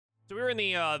So we were in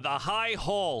the High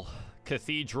Hall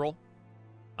Cathedral,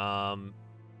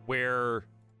 where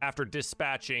after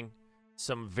dispatching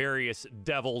some various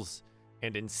devils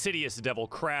and insidious devil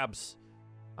crabs,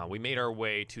 we made our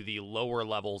way to the lower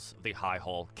levels of the High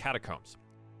Hall catacombs.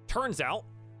 Turns out,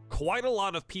 quite a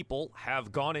lot of people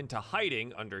have gone into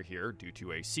hiding under here due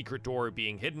to a secret door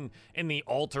being hidden in the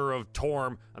altar of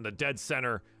Torm on the dead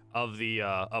center of the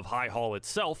of High Hall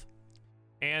itself,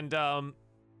 and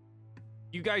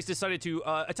you guys decided to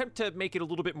attempt to make it a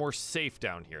little bit more safe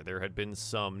down here. There had been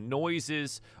some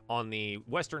noises on the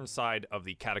western side of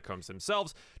the catacombs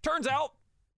themselves. Turns out,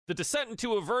 the descent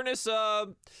into Avernus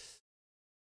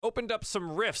opened up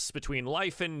some rifts between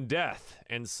life and death,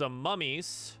 and some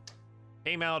mummies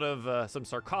came out of some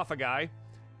sarcophagi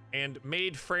and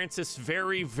made Francis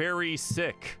very, very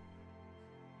sick.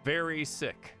 Very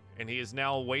sick. And he is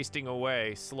now wasting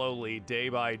away slowly, day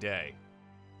by day.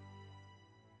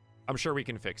 I'm sure we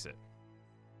can fix it.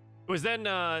 It was then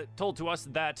told to us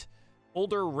that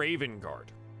Older Ravengard,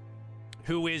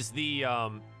 who is the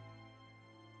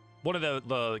one of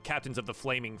the captains of the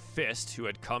Flaming Fist, who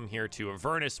had come here to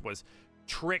Avernus, was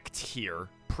tricked here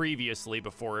previously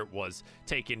before it was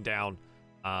taken down,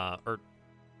 or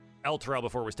Elturel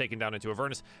before it was taken down into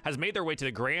Avernus, has made their way to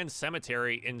the Grand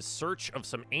Cemetery in search of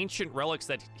some ancient relics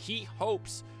that he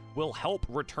hopes will help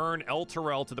return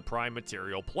Elturel to the Prime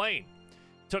Material Plane.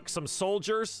 Took some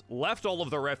soldiers, left all of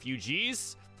the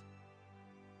refugees,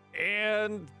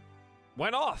 and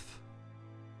went off.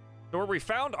 So where we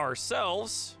found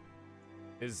ourselves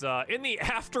is in the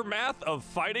aftermath of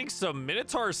fighting some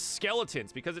Minotaur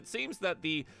skeletons, because it seems that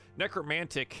the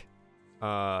necromantic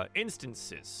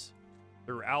instances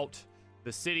throughout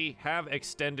the city have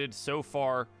extended so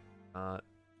far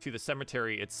to the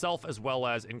cemetery itself, as well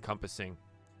as encompassing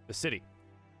the city.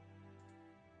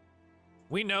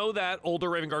 We know that Older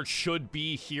Ravengard should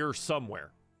be here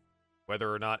somewhere,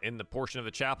 whether or not in the portion of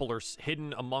the chapel or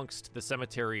hidden amongst the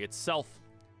cemetery itself,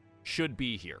 should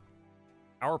be here.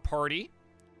 Our party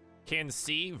can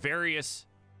see various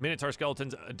Minotaur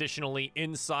skeletons additionally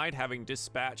inside, having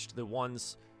dispatched the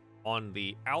ones on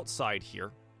the outside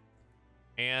here.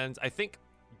 And I think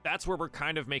that's where we're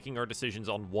kind of making our decisions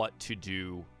on what to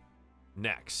do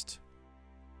next.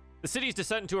 The city's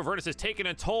descent into Avernus has taken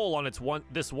a toll on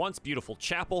this once beautiful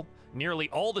chapel. Nearly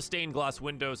all the stained glass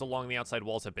windows along the outside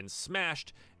walls have been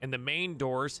smashed, and the main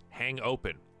doors hang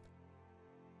open.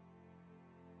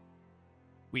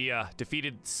 We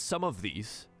defeated some of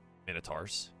these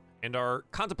Minotaurs and are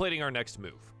contemplating our next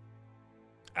move.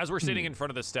 As we're sitting in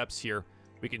front of the steps here,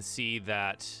 we can see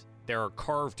that there are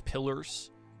carved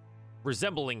pillars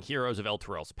resembling heroes of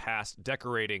Elturel's past,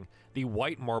 decorating the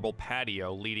white marble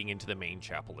patio leading into the main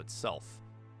chapel itself.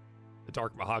 The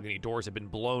dark mahogany doors have been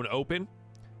blown open, and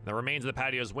the remains of the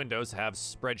patio's windows have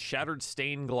spread shattered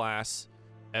stained glass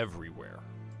everywhere.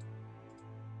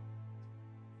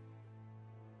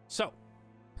 So,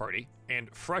 party, and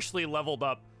freshly leveled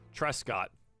up Trescott,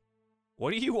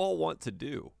 what do you all want to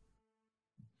do?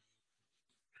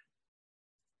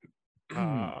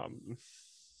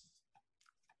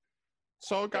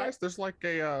 So guys, there's like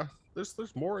a there's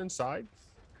more inside.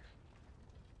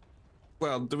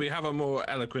 Well, do we have a more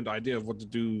eloquent idea of what to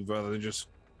do rather than just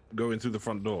going through the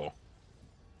front door?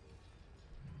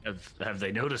 Have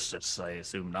they noticed us? I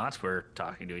assume not. We're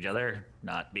talking to each other,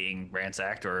 not being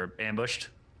ransacked or ambushed.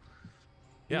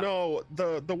 Yeah. No,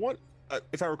 the one,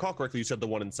 if I recall correctly, you said the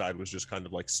one inside was just kind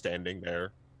of like standing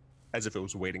there, as if it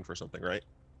was waiting for something, right?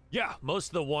 Yeah, most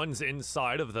of the ones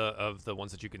inside of the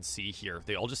ones that you can see here,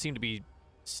 they all just seem to be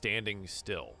standing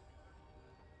still.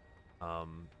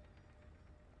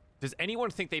 Does anyone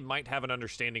think they might have an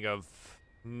understanding of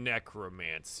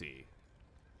necromancy?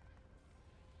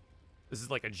 This is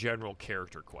like a general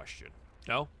character question.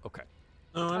 No? Okay.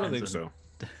 No, I don't think so.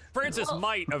 Francis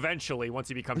might eventually once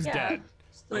he becomes dead.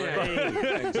 Yeah,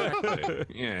 exactly.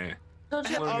 Yeah. Don't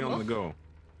you Learning on the go.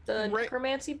 the Right.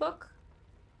 necromancy book?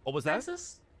 What was that?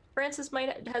 Francis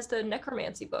has the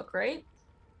necromancy book, right?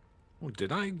 Oh,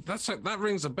 did I? That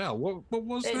rings a bell. What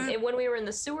was that? And when we were in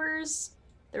the sewers,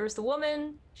 there was the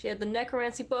woman. She had the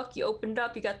necromancy book. You opened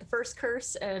up, you got the first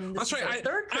curse, and this That's right. is the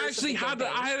third curse. I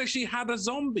actually had a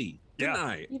zombie, didn't Yeah.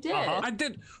 I? You did. I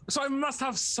did. So I must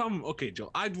have some. Okay, Joe.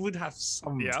 I would have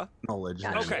some knowledge.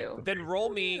 Got then. Okay, you. then roll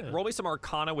me some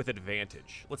Arcana with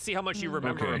advantage. Let's see how much you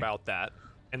remember Okay. about that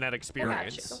and that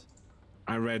experience.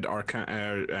 I read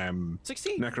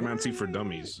 16. Necromancy for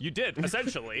Dummies. You did,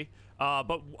 essentially,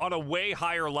 but on a way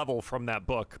higher level from that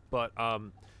book. But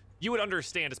you would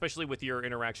understand, especially with your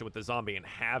interaction with the zombie and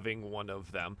having one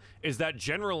of them, is that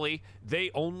generally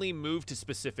they only move to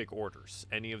specific orders,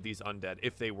 any of these undead,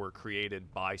 if they were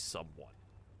created by someone.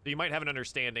 So you might have an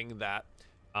understanding that,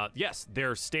 yes,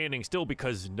 they're standing still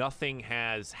because nothing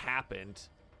has happened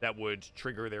that would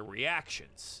trigger their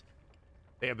reactions.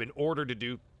 They have been ordered to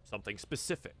do something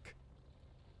specific.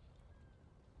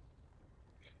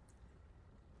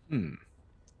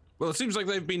 Well, it seems like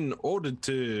they've been ordered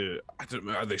to. I don't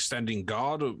know. Are they standing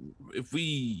guard? Or if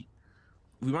we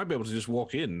might be able to just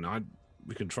walk in.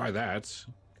 We can try that.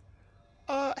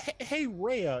 Hey,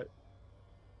 Rhea,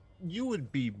 you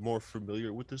would be more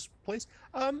familiar with this place.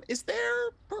 Is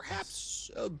there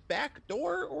perhaps a back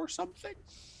door or something?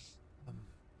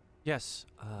 Yes,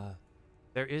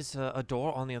 there is a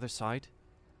door on the other side,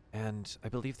 and I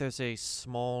believe there's a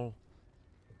small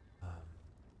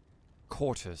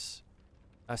quarters,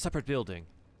 a separate building,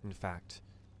 in fact.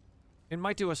 It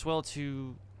might do us well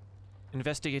to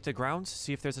investigate the grounds,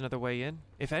 see if there's another way in.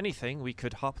 If anything, we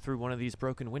could hop through one of these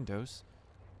broken windows.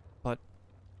 But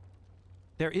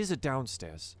there is a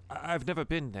downstairs. I've never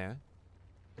been there,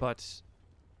 but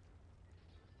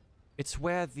it's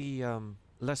where the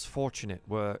less fortunate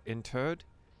were interred,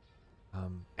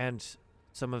 and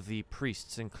some of the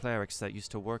priests and clerics that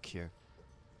used to work here.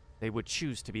 They would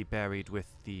choose to be buried with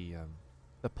the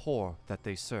poor that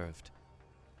they served.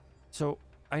 So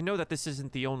I know that this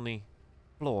isn't the only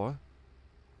floor.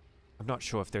 I'm not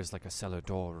sure if there's like a cellar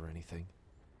door or anything.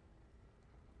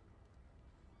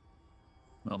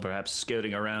 Well, perhaps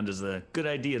scouting around is a good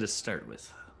idea to start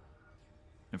with,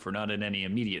 if we're not in any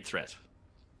immediate threat.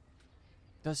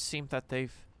 It does seem that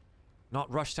they've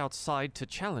not rushed outside to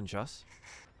challenge us.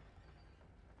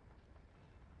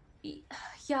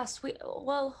 Yes,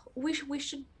 we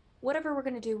should, whatever we're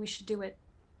gonna do, we should do it.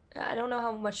 I don't know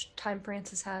how much time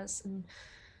Francis has, and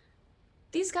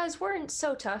these guys weren't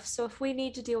so tough, so if we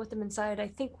need to deal with them inside, I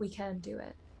think we can do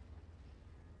it.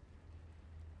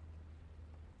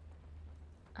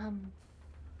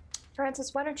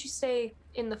 Francis, why don't you stay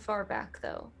in the far back,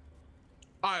 though?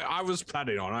 I was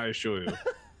planning on. I assure you.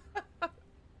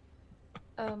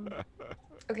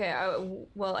 Okay,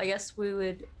 well, I guess we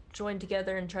would join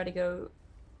together and try to go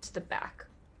to the back.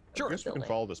 Sure. I guess we can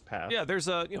follow this path. Yeah, there's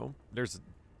a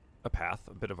path,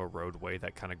 a bit of a roadway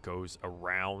that kind of goes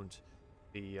around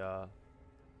the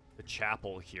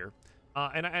chapel here.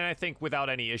 And I think without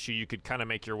any issue, you could kind of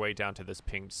make your way down to this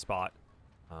pinged spot.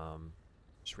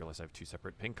 Just realized I have two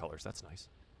separate pink colors. That's nice.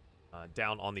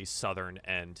 Down on the southern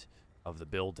end of the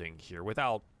building here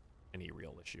without any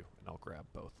real issue. And I'll grab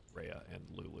both Rhea and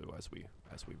Lulu as we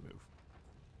move.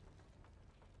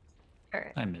 All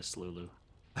right. I miss Lulu.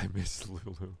 I miss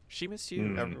Lulu. She missed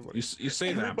you. Everybody, You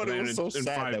say that, but everybody then was so in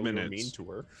sad 5 that we were minutes. mean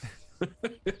to her.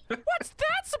 What's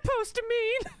that supposed to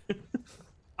mean?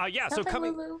 Yeah, so Nothing,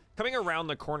 Lulu. coming around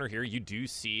the corner here, you do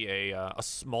see a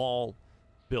small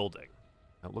building.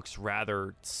 It looks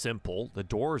rather simple. The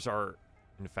doors are,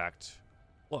 in fact,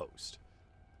 closed.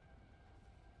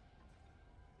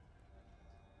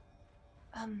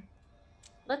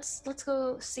 Let's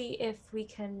go see if we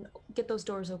can get those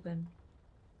doors open.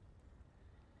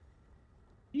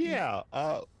 Yeah,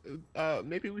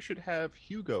 maybe we should have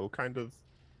Hugo kind of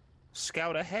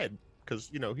scout ahead,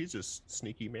 because, he's a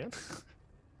sneaky man.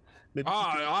 Maybe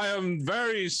I am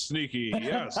very sneaky.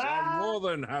 Yes, I'm more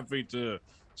than happy to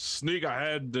sneak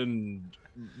ahead and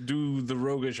do the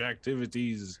roguish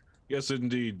activities. Yes,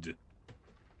 indeed.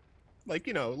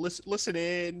 listen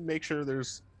in, make sure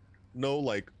there's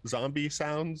no, zombie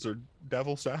sounds or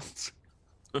devil sounds.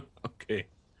 Okay.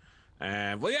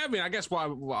 Well, yeah. I mean, I guess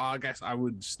I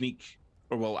would sneak,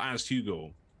 as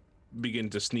Hugo, begin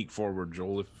to sneak forward,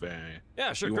 Joel. If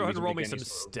Yeah, sure. you Go want ahead and roll me make some any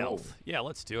sort of roll. stealth. Yeah,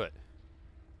 let's do it.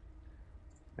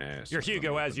 So Your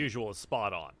Hugo, as usual, is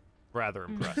spot on. Rather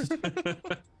impressed.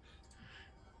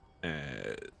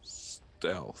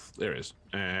 Stealth. There it is.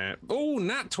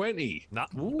 Nat 20. Not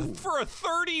for a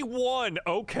 31.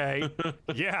 Okay.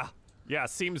 Yeah,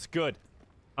 seems good.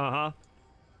 Uh-huh.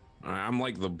 I'm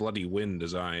like the bloody wind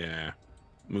as I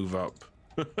move up.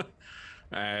 So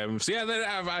yeah, then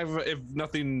I've if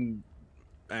nothing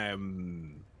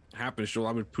happens, Joel,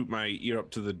 I would put my ear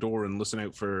up to the door and listen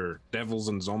out for devils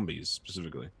and zombies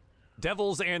specifically.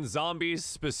 Devils and zombies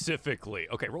specifically.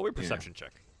 Okay, roll your perception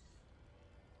check.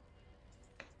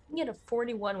 You can get a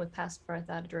 41 with Past Breath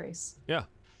out of race. Yeah,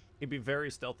 he'd be very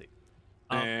stealthy.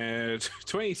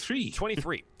 23.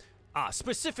 23.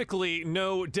 Specifically,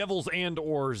 no devils and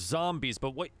or zombies,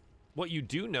 but what you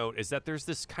do note is that there's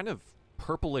this kind of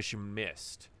purplish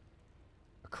mist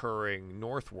occurring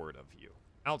northward of you,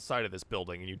 outside of this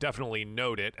building, and you definitely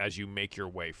note it as you make your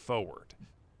way forward.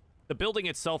 The building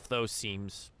itself, though,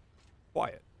 seems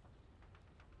quiet.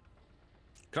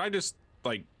 Can I just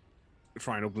like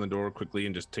try and open the door quickly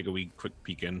and just take a wee quick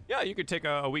peek in? Yeah, you could take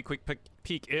a wee quick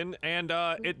peek in, and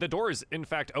the door is in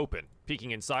fact open.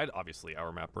 Peeking inside, obviously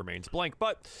our map remains blank,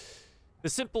 but the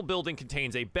simple building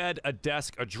contains a bed, a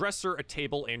desk, a dresser, a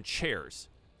table, and chairs.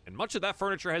 And much of that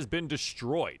furniture has been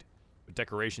destroyed, with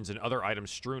decorations and other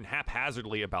items strewn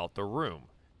haphazardly about the room,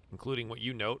 including what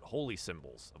you note, holy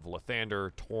symbols of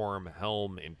Lathander, Torm,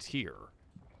 Helm, and Tyr.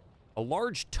 A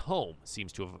large tome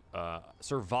seems to have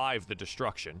survived the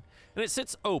destruction, and it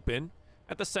sits open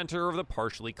at the center of the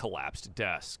partially collapsed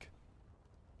desk.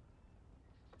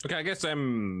 Okay, I guess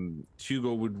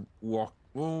Hugo would walk.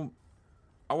 Well,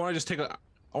 I want to just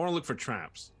I want to look for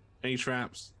traps. Any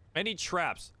traps? Any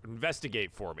traps,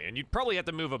 investigate for me. And you'd probably have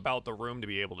to move about the room to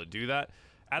be able to do that.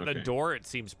 At the door, it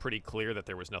seems pretty clear that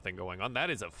there was nothing going on. That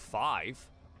is a 5.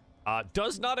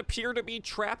 Does not appear to be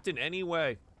trapped in any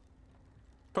way.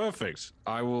 Perfect.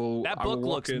 I will. That book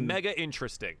looks mega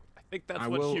interesting. I think that's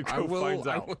what Hugo finds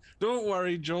out. Don't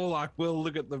worry, Joel. I will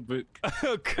look at the book.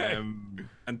 Okay.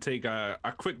 And take a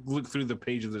quick look through the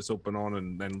pages that's open on,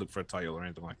 and then look for a title or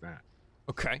anything like that.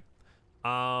 Okay.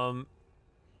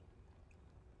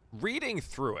 Reading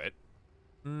through it.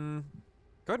 Go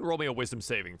ahead and roll me a wisdom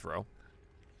saving throw.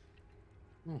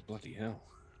 Oh, bloody hell.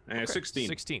 Okay, 16.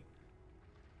 16.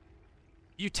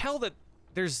 You tell that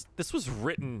this was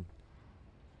written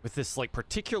with this like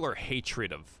particular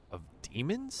hatred of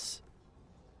demons.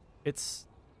 It's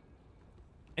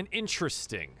an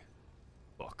interesting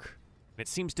book. It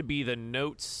seems to be the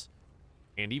notes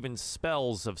and even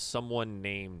spells of someone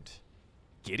named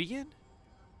Gideon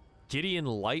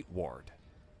Lightward.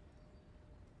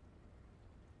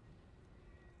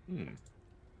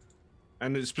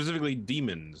 And it's specifically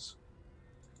demons.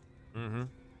 Mm-hmm.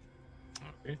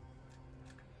 Okay.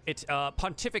 It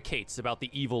pontificates about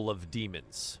the evil of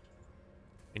demons.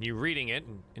 And you reading it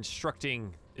and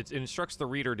it instructs the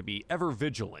reader to be ever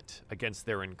vigilant against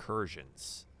their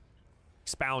incursions,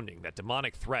 expounding that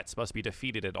demonic threats must be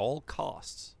defeated at all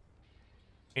costs.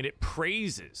 And it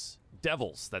praises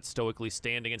devils that stoically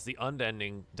stand against the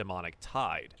unending demonic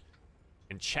tide,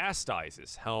 and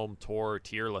chastises Helm, Tor,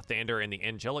 Tyr, Lathander, and the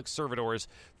angelic servitors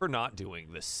for not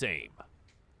doing the same.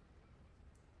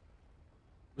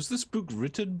 Was this book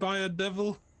written by a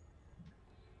devil?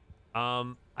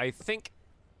 I think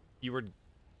you were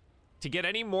to get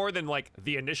any more than like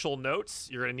the initial notes,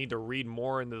 you're gonna need to read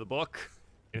more into the book,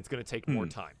 and it's gonna take more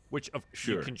time, which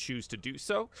you can choose to do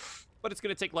so, but it's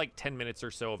gonna take like 10 minutes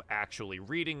or so of actually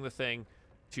reading the thing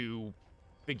to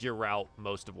figure out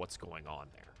most of what's going on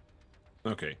there.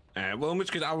 Okay. Well, in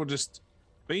which case I will just.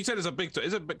 But you said it's a big.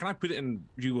 Can I put it in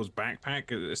Hugo's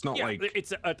backpack? It's not like.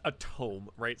 It's a tome,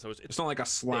 right? So it's not like a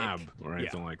slab big. or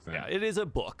anything like that. Yeah, it is a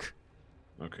book.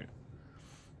 Okay.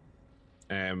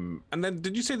 And then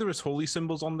did you say there was holy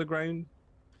symbols on the ground?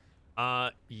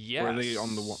 Yes. Or are they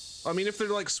on the wall? I mean, if they're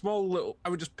like small little, I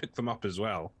would just pick them up as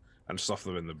well and stuff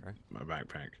them in my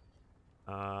backpack.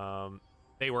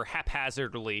 They were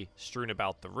haphazardly strewn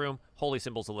about the room. Holy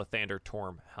symbols of Lathander,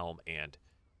 Torm, Helm, and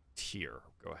Tyr.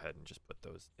 Go ahead and just put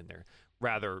those in there.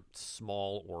 Rather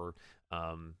small or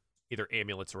either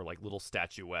amulets or like little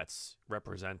statuettes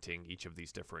representing each of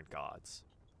these different gods.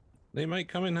 They might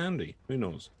come in handy. Who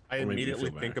knows? I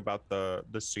immediately think about the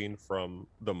scene from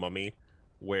The Mummy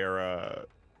where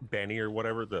Benny or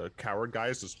whatever, the coward guy,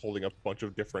 is just holding up a bunch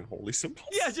of different holy symbols.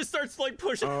 Yeah, it just starts like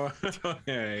pushing. Oh,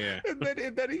 yeah. And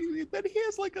then he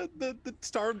has like the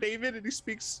Star of David, and he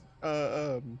speaks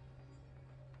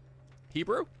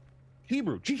Hebrew.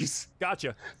 Jeez,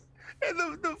 Gotcha. and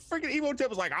the freaking Emotep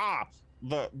was like,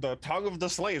 the tongue of the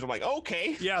slaves. I'm like,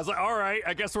 okay. Yeah, I was like, all right,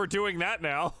 I guess we're doing that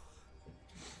now.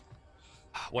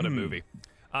 What a movie.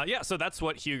 Yeah, so that's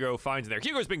what Hugo finds there.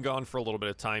 Hugo's been gone for a little bit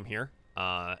of time here.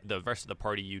 The rest of the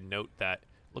party, you note that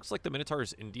looks like the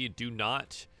Minotaurs indeed do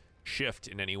not shift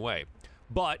in any way.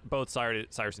 But both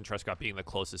Cyrus and Trescott being the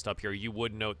closest up here, you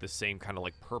would note the same kind of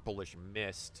like purplish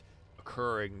mist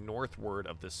occurring northward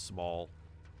of this small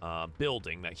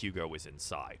building that Hugo was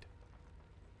inside.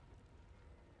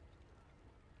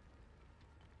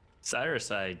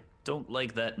 Cyrus, I don't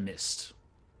like that mist.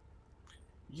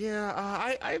 Yeah,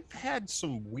 I've had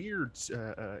some weird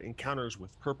encounters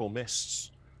with purple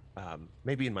mists,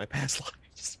 maybe in my past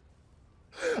lives.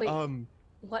 Wait,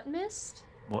 what mist?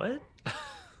 What?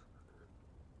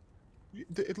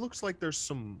 It looks like there's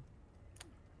some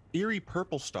eerie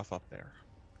purple stuff up there.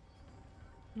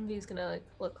 He's gonna like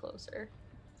look closer.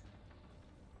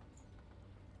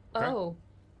 Okay. Oh,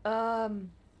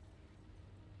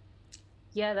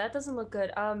 yeah, that doesn't look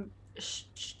good.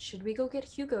 Should we go get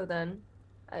Hugo then?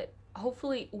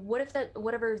 hopefully, what if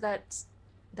whatever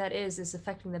that is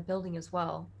affecting the building as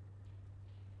well?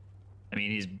 I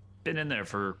mean, he's been in there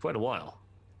for quite a while.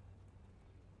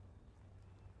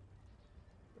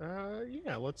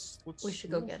 Yeah, let's We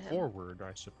should go move get him. forward,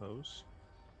 I suppose.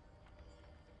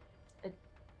 I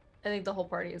think the whole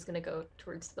party is gonna go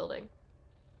towards the building.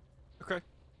 Okay.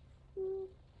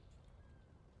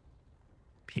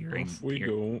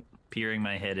 Peering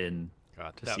my head in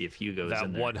God, to see if Hugo's that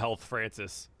in there. one health,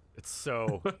 Francis. It's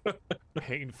so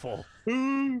painful.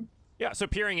 Yeah. So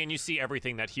peering in, you see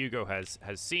everything that Hugo has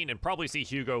seen, and probably see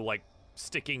Hugo like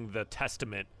sticking the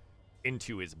testament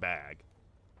into his bag.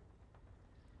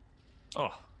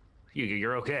 Oh, Hugo,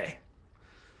 you're okay.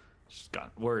 Just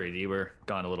got worried you were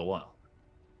gone a little while.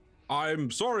 I'm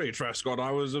sorry, Trescott.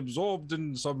 I was absorbed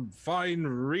in some fine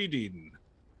reading.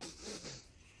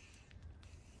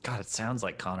 God, it sounds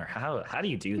like Connor. How do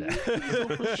you do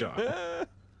that? Sure.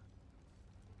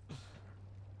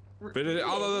 But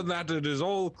other than that, it is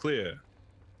all clear.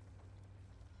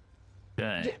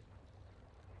 Okay.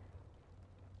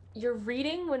 You're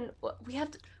reading when we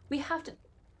have to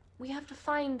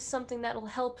find something that'll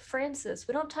help Francis.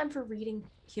 We don't have time for reading,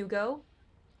 Hugo.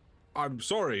 I'm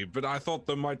sorry, but I thought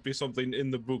there might be something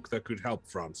in the book that could help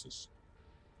Francis.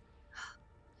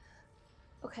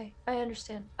 Okay, I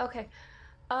understand. Okay.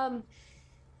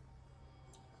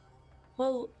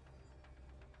 Well,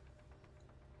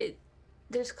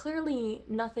 there's clearly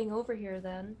nothing over here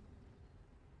then.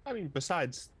 I mean,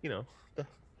 besides, the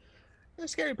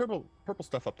scary purple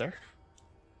stuff up there.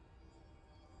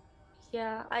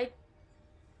 Yeah,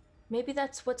 maybe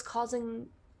that's what's causing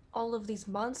all of these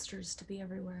monsters to be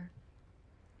everywhere.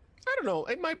 I don't know.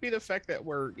 It might be the fact that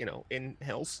we're, in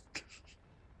hills.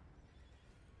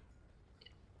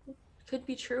 Could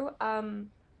be true.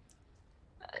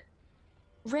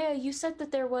 Rhea, you said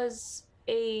that there was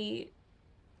a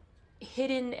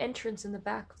hidden entrance in the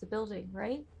back of the building,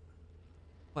 right?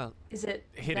 Well, is it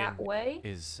hidden that way?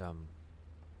 Is a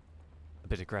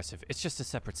bit aggressive. It's just a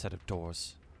separate set of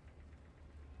doors.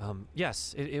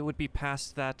 Yes, it would be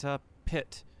past that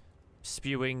pit,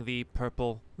 spewing the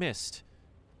purple mist.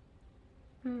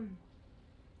 I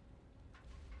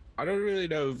don't really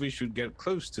know if we should get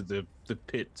close to the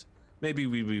pit. Maybe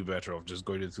we'd be better off just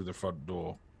going in through the front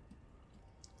door.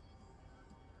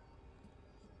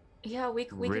 Yeah, we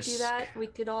could do that. We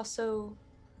could also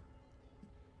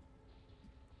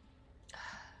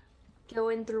go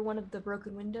in through one of the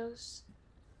broken windows.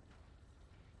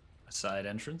 A side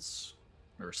entrance?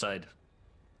 Or side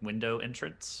window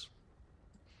entrance?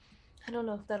 I don't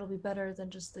know if that'll be better than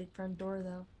just the front door,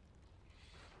 though.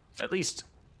 At least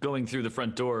going through the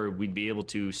front door, we'd be able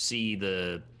to see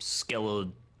the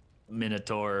skeletal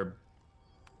minotaur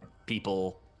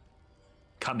people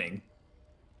coming.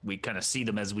 We kind of see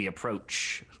them as we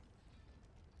approach.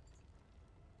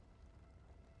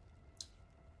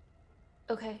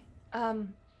 Okay.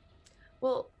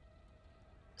 Well,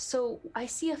 so I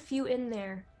see a few in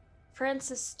there.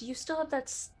 Francis, do you still have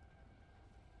that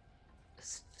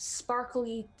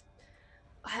sparkly...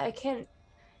 I can't...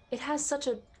 It has such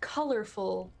a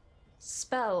colorful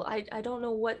spell. I don't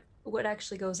know what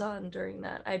actually goes on during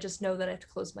that. I just know that I have to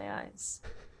close my eyes.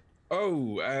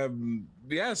 Oh,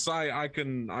 yes, I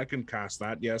can cast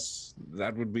that. Yes,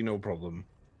 that would be no problem.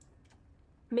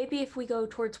 Maybe if we go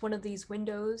towards one of these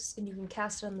windows and you can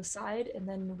cast it on the side, and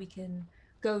then we can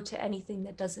go to anything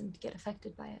that doesn't get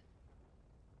affected by it.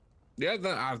 Yeah,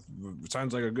 that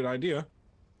sounds like a good idea.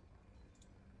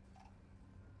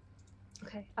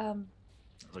 Okay. Sounds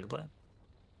like a plan.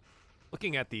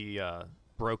 Looking at the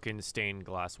broken stained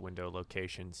glass window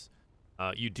locations,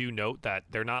 you do note that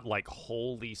they're not like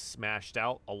wholly smashed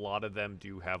out. A lot of them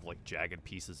do have like jagged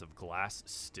pieces of glass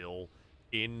still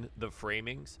in the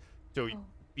framings. So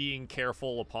being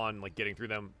careful upon like getting through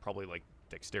them, probably like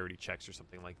dexterity checks or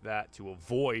something like that to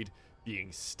avoid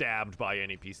being stabbed by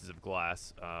any pieces of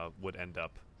glass would end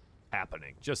up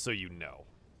happening, just so you know.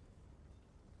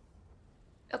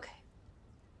 Okay.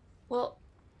 Well,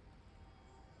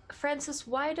 Francis,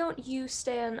 why don't you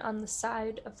stand on the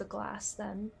side of the glass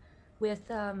then? With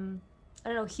I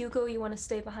don't know, Hugo, you want to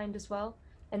stay behind as well?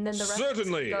 And then the rest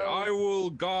Certainly, of us go... I will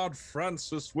guard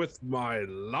Francis with my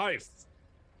life.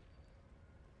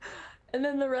 And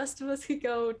then the rest of us could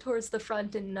go towards the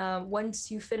front, and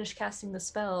once you finish casting the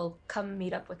spell, come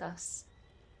meet up with us.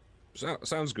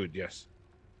 Sounds good, yes.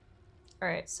 All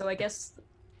right, so I guess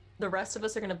the rest of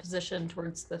us are going to position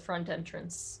towards the front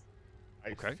entrance.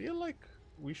 I feel like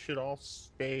we should all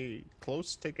stay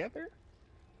close together.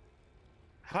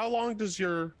 How long does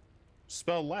your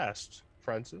spell last,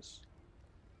 Francis?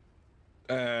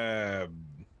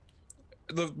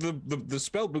 the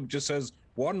spell book just says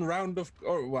 1 round of.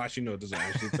 Or well, actually no, it doesn't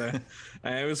actually say.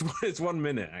 It's 1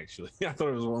 minute actually. I thought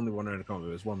it was only 1 round of combat.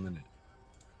 It was 1 minute.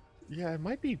 Yeah, it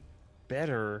might be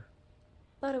better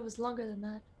Thought it was longer than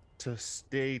that. to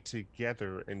stay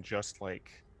together and just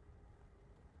like,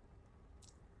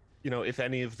 if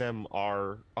any of them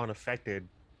are unaffected,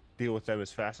 deal with them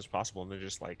as fast as possible, and then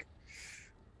just like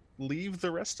leave the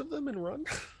rest of them and run.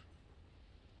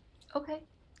 Okay.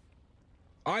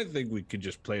 I think we could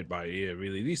just play it by ear.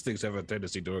 Really, these things have a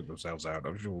tendency to work themselves out.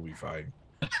 I'm sure we'll be fine.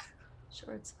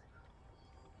 Sure, it's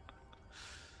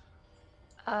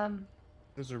fine.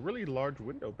 There's a really large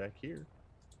window back here.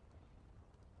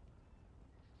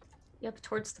 Yep,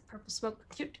 towards the purple smoke.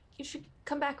 You should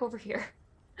come back over here.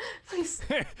 Please.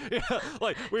 Yeah,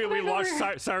 like we Come watch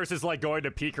over. Cyrus is like going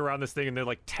to peek around this thing, and then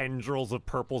like tendrils of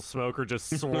purple smoke are just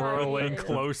swirling yeah.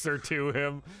 closer to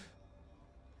him.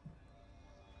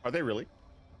 Are they really?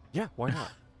 Yeah, why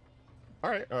not? All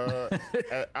right.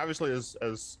 Obviously,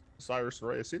 as Cyrus and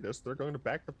Rhea see this, they're going to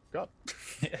back the fuck up.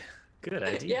 Good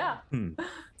idea. Yeah.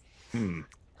 Hmm.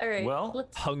 All right. Well-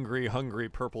 let's. Hungry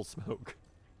purple smoke.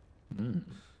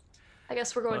 I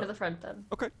guess we're going well- to the front then.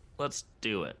 Okay. Let's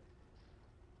do it.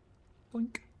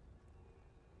 Boink.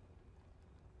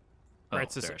 Oh,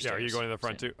 Francis, there yeah, are you stairs. going to the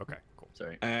front Same. too? Okay, cool.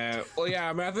 Sorry. Well, yeah.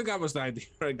 I mean, I think that was the idea,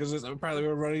 right? Because apparently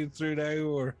we're running through now,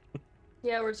 or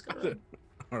Yeah, we're just gonna.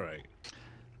 all right.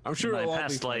 I'm sure In my it'll all be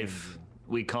past fine. life,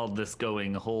 we called this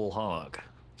going whole hog.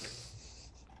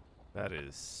 That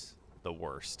is the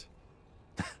worst.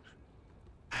 That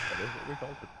is what we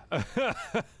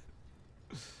called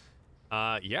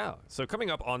it. Yeah. So coming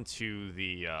up onto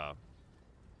the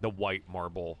white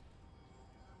marble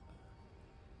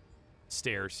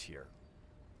stairs here.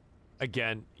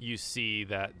 Again, you see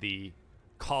that the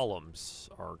columns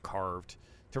are carved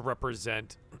to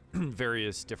represent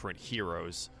various different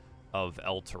heroes of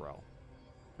Elturel.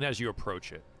 And as you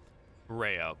approach it,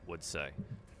 Rhea would say,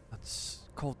 "That's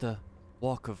called the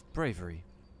Walk of Bravery.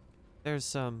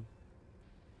 There's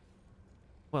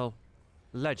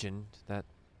legend that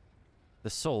the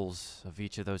souls of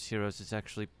each of those heroes is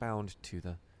actually bound to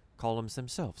the columns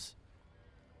themselves.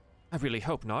 I really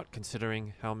hope not,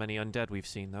 considering how many undead we've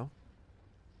seen, though.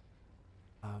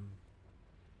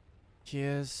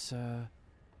 Here's,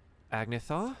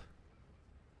 Agnithar,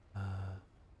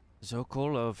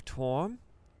 Zokol of Torm,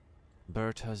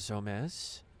 Berta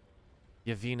Zomez,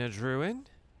 Yavina Druin,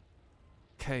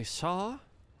 Kaysar,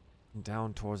 and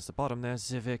down towards the bottom there,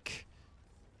 Zivik,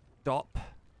 Dop,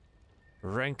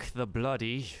 Renk the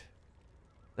Bloody,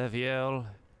 Leviel,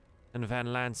 and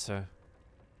Van Lancer.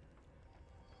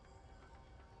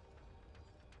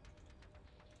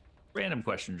 Random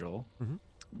question, Joel. Mhm.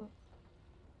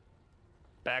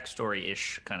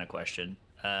 Backstory-ish kind of question.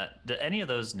 Do any of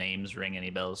those names ring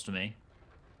any bells to me?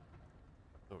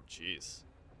 Oh, jeez.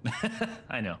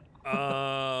 I know.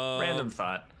 Random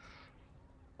thought.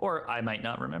 Or I might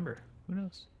not remember. Who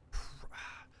knows?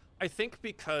 I think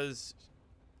because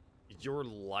your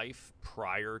life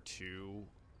prior to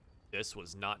this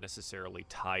was not necessarily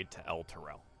tied to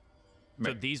Elturel. So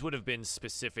Right. these would have been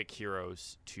specific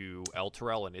heroes to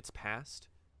Elturel and its past,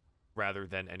 rather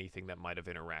than anything that might have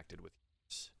interacted with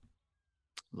yours.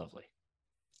 Lovely.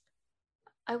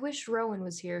 I wish Rowan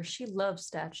was here. She loves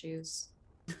statues.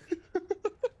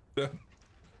 Yeah.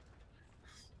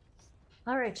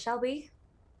 All right, shall we?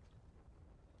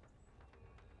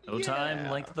 No time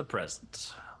like the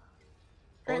present.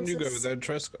 On you go Francis. then,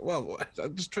 Trescott. Well,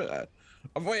 I'm just trying.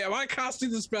 Wait, am I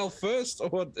casting the spell first,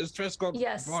 or is Trescott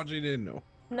Yes. barging in? No.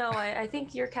 No, I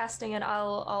think you're casting it.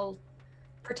 I'll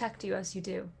protect you as you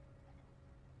do.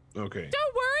 Okay.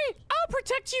 Don't worry, I'll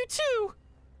protect you too.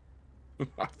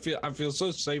 I feel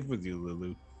so safe with you,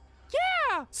 Lulu.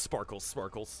 Yeah. Sparkles.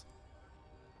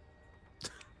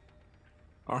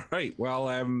 All right. Well,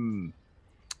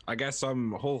 I guess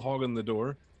I'm whole hogging the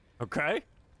door. Okay.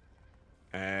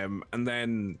 And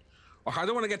then I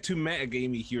don't want to get too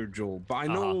metagamey here, Joel, but I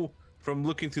know from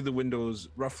looking through the windows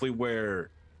roughly where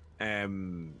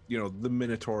the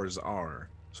Minotaurs are.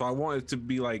 So I want it to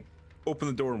be like open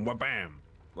the door and wha-bam,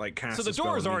 like cast So the a spell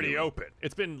door is already immediately. open.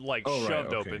 It's been like Oh, right,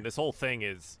 shoved okay. open. This whole thing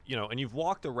is, and you've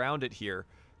walked around it here.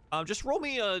 Just roll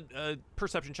me a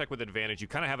perception check with advantage. You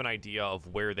kind of have an idea of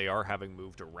where they are, having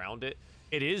moved around it.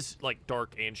 It is like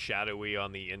dark and shadowy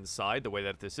on the inside, the way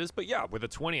that this is. But yeah, with a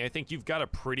 20, I think you've got a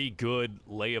pretty good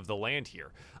lay of the land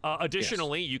here.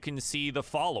 Additionally, you can see the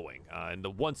following. In the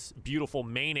once beautiful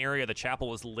main area, the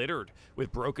chapel is littered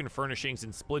with broken furnishings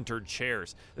and splintered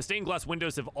chairs. The stained glass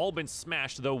windows have all been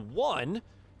smashed, though one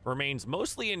remains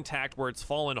mostly intact where it's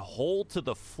fallen whole to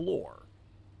the floor.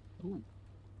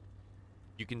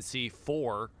 you can see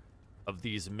 4 of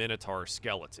these Minotaur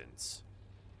skeletons.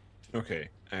 Okay.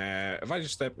 If I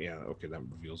just step, yeah. Okay, that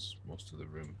reveals most of the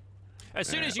room. As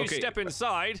soon as you okay. step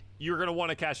inside, you're going to want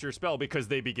to cast your spell because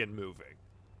they begin moving.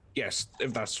 Yes,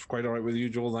 if that's quite all right with you,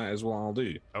 Joel, that is what I'll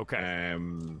do. Okay.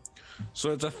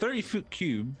 So it's a 30-foot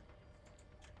cube.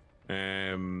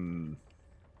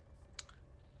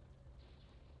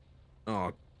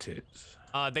 Oh, tits.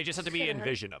 They just have to be in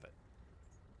vision of it.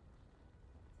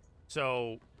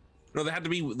 So No, they had to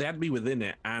be within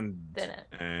it and. Within it.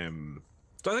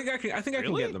 So I think I can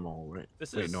Really? get them all right.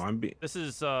 This Wait, is no, I'm this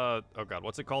is oh god,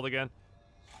 what's it called again?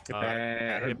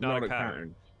 hypnotic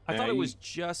pattern. I thought it was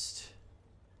just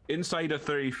inside a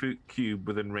 30-foot cube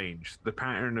within range. The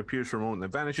pattern appears for a moment, then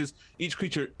vanishes. Each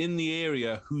creature in the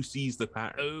area who sees the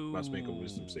pattern must make a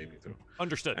wisdom saving throw.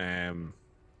 understood.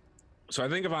 So I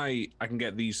think if I can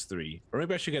get these 3, or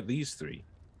maybe I should get these 3.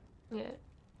 Yeah.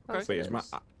 Okay. Wait, is my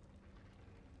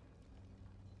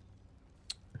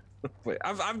wait,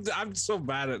 I'm so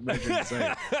bad at measuring save.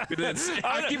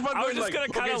 I keep on I was going just like, gonna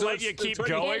kind of so let it's you keep 20.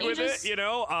 going Can't you with just- it, you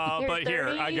know. Here, But here,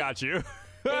 I 30? got you.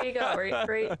 There you go.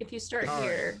 Right. If you start All right.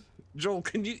 here. Joel,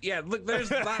 can you? Yeah, look, that's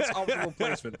optimal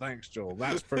placement. Thanks, Joel.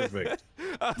 That's perfect.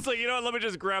 I was like, you know what? Let me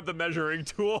just grab the measuring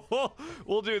tool.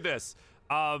 We'll do this.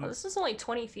 Oh, this is only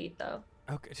 20 feet though.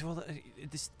 Okay, well,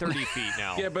 it's 30 feet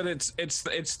now. Yeah, but it's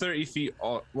 30 feet.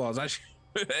 Well, it's actually.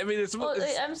 I mean, it's. Well,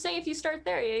 I'm saying if you start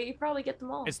there, you probably get them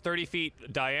all. It's 30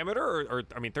 feet diameter, or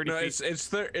I mean, 30 no, feet. it's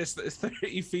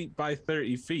 30 feet by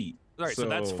 30 feet. All right, so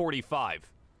that's 45.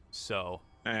 So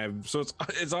So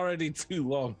it's already too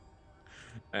long.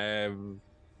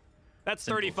 that's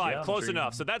Simple 35, close geometry.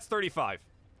 enough. So that's 35.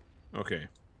 Okay.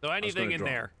 So anything gonna in draw.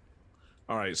 there.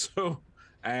 All right. So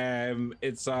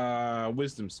it's a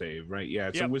wisdom save, right? Yeah,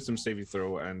 it's Yep. a wisdom saving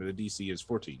throw, and the DC is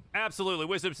 14. Absolutely,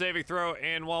 wisdom saving throw.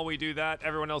 And while we do that,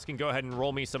 everyone else can go ahead and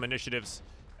roll me some initiatives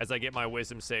as I get my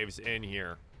wisdom saves in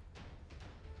here.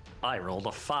 I rolled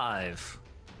a 5.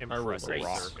 Impressive, rolled a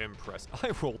rock. sir. Impressive.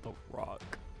 I rolled a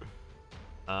rock.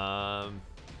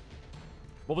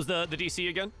 What was the DC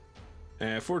again?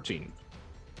 14.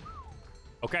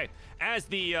 Okay. As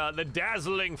the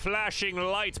dazzling, flashing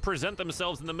lights present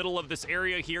themselves in the middle of this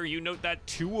area here, you note that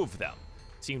 2 of them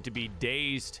seem to be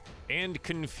dazed and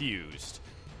confused,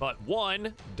 but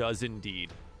one does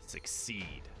indeed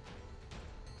succeed.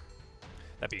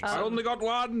 That being I said, only got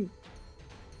 1.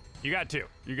 you got 2.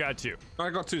 You got 2.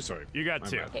 I got 2. Sorry. You got My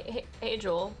 2. bad. Hey,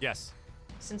 Joel. Yes.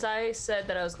 Since I said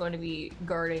that I was going to be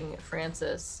guarding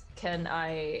Francis, can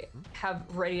I have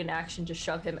ready in action to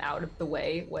shove him out of the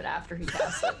way when after he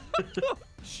casts it?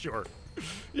 Sure.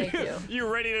 Thank you.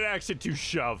 You're ready in action to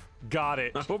shove. Got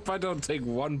it. I hope I don't take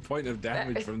 1 point of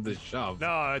damage from the shove.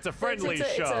 No, it's a friendly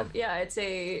It's a- shove.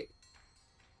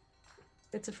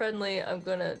 It's a friendly. I'm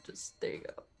gonna just there you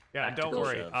go. Yeah, don't Tactical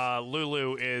worry. shoves.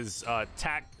 Lulu is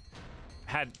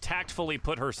had tactfully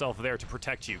put herself there to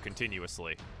protect you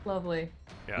continuously. Lovely.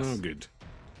 Yes. Oh, good.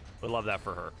 We love that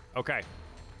for her. Okay.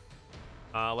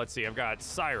 Let's see. I've got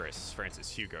Cyrus, Francis,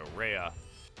 Hugo, Rhea,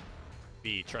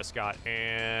 B, Trescott,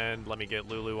 and let me get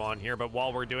Lulu on here. But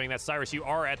while we're doing that, Cyrus, you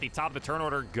are at the top of the turn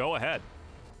order. Go ahead.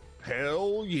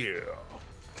 Hell yeah.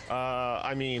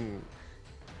 I mean,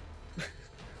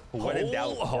 when in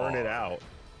doubt, Whole burn it hog. out.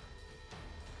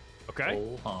 Okay.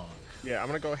 Whole hog. Yeah, I'm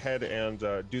gonna go ahead and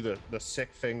do the sick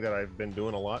thing that I've been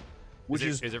doing a lot, which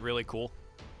is it really cool?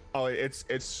 oh,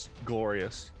 it's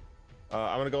glorious.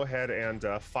 I'm gonna go ahead and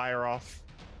fire off.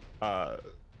 How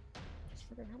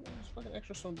many fucking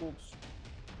extra sunbolts?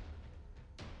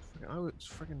 I would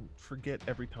freaking forget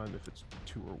every time if it's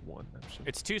 2 or 1.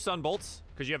 It's 2 sunbolts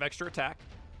because you have extra attack.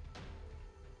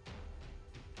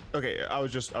 Okay, I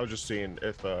was just seeing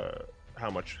if how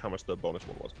much the bonus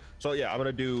one was. So yeah, I'm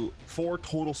gonna do 4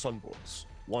 total sunbolts.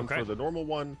 1 Okay. for the normal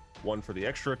one, 1 for the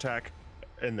extra attack,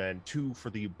 and then 2 for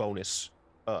the bonus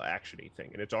actiony thing.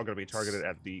 And it's all gonna be targeted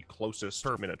at the closest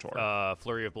Minotaur.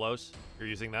 Flurry of blows. You're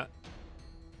using that.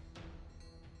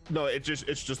 No, it's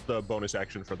just the bonus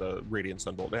action for the Radiant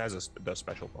Sunbolt. It has the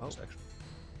special bonus action.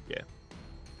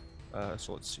 Yeah.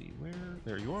 So let's see where.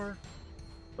 There you are.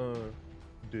 1,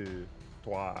 2, 3,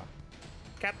 4.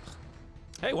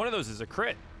 Hey, one of those is a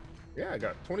crit. Yeah, I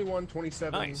got 21,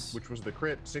 27, Nice. which was the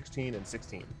crit, 16, and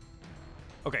 16.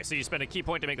 Okay, so you spend a key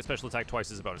point to make the special attack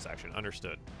twice as a bonus action.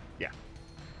 Understood. Yeah.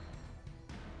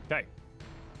 Okay.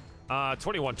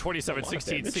 21, 27, That's a lot of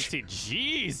 16, damage. 16.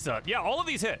 Jeez. Yeah, all of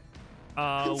these hit.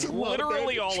 That's a lot of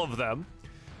Literally damage. all of them.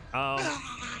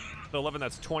 So 11,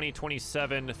 that's 20,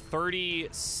 27,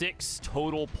 36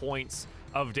 total points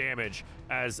of damage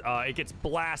as it gets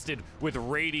blasted with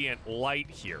radiant light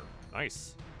here.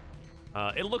 Nice.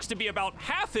 It looks to be about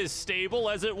half as stable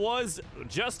as it was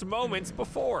just moments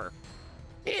before.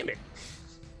 Damn it.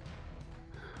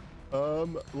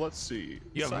 Let's see.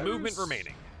 You have movement Cyrus-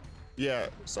 remaining. Yeah,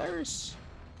 Cyrus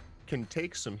can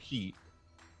take some heat.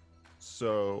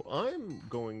 So I'm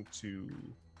going to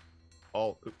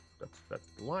that's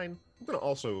the line. I'm gonna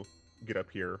also get up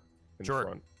here in Sure.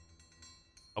 front.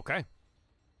 Okay.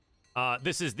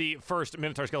 This is the first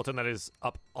Minotaur skeleton that is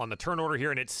up on the turn order here,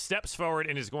 and it steps forward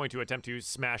and is going to attempt to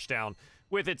smash down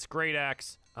with its great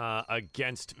axe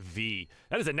against V.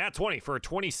 That is a nat 20 for a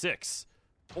 26.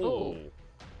 Oh.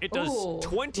 It does Ooh.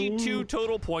 22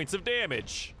 total points of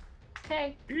damage.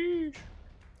 Okay.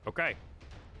 Okay.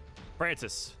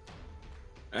 Francis.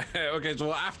 Okay,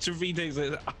 so after V takes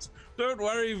it, don't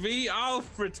worry, V, I'll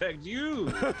protect you.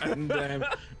 And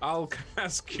I'll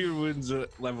cast Cure Wounds at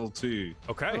level 2.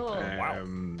 Okay. Oh. Wow.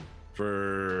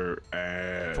 For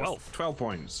 12. 12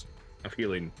 points of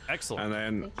healing. Excellent. And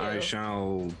then Thank I you.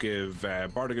 shall give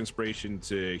Bardic Inspiration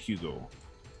to Hugo.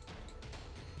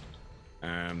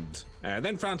 And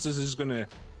then Francis is going to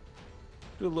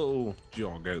do a little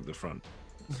jog out the front.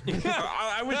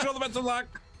 I wish you all the best of luck.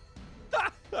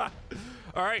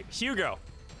 All right, Hugo.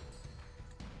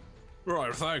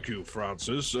 Right, thank you,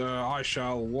 Francis. I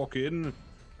shall walk in,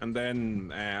 and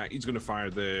then he's going to fire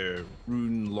the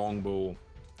rune longbow.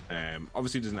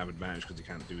 Obviously, he doesn't have advantage because he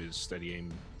can't do his steady aim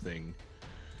thing.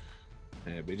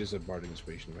 But he does have Bardic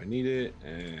Inspiration if I need it.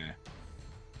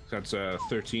 That's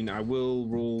 13. I will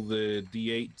roll the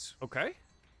d8. Okay.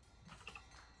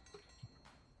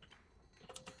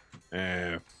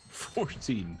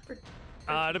 14.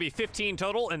 It'll be 15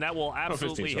 total, and that will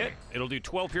absolutely 15, sorry. hit. It'll do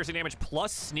 12 piercing damage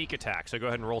plus sneak attack. So go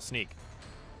ahead and roll sneak.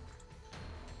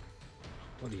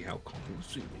 Bloody hell, Colin.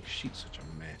 What's with me? She's such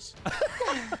a mess.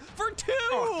 For 2!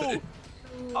 Oh.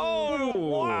 Oh,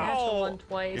 wow. Natural one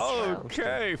twice. Wow.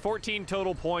 Okay, 14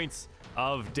 total points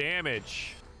of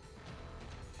damage.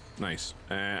 Nice.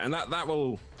 And that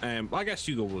will... I guess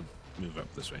Hugo will move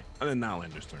up this way. And then now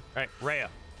Ender's turn. All right, Rhea.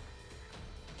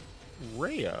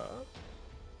 Rhea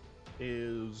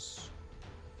is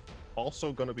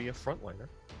also going to be a frontliner.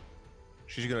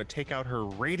 She's going to take out her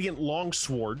radiant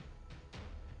longsword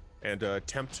and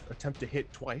attempt to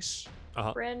hit twice.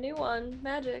 Brand new one.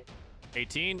 Magic.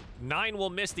 18. 9 will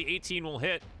miss. The 18 will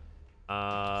hit.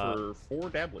 For 4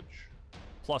 damage.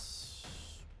 Plus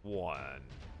 1.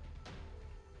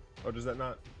 Oh, does that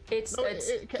not? It's No, it's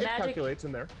it magic. calculates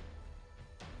in there.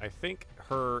 I think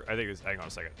it's, hang on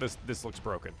a second. This looks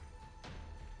broken.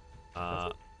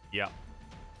 Yeah.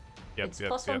 Yep, It's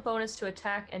plus 1 bonus to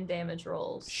attack and damage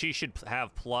rolls. She should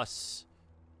have plus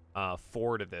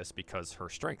 4 to this because her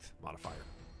strength modifier.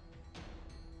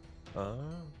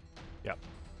 Yep.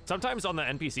 Sometimes on the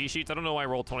NPC sheets, I don't know why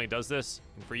Roll20 does this.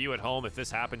 And for you at home, if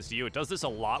this happens to you, it does this a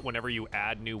lot whenever you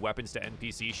add new weapons to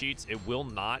NPC sheets. It will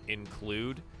not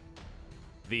include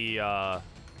the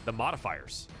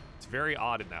modifiers. It's very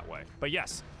odd in that way. But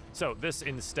yes, so this,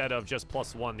 instead of just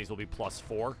plus 1, these will be plus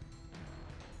 4.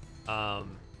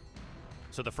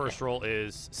 So the first roll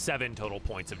is 7 total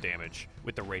points of damage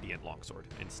with the Radiant Longsword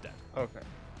instead. Okay.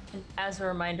 And as a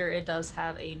reminder, it does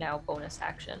have a now bonus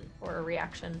action or a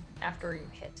reaction after you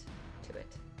hit to it.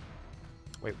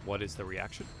 Wait, what is the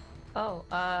reaction? Oh,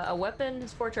 a weapon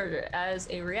is charger as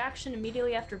a reaction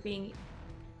immediately after being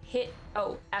hit.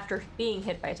 Oh, after being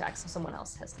hit by attack, so someone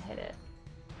else has to hit it.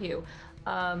 You.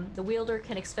 The wielder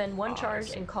can expend 1 I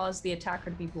charge see. and cause the attacker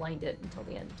to be blinded until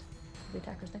the end of the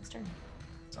attacker's next turn.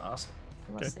 It's awesome.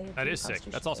 Unless they That do is sick.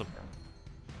 Constitution That's awesome. saving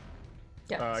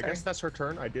throw. Yeah, I sorry. guess that's her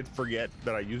turn. I did forget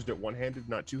that I used it one-handed,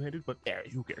 not two-handed, but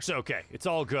who cares? It's okay. It's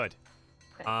all good.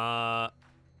 Okay.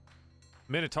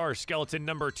 Minotaur skeleton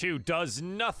number 2 does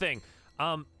nothing.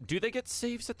 Do they get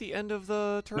saves at the end of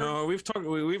the turn? No, we've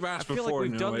asked I feel before.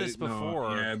 like we've done this no,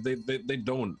 before. Yeah, they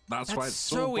don't. That's why it's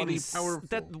so bloody powerful.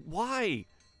 Why?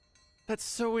 That's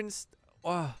so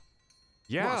What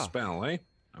yeah. a spell, eh?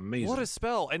 Amazing. What a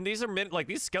spell. And these are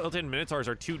these skeleton minotaurs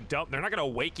are too dumb. They're not gonna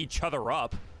wake each other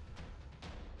up.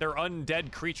 They're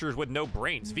undead creatures with no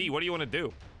brains. V, what do you want to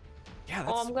do? Yeah,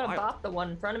 that's Oh, I'm gonna wild. bop the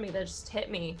one in front of me that just hit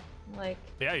me. Like,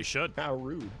 Yeah, you should. How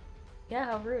rude. yeah,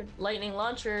 how rude. Lightning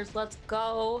launchers, let's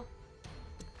go.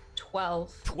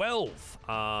 12.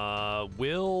 12.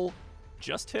 Will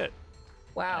just hit.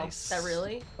 Wow, Nice. that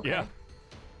really? Okay. Yeah.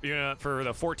 Yeah, for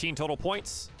the 14 total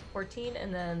points. 14,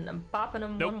 and then I'm bopping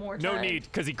him Nope, one more no time. need,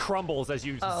 because he crumbles as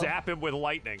you Oh. zap him with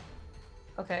lightning.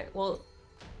 Okay, well,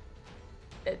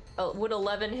 would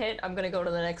 11 hit? I'm gonna go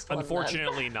to the next one. then.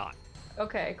 Unfortunately, not.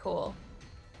 Okay, cool.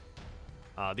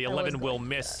 The I was 11 will going to do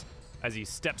miss as he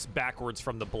steps backwards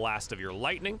from the blast of your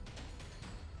lightning.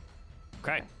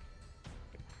 Okay.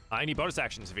 Any bonus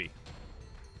actions, V?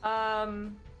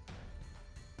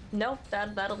 No,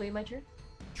 that'll be my turn.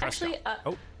 Tresca. Actually,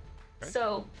 okay.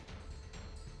 So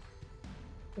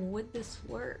would this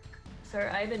work? Sorry,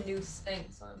 I have a new thing,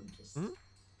 so I'm just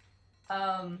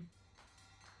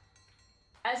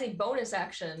as a bonus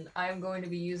action, I'm going to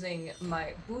be using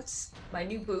my boots, my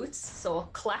new boots. So I'll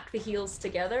clack the heels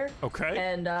together. Okay.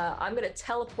 And I'm gonna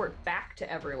teleport back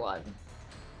to everyone.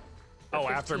 for Oh,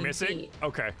 after 15 missing? feet.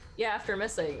 Okay. Yeah, after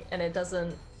missing, and it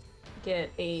doesn't get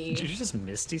a. Did you just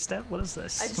Misty Step? What is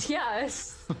this?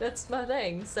 That's my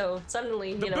thing. So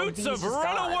suddenly, The boots V's have is run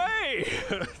gone. away!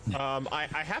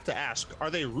 I have to ask,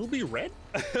 are they ruby red?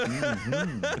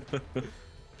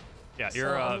 Yeah, So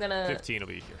your I'm gonna- 15 will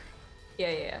be here.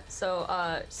 Yeah.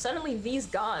 So suddenly V's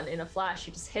gone in a flash.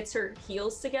 She just hits her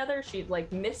heels together. She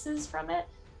like misses from it.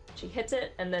 She hits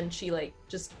it, and then she like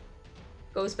just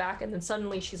goes back, and then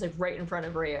suddenly she's like right in front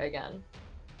of Rhea again.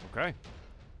 Okay.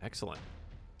 Excellent.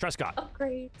 Trescott,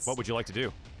 Upgrades. what would you like to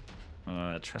do?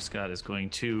 Trescott is going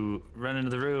to run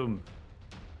into the room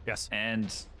Yes.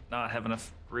 and not have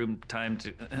enough room time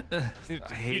to.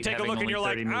 I hate You take a having look and only you're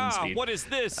like, 30 movement speed. what is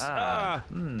this?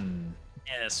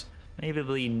 Yes,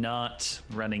 maybe not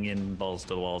running in balls to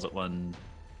the walls at one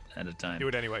at a time. Do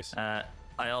it anyways. I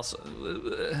also.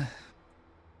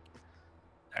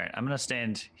 All right, I'm gonna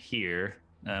stand here.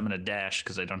 I'm gonna dash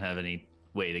because I don't have any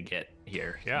way to get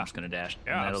here. So Yeah. I'm just gonna dash.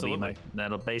 Yeah, and absolutely.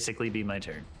 That'll basically be my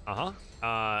turn.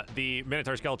 The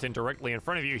Minotaur skeleton directly in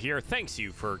front of you here thanks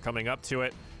you for coming up to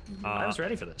it. I was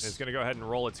ready for this. It's going to go ahead and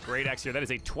roll its great axe here. That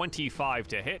is a 25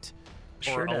 to hit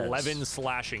Sure for does. 11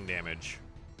 slashing damage.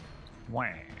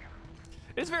 Wow.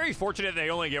 It's very fortunate they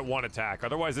only get one attack.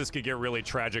 Otherwise, this could get really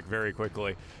tragic very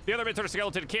quickly. The other Minotaur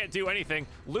skeleton can't do anything.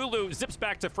 Lulu zips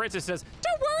back to Francis and says,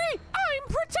 "Don't worry, I'm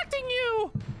protecting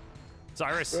you."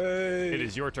 Cyrus, Hey. it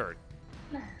is your turn.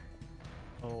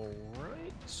 All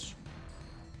right.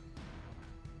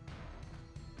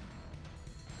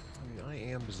 I mean, I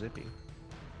am zippy.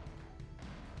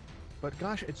 But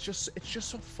gosh, it's just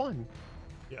so fun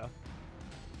Yeah.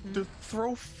 to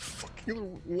throw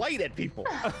fucking light at people.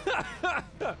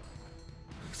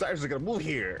 Cyrus is gonna move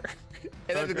here,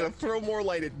 and then they're gonna throw more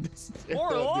light at this. And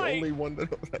More I'm light? the only one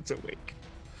that's awake.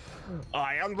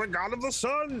 I am the god of the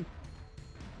sun.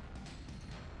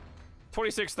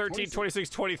 26, 13, 26,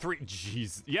 23.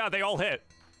 Jeez. Yeah, they all hit.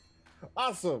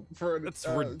 Awesome for an, That's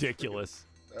ridiculous.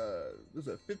 Was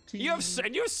it 15? You have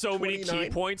so many key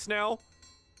 29? points now.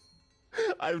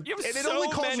 You have You have and it so only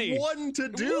costs many. one to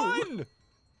do. One.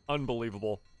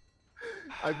 Unbelievable.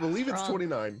 I believe it's Wrong.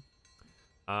 29.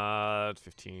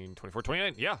 15, 24,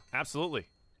 29. Yeah, absolutely.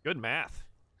 Good math.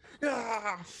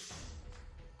 Ah,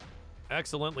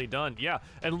 Excellently done. Yeah,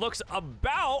 and looks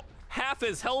about half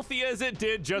as healthy as it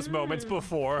did just moments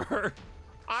before.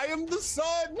 I am the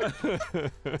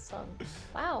sun. So,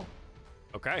 wow,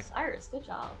 Okay. Cyrus, good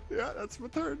job. Yeah, that's my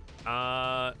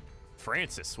turn.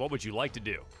 Francis, what would you like to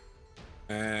do?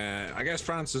 I guess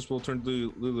Francis will turn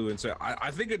to Lulu and say,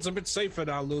 I think it's a bit safer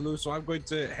now, Lulu, so I'm going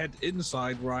to head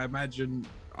inside where I imagine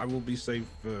I will be safe.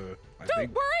 I Don't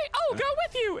think. worry, I'll go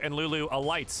with you. And Lulu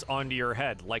alights onto your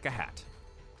head like a hat.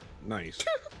 Nice.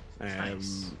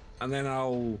 Nice. And then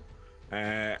I'll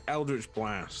Eldritch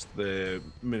Blast the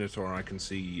Minotaur I can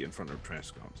see in front of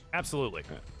Trescott. Absolutely.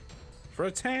 For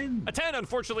a 10. A 10,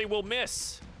 unfortunately, will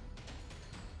miss.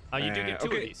 You do get two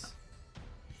of okay. these.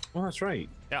 Oh, that's right.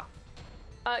 Yeah.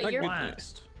 Thank You're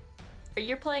goodness.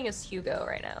 playing as Hugo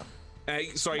right now.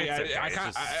 Sorry, It's okay, I it's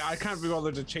can't. just- I can't be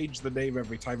bothered to change the name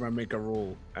every time I make a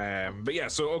roll. But yeah,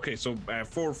 so okay, so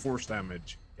 4 force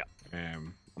damage. Yeah.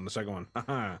 On the second one.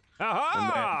 Haha.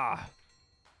 Aha!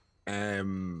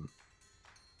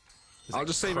 I'll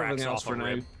just save cracks everything else off for a now.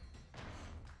 rib.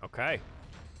 Okay.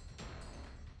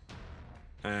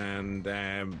 And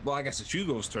well, I guess it's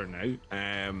Hugo's turn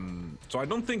now. So I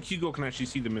don't think Hugo can actually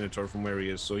see the Minotaur from where he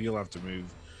is, so he'll have to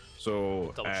move.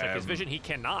 So Double check his vision. He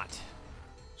cannot.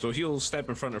 So he'll step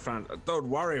in front of Francis. Don't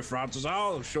worry, Francis.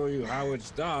 I'll show you how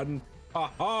it's done. Ha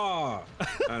ha!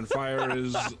 And fire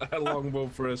his longbow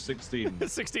for a 16.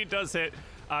 16 does hit.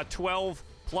 12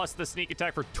 plus the sneak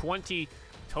attack for 20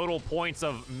 total points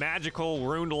of magical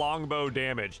runed longbow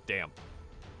damage. Damn.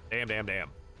 Damn.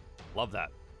 Love that.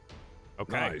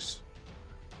 Okay. Nice.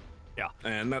 Yeah.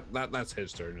 And that's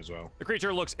his turn as well. The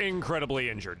creature looks incredibly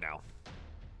injured now.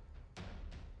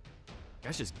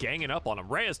 That's just ganging up on him.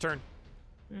 Rhea's turn.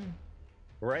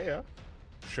 Rhea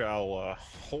shall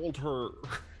hold her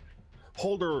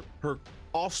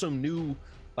awesome new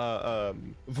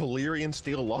Valyrian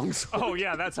steel longsword. Oh,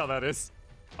 yeah, that's how that is.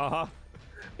 Uh-huh.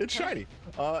 It's shiny.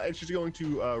 And she's going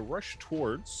to rush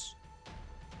towards.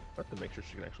 I have to make sure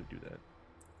she can actually do that.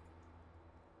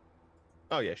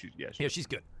 Oh yeah, she's Yeah, she's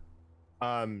good.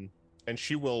 and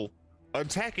she will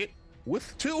attack it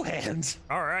with 2 hands.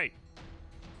 All right.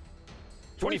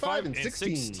 25 and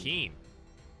 16.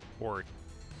 Or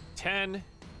 10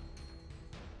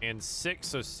 and 6.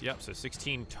 So, yep, so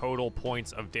 16 total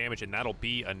points of damage, and that'll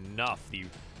be enough. The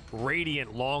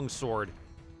radiant longsword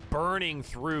burning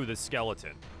through the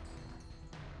skeleton.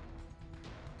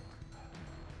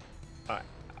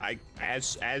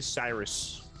 As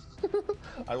Cyrus,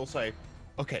 I will say,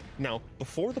 okay, now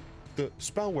before the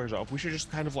spell wears off, we should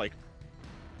just kind of like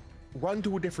run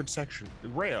to a different section.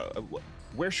 Rhea,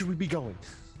 where should we be going?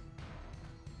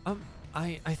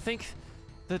 I think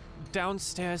the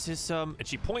downstairs is and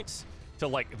she points to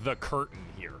like the curtain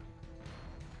here.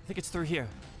 I think it's through here.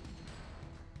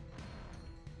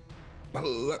 Well,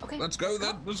 Okay, let's go let's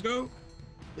then. Let's go.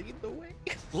 Lead the way.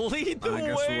 Lead the I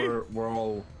guess way.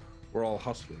 we're all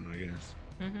hustling, I guess.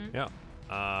 Mm-hmm.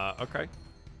 Yeah. Okay.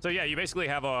 So yeah, you basically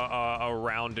have a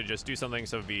round to just do something.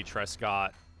 So V,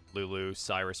 Trescott, Lulu,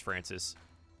 Cyrus, Francis,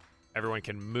 everyone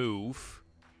can move.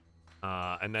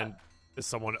 And then does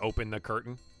someone open the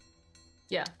curtain?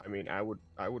 Yeah. I mean, I would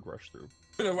rush through.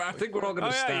 I think we're all gonna Oh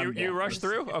yeah, stand. you rush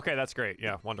through. Okay, that's great.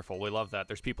 Yeah, wonderful. We love that.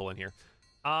 There's people in here.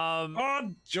 Oh,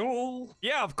 Joel.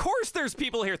 Yeah, of course there's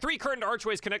people here. 3 curtained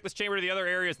archways connect this chamber to the other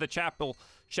areas of the chapel.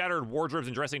 Shattered wardrobes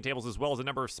and dressing tables, as well as a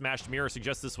number of smashed mirrors,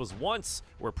 suggest this was once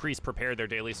where priests prepared their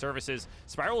daily services.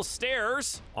 Spiral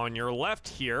stairs on your left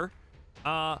here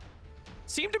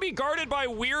seem to be guarded by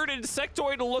weird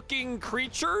insectoid-looking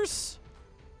creatures,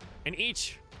 and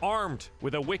each armed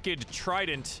with a wicked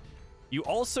trident. You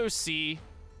also see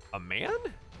a man?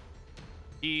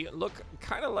 He look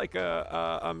kind of like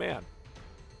a man.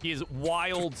 He has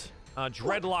wild,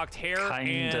 dreadlocked hair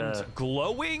and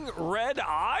glowing red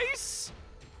eyes.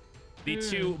 The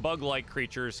 2 bug-like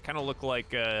creatures kind of look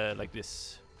like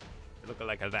this. They look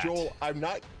like that. Joel, I'm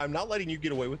not letting you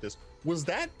get away with this. Was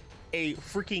that a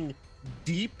freaking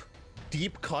deep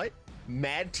cut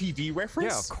Mad TV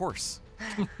reference? Yeah, of course.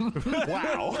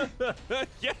 Wow.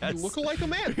 Yes. You look like a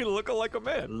man. You look like a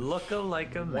man.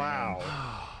 Look-a-like a man. Wow.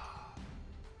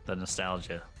 The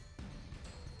nostalgia.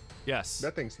 Yes.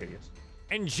 That thing's hideous.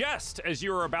 And just as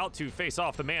you are about to face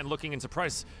off, the man looking in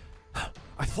surprise,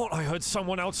 I thought I heard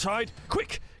someone outside.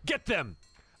 Quick, get them!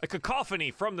 A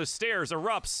cacophony from the stairs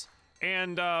erupts,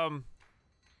 and well,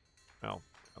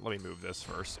 let me move this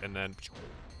first, and then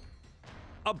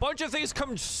a bunch of things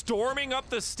come storming up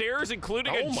the stairs,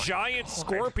 including a giant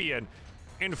scorpion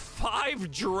and 5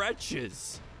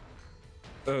 dretches.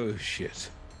 Oh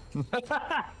shit.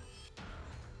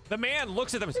 The man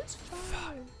looks at them.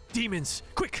 Demons,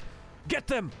 quick, get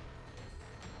them!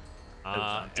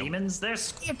 Demons? They're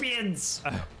scorpions!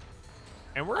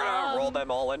 And we're gonna roll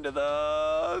them all into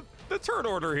the turn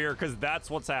order here, because that's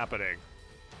what's happening.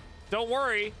 Don't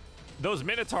worry, those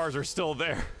minotaurs are still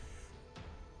there.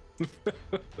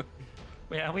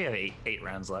 Yeah, we have eight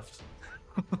rounds left.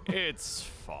 It's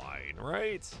fine,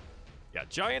 right? Yeah,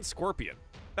 giant scorpion.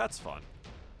 That's fun.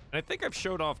 And I think I've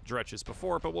showed off dretches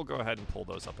before, but we'll go ahead and pull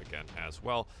those up again as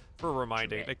well for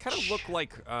reminding. They kind of look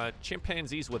like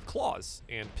chimpanzees with claws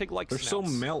and pig-like They're so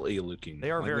snouts. melty looking.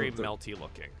 They are Like, very they're- melty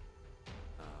looking.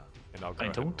 And I'll go I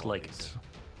ahead and don't roll like these.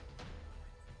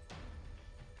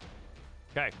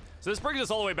 it. Okay, so this brings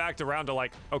us all the way back to round to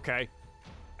like, okay,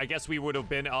 I guess we would have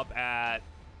been up at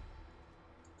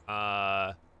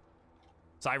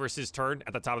Cyrus's turn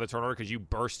at the top of the turn order because you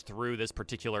burst through this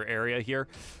particular area here.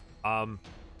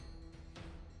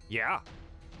 Yeah.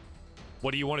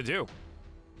 What do you want to do?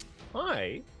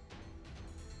 I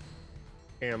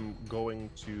am going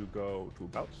to go to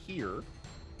about here.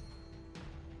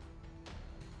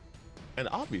 And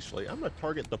obviously, I'm going to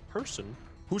target the person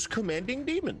who's commanding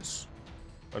demons.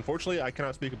 Unfortunately, I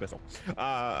cannot speak Abyssal.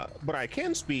 But I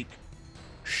can speak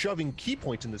shoving key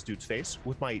points in this dude's face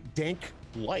with my dank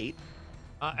light.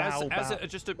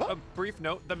 Just a brief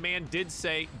note, the man did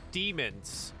say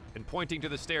demons and pointing to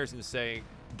the stairs and saying,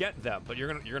 get them, but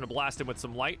you're gonna blast him with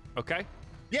some light, okay?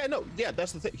 Yeah, no, yeah,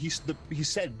 that's the thing. He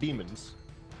said demons.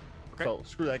 Okay. So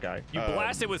screw that guy. You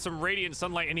blast it with some radiant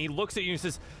sunlight, and he looks at you and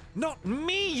says, "Not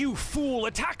me, you fool!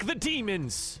 Attack the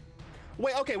demons!"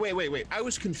 Wait. I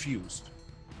was confused.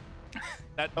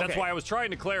 That's Okay. why I was trying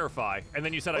to clarify, and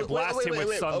then you said I blast him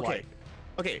with sunlight.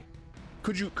 Okay.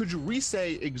 Could you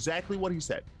re-say exactly what he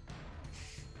said?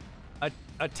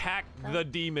 Attack the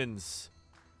demons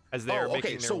as they are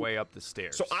making their way up the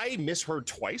stairs. So I misheard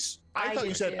twice. I I thought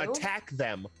you said did too. attack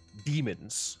them,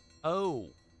 demons. Oh,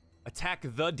 attack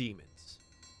the demons.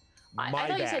 I My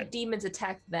thought you bad. said demons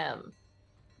attack them.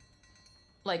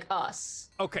 like us.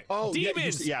 Okay. Oh, yeah,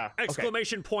 Demons! yeah, okay.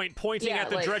 Exclamation point, pointing Yeah, at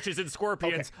the like- dretches and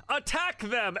scorpions. Attack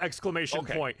them! Exclamation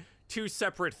Okay. point. Two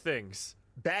separate things.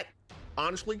 That,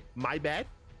 honestly, my bad.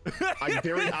 I'm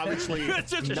very obviously It's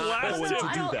just not blast going him. to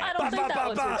I do don't, that. I don't think that Ba,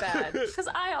 was ba, your ba. bad. Because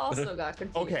I also got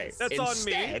confused. Okay. That's on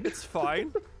me. Instead- It's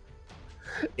fine.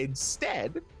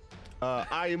 Instead,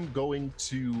 I am going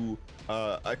to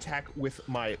attack with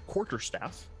my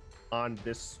quarterstaff on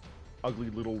this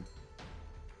ugly little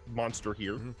monster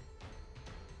here. Mhm.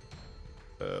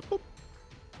 Boop.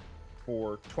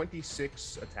 For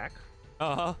 26 attack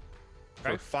Uh-huh. for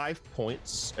Okay. 5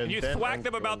 points. And You then thwack I'm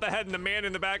them about the going- head, and the man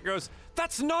in the back goes,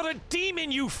 "That's not a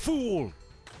demon, you fool!"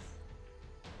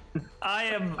 I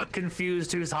am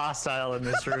confused who's hostile in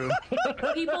this room.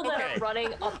 People that Okay. are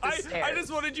running up the stairs. I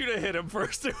just wanted you to hit him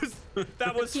first.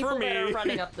 That was People for me. that are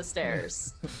running up the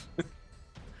stairs.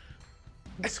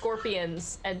 The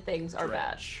scorpions and things are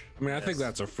bad. I mean, I think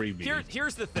that's a freebie.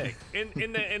 Here's the thing.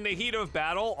 In the heat of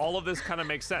battle, all of this kind of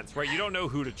makes sense, right? You don't know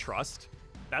who to trust.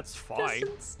 That's fine.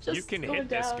 Distance just You can going hit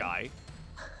this down. guy.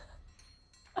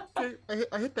 Okay,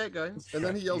 I hit that guy, and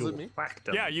then he yells at me. Whacked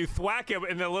him. Yeah, you thwack him,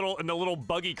 and the little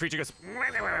buggy creature goes,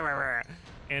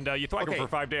 and you thwack him Okay. for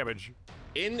 5 damage.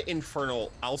 In Infernal,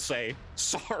 I'll say,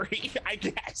 sorry, I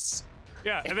guess.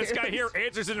 Yeah, and this guy here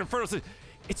answers in Infernal, says,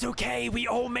 "It's okay, we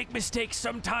all make mistakes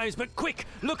sometimes, but quick,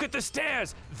 look at the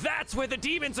stairs. That's where the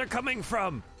demons are coming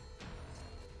from."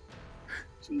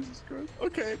 Jesus Christ.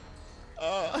 Okay.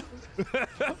 I'm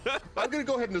gonna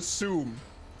go ahead and assume.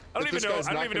 I don't that even this know. guy's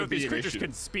I don't not even know gonna if these be an creatures issue.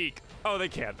 can speak. Oh, they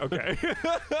can. Okay.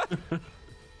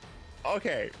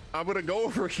 Okay, I'm gonna go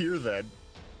over here then,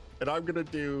 and I'm gonna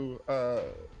do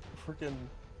freaking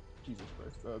Jesus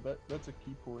Christ. That's a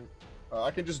key point.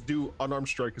 I can just do unarmed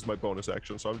strike as my bonus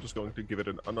action, so I'm just going to give it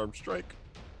an unarmed strike.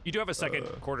 You do have a second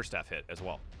quarterstaff hit as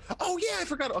well. Oh yeah, I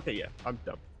forgot. Okay, yeah, I'm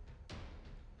dumb.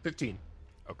 15.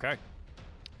 Okay.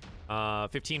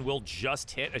 15 will just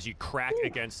hit as you crack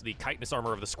against the chitinous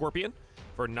armor of the scorpion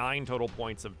for 9 total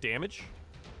points of damage.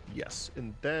 Yes,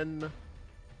 and then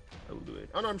I will do an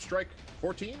unarmed strike.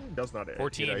 14 does not hit.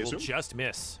 14 I will assume? just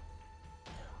miss.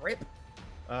 Rip.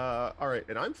 All right,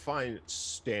 and I'm fine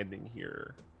standing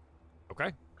here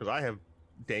Okay. because I have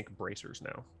dank bracers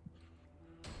now.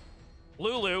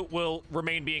 Lulu will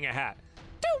remain being a hat.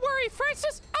 Don't worry,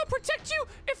 Francis. I'll protect you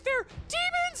if they're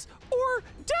demons or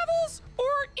devils or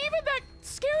even that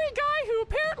scary guy who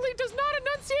apparently does not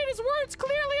enunciate his words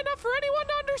clearly enough for anyone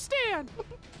to understand.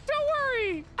 Don't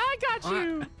worry. I got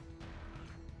you.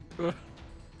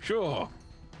 Sure.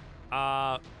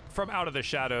 From out of the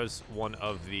shadows, one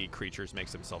of the creatures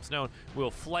makes themselves known.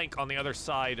 Will flank on the other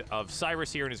side of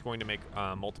Cyrus here and is going to make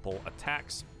multiple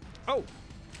attacks. Oh,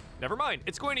 never mind.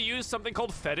 It's going to use something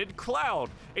called Fetid Cloud.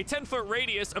 A 10-foot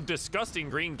radius of disgusting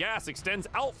green gas extends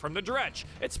out from the dretch.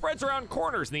 It spreads around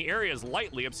corners and the area is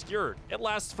lightly obscured. It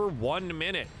lasts for 1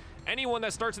 minute. Anyone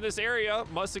that starts in this area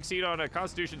must succeed on a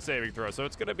Constitution saving throw. So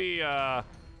it's going to be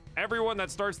everyone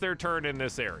that starts their turn in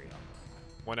this area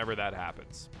whenever that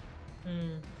happens.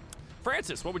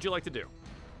 Francis, what would you like to do?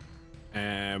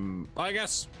 I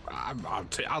guess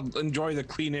I'll enjoy the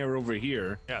clean air over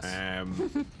here. Yes.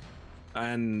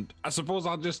 And I suppose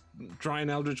I'll just try and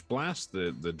Eldritch Blast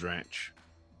the dretch.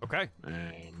 Okay.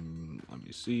 Let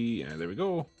me see. There we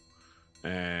go.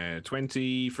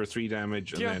 20 for 3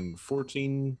 damage, and Yeah. then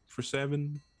 14 for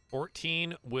 7.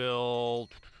 14 will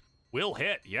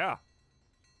hit. Yeah.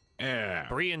 Yeah.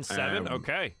 3 and 7.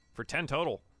 Okay. For 10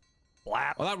 total.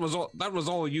 Blap. Well, that was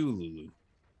all you, Lulu.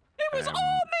 It was all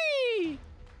me.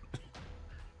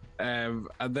 And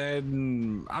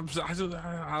then I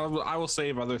will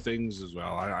save other things as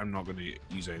well. I'm not going to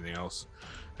use anything else.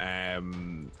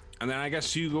 And then I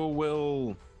guess Hugo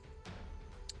will.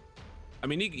 I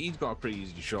mean, he's got a pretty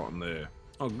easy shot on the.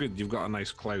 Oh, good! You've got a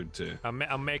nice cloud to.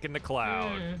 I'm making the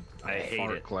cloud. I hate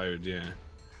fart it. cloud, yeah.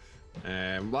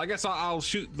 Well, I guess I'll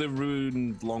shoot the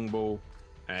ruined longbow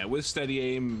with steady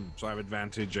aim, so I have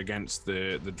advantage against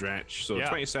the dretch. So Yeah.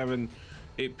 27,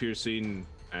 8 piercing,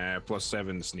 plus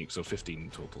 7 sneak, so 15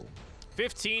 total.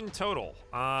 15 total.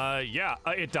 Yeah,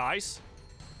 it dies,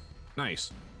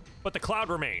 Nice. but the cloud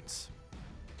remains.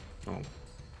 Oh.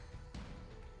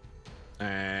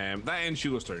 That ends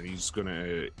Hugo's turn. He's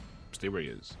gonna stay where he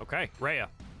is. Okay, Rhea.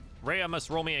 Rhea must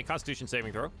roll me a Constitution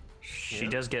saving throw. She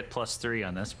does get +3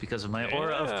 on this because of my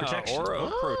aura of Yeah, protection. Aura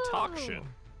of protection.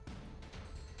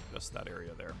 Just that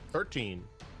area there. 13.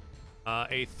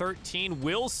 A 13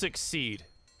 will succeed,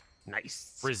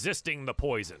 Nice. resisting the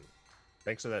poison.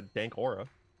 Thanks to that dank aura.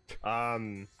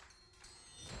 Man,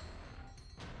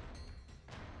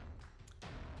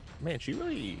 she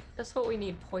really That's what we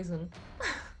need, poison.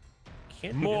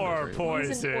 can't. be in there More very long.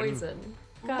 poison. Poison.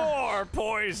 God. More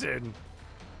poison.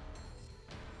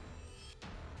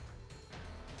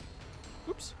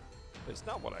 Oops. That's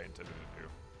not what I intended to do.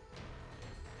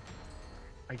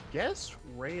 I guess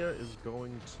Rhea is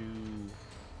going to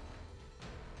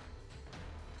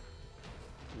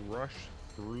rush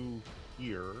through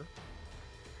here.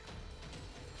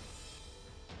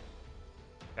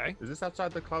 Okay. Is this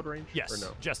outside the cloud range? Yes. Or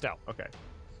no? Just out. Okay.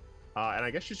 And I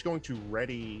guess she's going to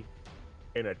ready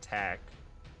an attack.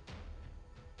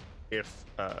 If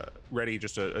ready,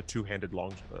 just a two-handed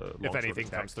long. If sword anything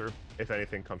attack. comes through. If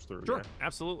anything comes through. Sure. Yeah.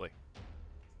 Absolutely.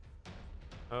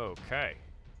 Okay.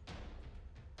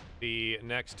 The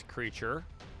next creature.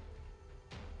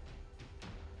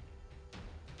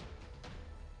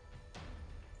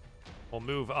 We'll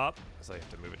move up, as I have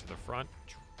to move it to the front.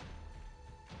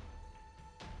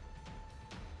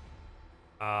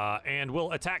 And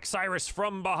we'll attack Cyrus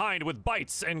from behind with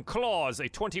bites and claws. A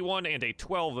 21 and a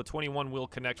 12. The 21 will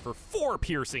connect for 4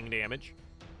 piercing damage.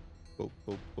 Boop,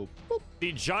 boop, boop, boop.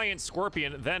 The giant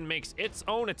scorpion then makes its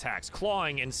own attacks,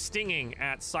 clawing and stinging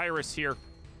at Cyrus here.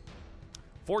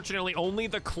 Fortunately, only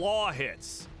the claw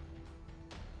hits.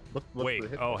 What's Wait, the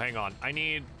hit oh, point? hang on.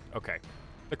 Okay.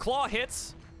 The claw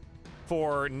hits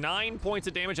for 9 points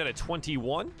of damage at a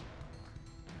 21.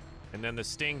 And then the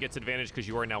sting gets advantage because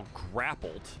you are now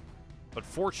grappled. But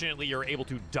fortunately, you're able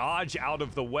to dodge out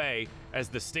of the way as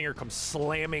the stinger comes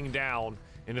slamming down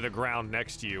into the ground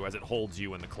next to you as it holds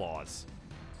you in the claws.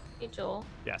 Hey, Joel.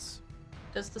 Yes.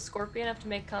 Does the scorpion have to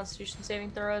make Constitution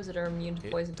saving throws that are immune to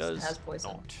poison? It does It has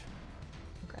poison. not.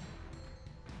 Okay.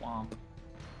 Womp.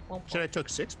 Well, Said I took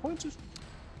 6 points of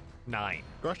 9.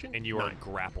 crushing? And you are 9.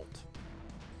 grappled.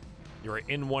 You are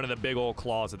in one of the big old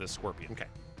claws of this scorpion. Okay.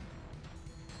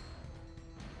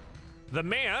 The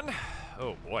man.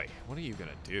 Oh boy, what are you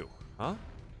gonna do? Huh?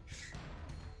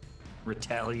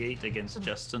 Retaliate against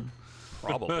Justin.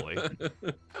 Probably.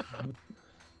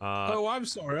 Oh, I'm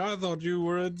sorry. I thought you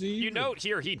were a demon. You note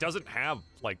here he doesn't have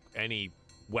like any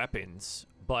weapons,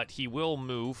 but he will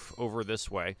move over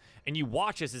this way. And you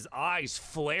watch as his eyes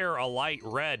flare a light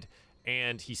red,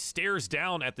 and he stares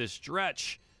down at this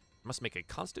Dretch. Must make a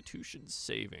Constitution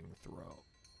saving throw.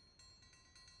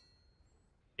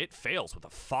 It fails with a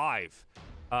 5,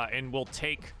 and will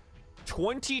take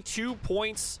 22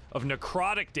 points of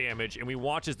necrotic damage, and we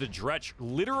watch as the Dretch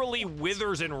literally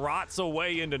withers and rots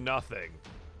away into nothing.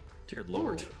 Dear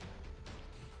Lord.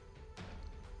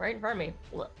 right in front of me.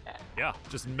 Look. Yeah,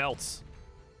 just melts.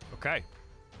 Okay.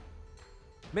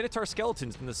 Minotaur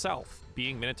skeletons in the south,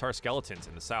 being Minotaur skeletons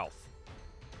in the south.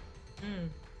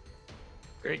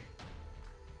 Great.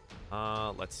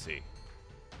 Let's see.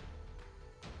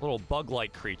 Little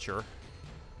bug-like creature.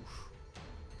 Oof.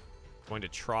 Going to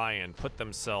try and put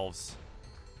themselves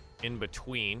in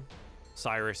between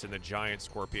Cyrus and the giant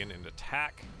scorpion and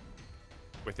attack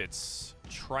with its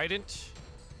trident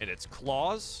and its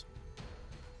claws.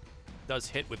 Does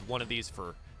hit with one of these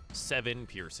for 7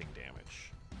 piercing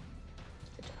damage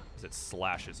Good job. as it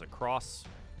slashes across.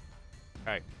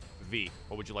 Okay, V,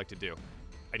 what would you like to do?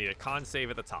 I need a con save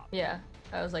at the top. Yeah,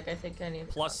 I was like, I think I need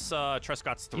Plus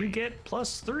Trescott's 3. You get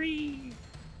 +3.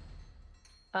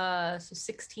 so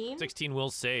 16. 16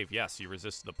 will save. Yes, you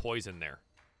resist the poison there.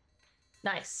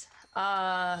 Nice.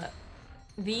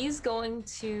 V's going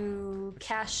to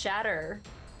cast Shatter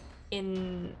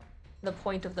in the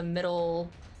point of the middle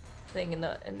thing in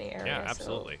the area. Yeah, so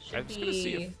absolutely. should I was going to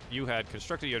see be- if you had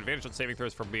constructed your advantage on saving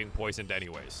throws from being poisoned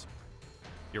anyways.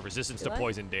 Your resistance Do to I?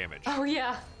 poison damage. Oh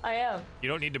yeah, I am. You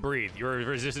don't need to breathe. You're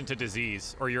resistant to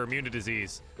disease, or you're immune to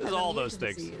disease. This is I'm all immune those to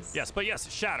things. disease. Yes, but yes,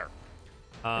 shatter.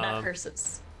 But not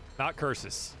curses. Not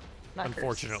curses, Not curses.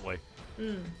 unfortunately.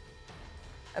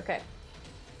 Okay.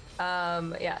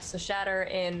 Yeah. So Shatter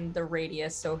in the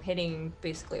radius, so hitting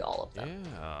basically all of them.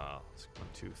 Yeah. Let's go 1,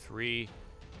 2, 3,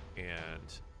 and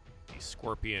the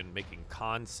scorpion making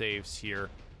con saves here.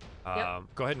 Yep.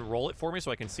 Go ahead and roll it for me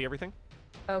so I can see everything.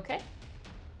 Okay.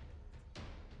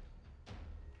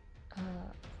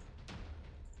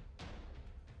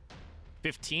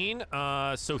 15.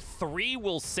 So 3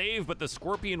 will save, but the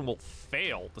scorpion will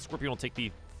fail. The scorpion will take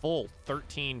the full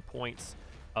 13 points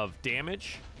of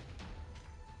damage.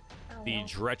 Oh, The well.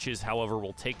 Dretches, however,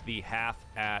 will take the half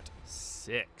at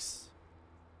 6.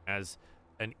 As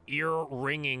an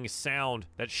ear-ringing sound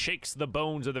that shakes the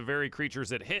bones of the very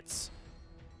creatures it hits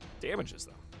damages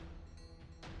them.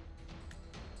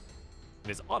 It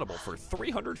is audible for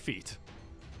 300 feet.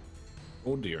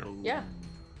 Oh dear. Yeah.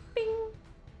 Bing.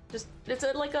 Just it's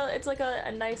like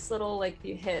a nice little like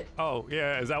you hit. Oh,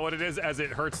 yeah, is that what it is? As it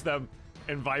hurts them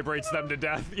and vibrates them to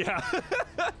death? Yeah.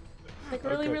 like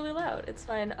really, Okay. really loud. It's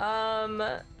fine.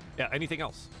 Yeah, anything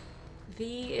else?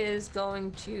 V is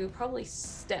going to probably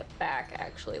step back,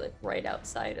 actually, like right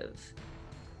outside of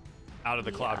Out of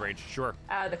the cloud Yeah. range, sure.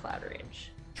 out of the cloud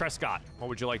range. Trescott, what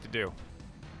would you like to do?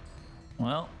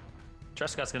 Well,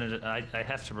 Trescott's gonna. I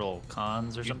have to roll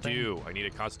cons or You something. do. I need a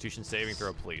Constitution saving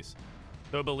throw, please.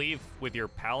 So I believe with your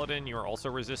paladin, you are also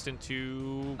resistant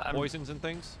to poisons and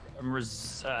things.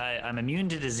 I'm immune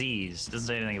to disease. Doesn't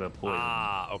say anything about poison.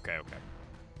 Ah, okay.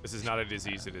 This is not a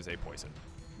disease; it is a poison.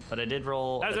 But I did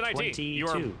roll That is a an 19. 22. You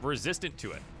are resistant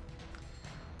to it.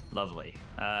 Lovely.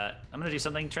 I'm gonna do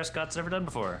something Trescott's never done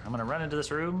before. I'm gonna run into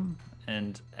this room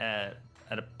and at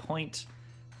a point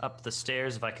up the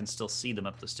stairs, if I can still see them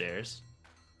up the stairs,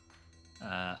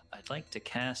 I'd like to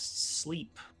cast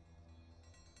Sleep.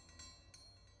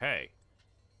 Hey.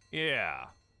 Yeah.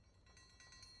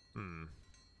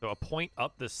 So a point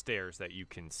up the stairs that you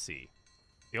can see.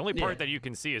 The only part Yeah. that you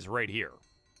can see is right here.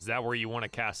 Is that where you want to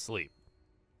cast sleep?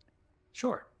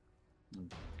 Sure.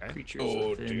 Okay. Creatures Oh,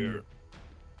 within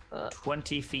dear.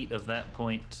 20 feet of that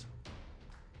point.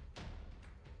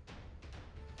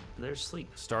 There's sleep.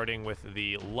 Starting with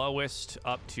the lowest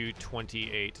up to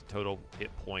 28 total hit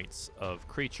points of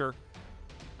creature.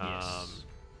 Yes.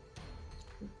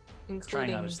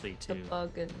 Including obviously, the to-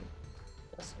 bug and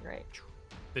Justin, right?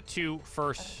 The two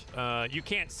first, you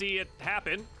can't see it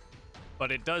happen,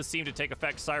 but it does seem to take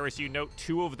effect. Cyrus, you note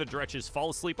 2 of the dretches fall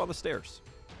asleep on the stairs.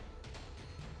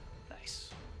 Nice.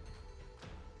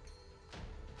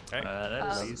 Okay.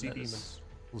 Lazy that demons.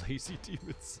 Lazy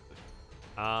demons.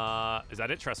 Is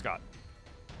that it, Trescott?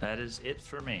 That is it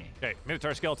for me. Okay,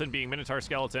 Minotaur Skeleton being Minotaur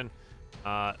Skeleton.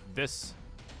 This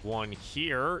one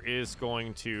here is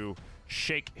going to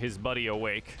shake his buddy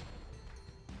awake.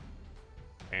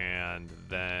 And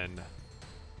then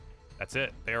that's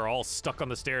it. They're all stuck on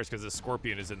the stairs because the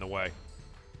scorpion is in the way.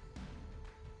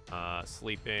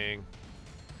 Sleeping.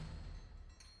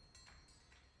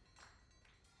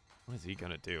 What is he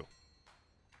gonna do?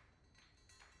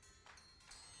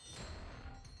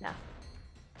 Nah.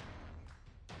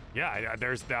 Yeah,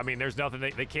 there's nothing.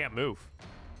 They can't move.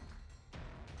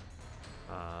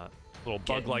 Little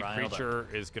Getting bug-like riled up. creature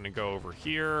is gonna go over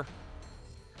here.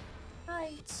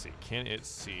 Hi. Let's see. Can it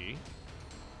see?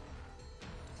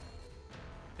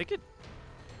 It could.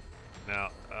 No.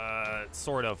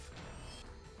 Sort of.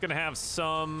 Gonna have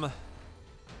some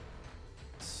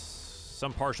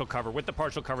partial cover. With the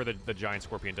partial cover, the giant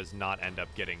scorpion does not end up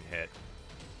getting hit.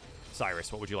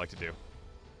 Cyrus, what would you like to do?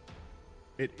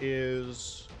 It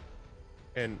is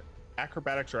an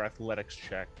acrobatics or athletics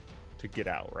check to get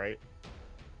out, right?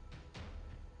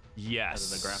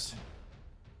 Yes. Out of the ground.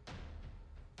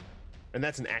 And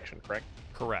that's an action, correct?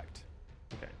 Correct.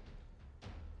 Okay.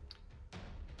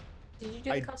 Did you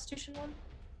do I- the Constitution one?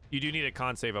 You do need a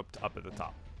con save up at the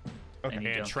top. Okay. And you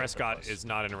And don't get the Trescott plus. is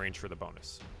not in range for the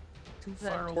bonus. Too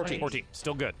Then far away. 14. 14.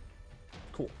 Still good.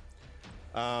 Cool.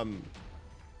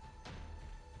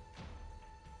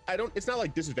 It's not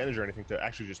like disadvantage or anything to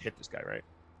actually just hit this guy, right?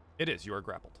 It is. You are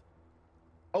grappled.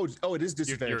 Oh, it is You're,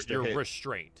 disadvantage you're to hit.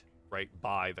 restrained, right,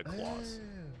 by the claws. Ah.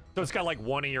 So it's got like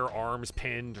one of your arms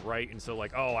pinned, right? And so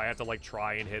like, oh, I have to like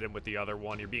try and hit him with the other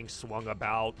one. You're being swung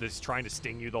about. This is trying to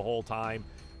sting you the whole time.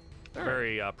 All right.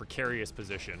 Very precarious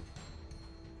position.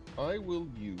 I will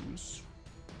use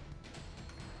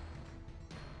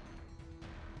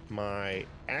my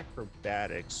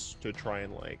acrobatics to try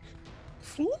and like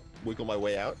wiggle my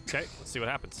way out. Okay, let's see what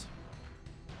happens.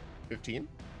 15.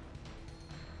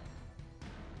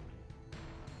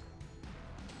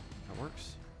 That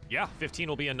works. Yeah, 15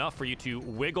 will be enough for you to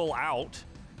wiggle out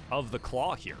of the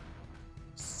claw here.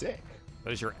 Sick.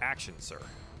 That is your action, sir.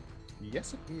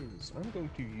 Yes, it is. I'm going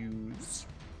to use.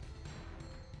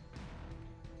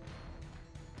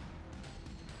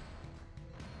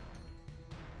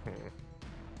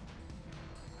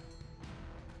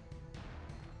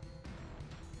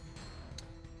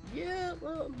 Yeah,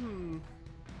 well,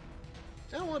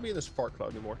 I don't want to be in this fart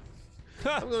cloud anymore.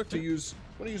 I'm going to use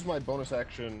my bonus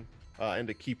action and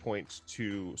a key point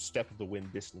to step of the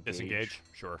wind Disengage.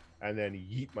 Sure. and then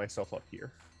yeet myself up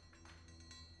here.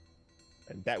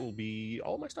 And that will be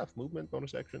all my stuff. Movement,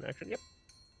 bonus action, action. Yep.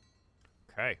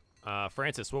 Okay.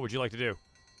 Francis, what would you like to do?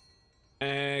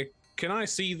 Can I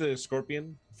see the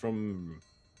scorpion from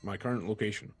my current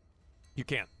location? You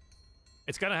can.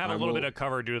 It's gonna have a I little bit will- of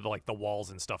cover due to the walls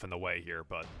and stuff in the way here,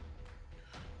 but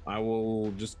I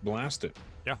will just blast it.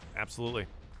 yeah, absolutely.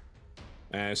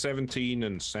 17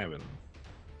 and 7.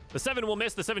 The 7 will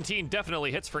miss. The 17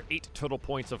 definitely hits for 8 total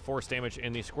points of force damage,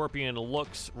 and the scorpion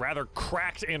looks rather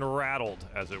cracked and rattled,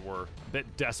 as it were. A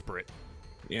bit desperate.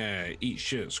 Yeah, eat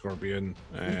shit, Scorpion.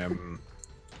 And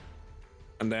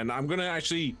then I'm gonna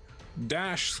actually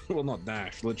dash. Well, not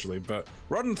dash, literally, but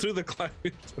run through the clouds.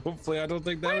 Hopefully, I don't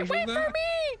take damage from that.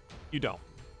 You don't.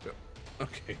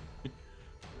 Okay.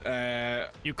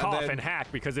 You cough and hack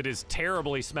because it is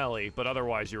terribly smelly, but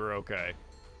otherwise you're okay.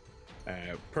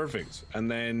 Perfect. And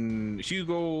then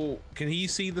Hugo, can he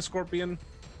see the Scorpion?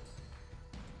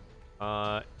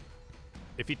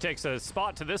 If he takes a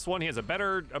spot to this one, he has a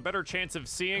better chance of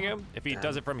seeing him. If he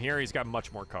does it from here, he's got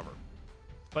much more cover.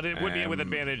 But it would be with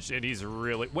advantage, and he's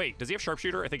really... Wait, does he have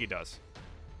sharpshooter? I think he does.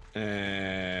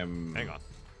 Hang on.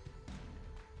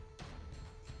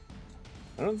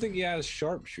 I don't think he has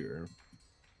sharpshooter.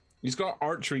 He's got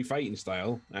archery fighting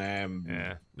style.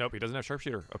 Yeah. Nope, he doesn't have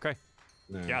sharpshooter. Okay.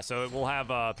 No. Yeah, so we'll have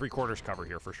 3/4 cover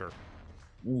here for sure.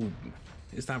 Ooh,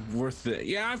 is that worth it?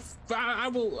 Yeah, I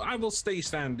will stay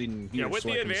standing here. Yeah, with so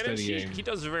the I can advantage, steady he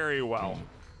does very well.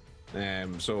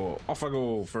 So off I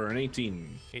go for an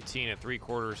 18. 18 at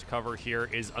 3/4 cover here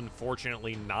is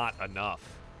unfortunately not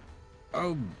enough.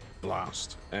 Oh,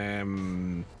 blast.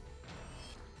 Well,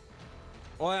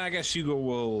 I guess Hugo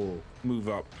will move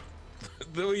up.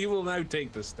 Though he will now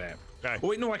take the step. Okay. Oh,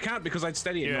 wait, no, I can't because I'd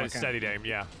steady it. Yeah, No, I can't. steady aim,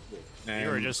 yeah. You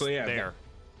were just so yeah, there.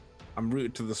 I'm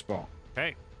rooted to the spot.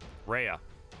 Okay, Rhea.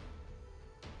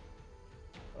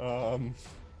 I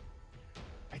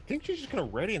think she's just gonna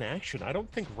ready in action. I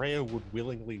don't think Rhea would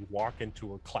willingly walk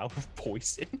into a cloud of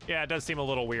poison. Yeah, it does seem a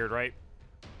little weird, right?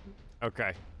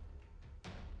 Okay.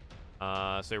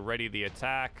 So ready the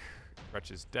attack.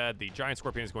 Wretch is dead. The giant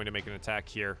scorpion is going to make an attack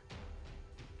here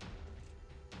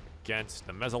against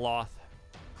the Mesoloth.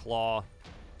 Claw.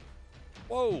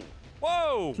 Whoa!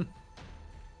 Whoa!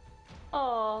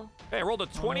 Oh, Hey, I rolled a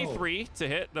 23 to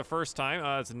hit the first time.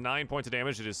 It's 9 points of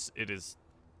damage. It is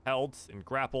held and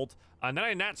grappled. And then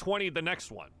I nat 20 the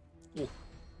next one.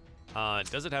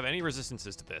 Does it have any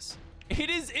resistances to this? It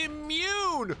is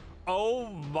immune! Oh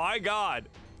my god.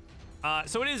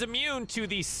 So it is immune to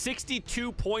the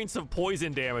 62 points of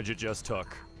poison damage it just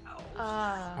took.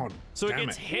 Oh, So it damn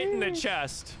gets hit in the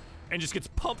chest and just gets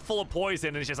pumped full of poison,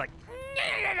 and it's just like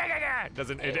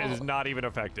it is not even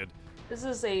affected. this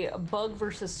is a bug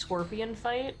versus scorpion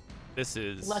fight. This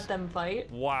is Let them fight.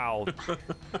 wow.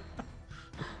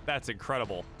 That's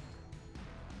incredible.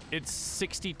 It's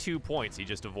 62 points he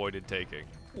just avoided taking.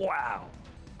 Wow.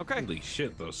 Okay. Holy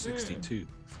shit, those 62.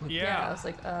 Yeah. I was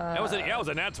like, That was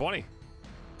a nat 20.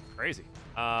 Crazy.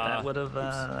 That would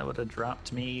have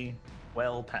dropped me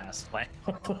well past my.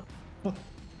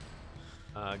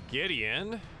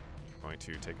 Gideon, going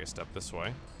to take a step this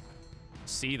way.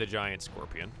 See the giant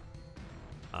scorpion.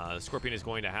 The scorpion is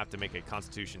going to have to make a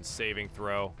Constitution saving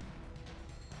throw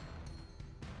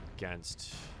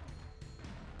against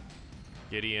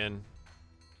Gideon.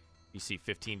 DC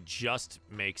 15 just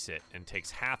makes it and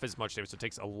takes half as much damage, so it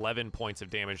takes 11 points of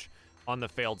damage on the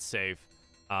failed save,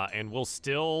 and will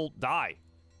still die.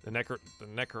 The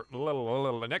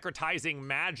necrotizing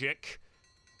magic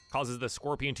causes the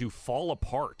scorpion to fall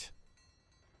apart.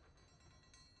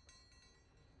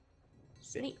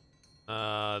 neat.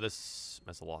 This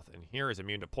Mesoloth in here is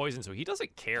immune to poison, so he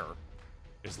doesn't care.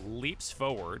 Just leaps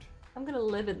forward. I'm gonna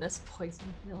live in this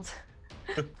poison field.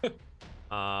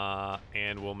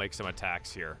 And we'll make some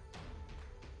attacks here.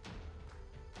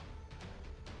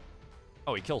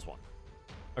 Oh, he kills one.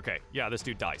 Okay, yeah, this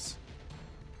dude dies.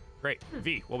 Great.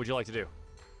 V, what would you like to do?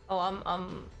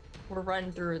 Oh, we're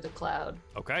running through the cloud.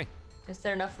 Okay. Is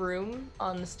there enough room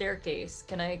on the staircase?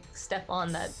 Can I step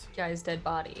on that guy's dead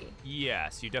body?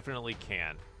 Yes, you definitely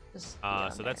can. Just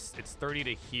So it's 30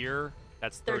 to here.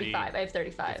 That's 30. 35. I have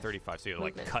 35. You have 35, so you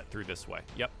like Movement. cut through this way.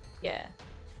 Yep. Yeah.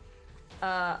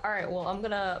 All right. Well, I'm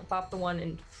gonna bop the one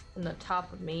in the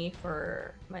top of me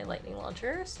for my lightning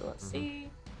launcher. So let's see.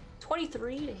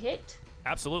 23 to hit.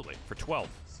 Absolutely, for 12.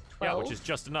 Yeah, which is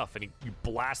just enough, and you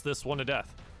blast this one to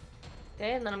death.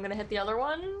 Okay, and then I'm gonna hit the other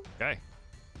one. Okay.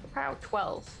 Pow,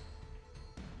 12.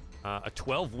 A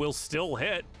 12 will still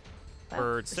hit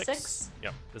for For 6. six.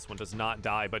 Yep, this one does not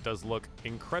die, but does look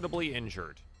incredibly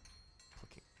injured.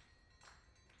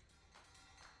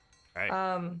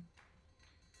 Okay.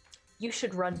 You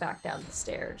should run back down the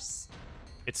stairs.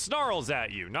 It snarls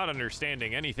at you, not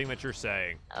understanding anything that you're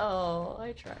saying. Oh,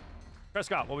 I tried.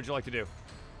 Prescott, what would you like to do?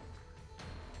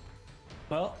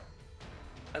 Well,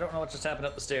 I don't know what just happened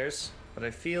up the stairs, but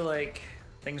I feel like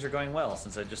things are going well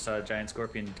since I just saw a giant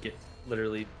scorpion get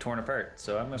literally torn apart.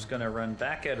 So I'm just gonna run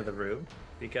back out of the room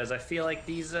because I feel like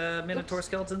these Minotaur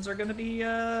skeletons are gonna be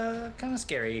kind of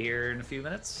scary here in a few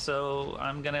minutes. So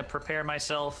I'm gonna prepare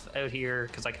myself out here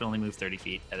because I can only move 30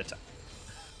 feet at a time.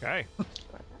 Okay.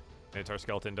 Minotaur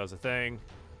skeleton does a thing.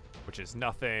 which is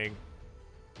nothing.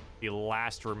 The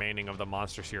last remaining of the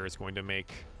monsters here is going to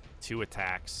make 2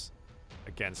 attacks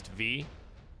against V.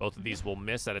 Both of these will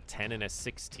miss at a 10 and a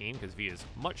 16 because V is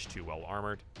much too well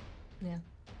armored. Yeah.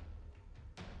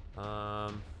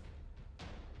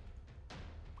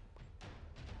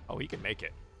 Oh, he can make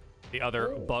it. The other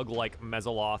bug-like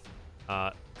Mesoloth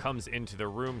comes into the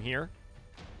room here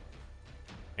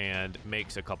and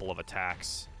makes a couple of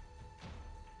attacks.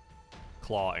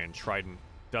 Claw and Trident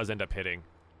does end up hitting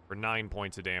for 9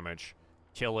 points of damage,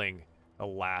 killing the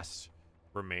last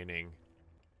remaining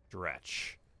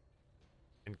Dretch.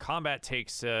 And combat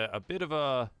takes a bit of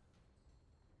a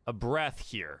breath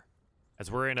here as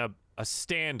we're in a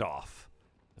standoff.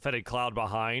 The fetid cloud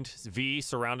behind, V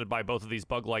surrounded by both of these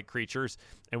bug-like creatures,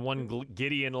 and one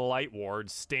Gideon Light Ward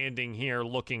standing here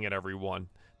looking at everyone.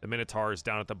 The Minotaurs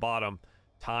down at the bottom,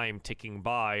 time ticking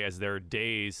by as their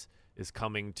days is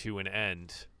coming to an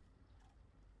end.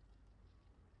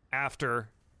 After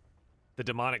the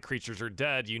demonic creatures are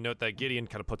dead, you note that Gideon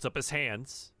kind of puts up his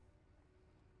hands.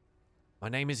 My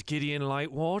name is Gideon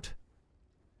Lightward.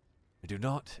 I do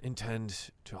not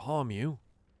intend to harm you,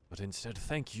 but instead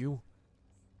thank you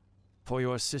for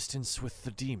your assistance with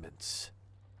the demons.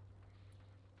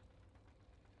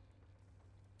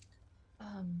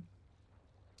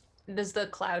 Does the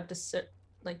cloud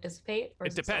dissipate? Or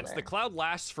It depends. The cloud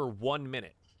lasts for 1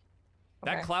 minute.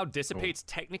 That Okay. cloud dissipates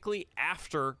technically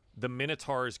after the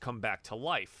Minotaurs come back to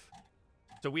life.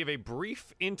 So we have a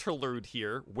brief interlude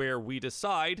here where we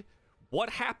decide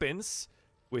what happens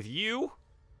with you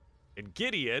and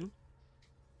Gideon,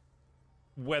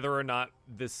 whether or not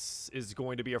this is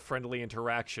going to be a friendly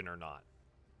interaction or not.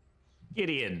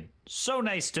 Gideon, so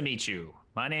nice to meet you.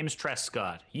 My name's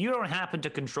Trescott. You don't happen to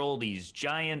control these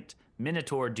giant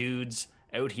Minotaur dudes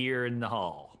out here in the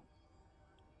hall?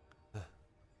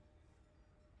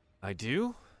 I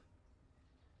do?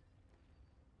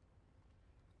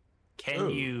 Can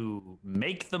you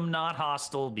make them not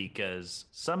hostile? Because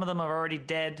some of them are already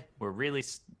dead. We really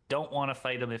don't want to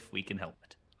fight them if we can help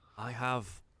it. I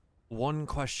have one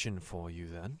question for you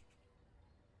then.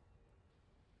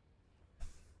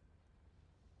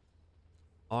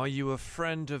 Are you a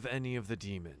friend of any of the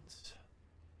demons?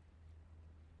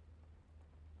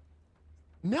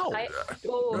 No. Wait.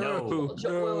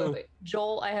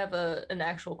 Joel, I have an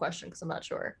actual question because I'm not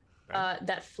sure.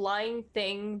 That flying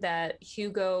thing that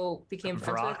Hugo became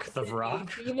friends with, The is it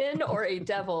Vrock? a demon or a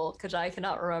devil? Because I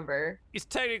cannot remember. He's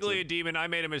technically a demon. I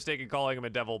made a mistake in calling him a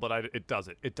devil, but it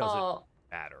doesn't Oh,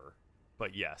 matter.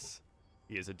 But yes,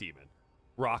 he is a demon.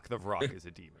 Rock the Vrock is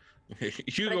a demon.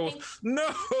 Hugo, think- no,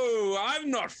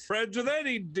 I'm not friends with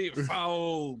any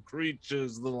foul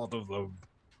creatures, the lot of them.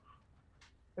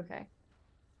 okay.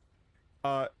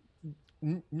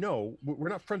 No, we're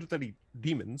not friends with any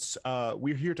demons.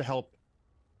 We're here to help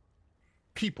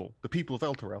people, the people of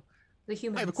Elturel. The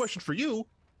humans. I have a question for you.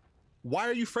 Why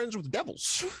are you friends with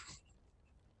devils?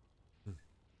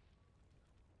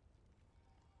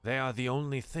 They are the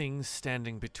only things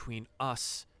standing between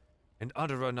us and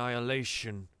utter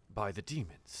annihilation by the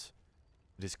demons.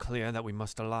 It is clear that we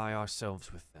must ally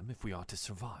ourselves with them if we are to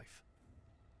survive.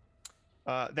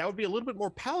 That would be a little bit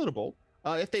more palatable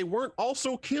if they weren't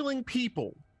also killing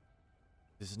people.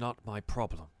 This is not my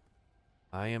problem.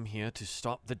 I am here to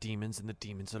stop the demons and the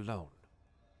demons alone.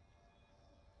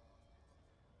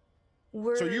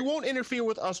 So you won't interfere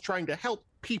with us trying to help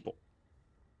people.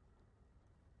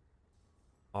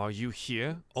 Are you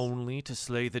here only to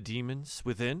slay the demons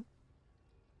within?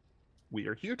 We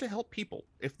are here to help people.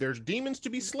 If there's demons to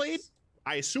be slayed,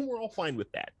 I assume we're all fine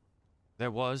with that.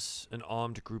 There was an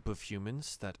armed group of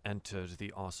humans that entered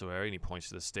the ossuary, and he points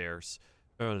to the stairs,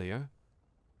 earlier.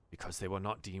 Because they were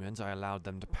not demons, I allowed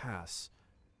them to pass.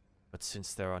 But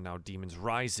since there are now demons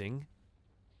rising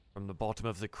from the bottom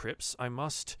of the crypts, I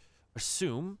must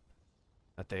assume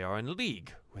that they are in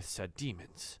league with said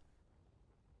demons.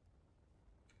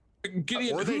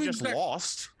 Gideon, Or they who just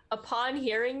lost. Upon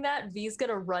hearing that, V's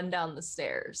gonna run down the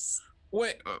stairs.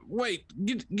 Wait,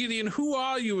 Gideon, who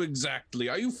are you exactly?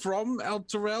 Are you from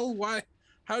Elturel? Why?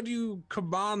 How do you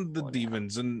command the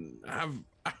demons and have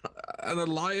an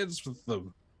alliance with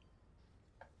them?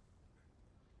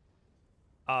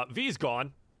 V's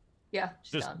gone. Yeah,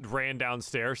 she's Just done. ran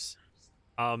downstairs.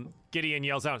 Gideon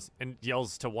yells out and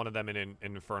yells to one of them in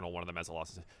Infernal, one of the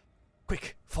Mesoloths.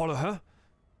 Quick, follow her.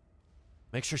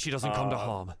 Make sure she doesn't come to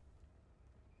harm.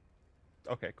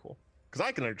 Okay, cool. Because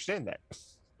I can understand that.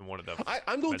 And one of the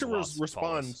I'm going to Mesoloths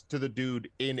respond follows. to the dude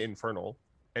in Infernal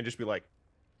and just be like,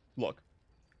 look,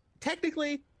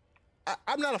 technically,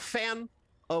 I'm not a fan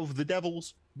of the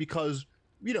devils because,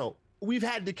 we've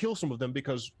had to kill some of them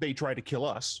because they tried to kill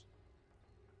us.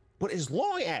 But as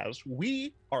long as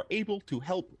we are able to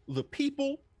help the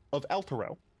people of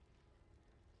Elturel,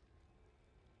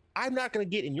 I'm not going to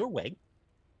get in your way.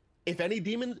 If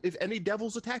any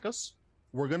devils attack us,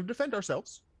 we're going to defend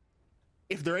ourselves.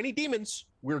 If there are any demons,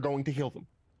 we're going to heal them.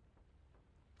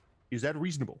 Is that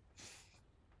reasonable?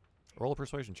 Roll a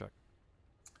persuasion check.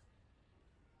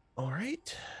 All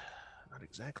right. Not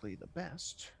exactly the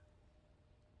best.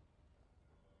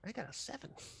 I got a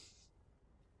 7.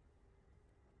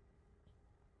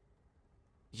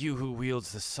 You who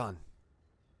wields the sun.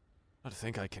 I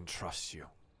think I can trust you.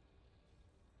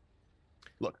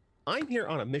 Look, I'm here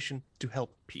on a mission to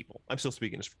help people. I'm still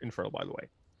speaking Infernal, by the way.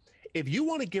 If you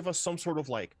want to give us some sort of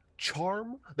like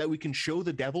charm that we can show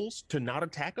the devils to not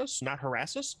attack us, not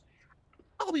harass us,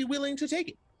 I'll be willing to take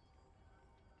it.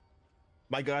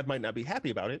 My god might not be happy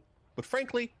about it, but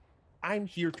frankly, I'm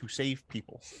here to save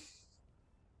people.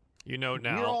 You know We're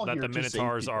now all that here the to save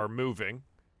Minotaurs people. are moving.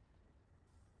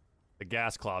 The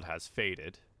gas cloud has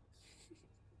faded.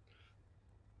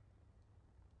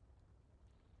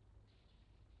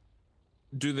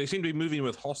 Do they seem to be moving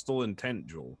with hostile intent,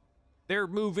 Joel? They're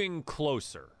moving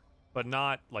closer, but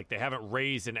not like they haven't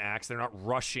raised an axe. They're not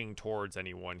rushing towards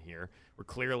anyone here. We're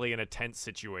clearly in a tense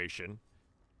situation.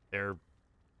 They're,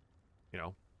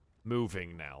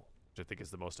 moving now, which I think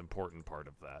is the most important part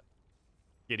of that.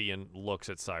 Gideon looks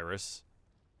at Cyrus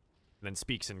and then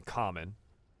speaks in common.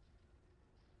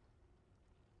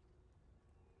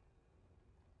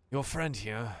 Your friend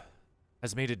here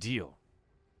has made a deal,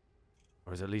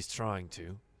 or is at least trying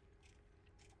to.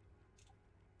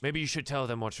 Maybe you should tell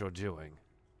them what you're doing.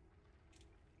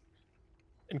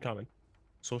 In common.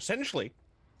 So essentially,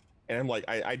 and I'm like,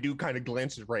 I do kind of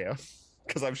glance at Rhea,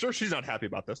 because I'm sure she's not happy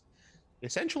about this.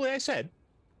 Essentially, I said,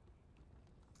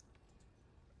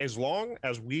 as long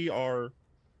as we are,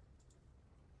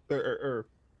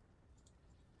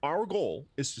 our goal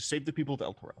is to save the people of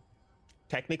Elturel.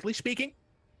 Technically speaking,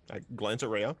 I glance at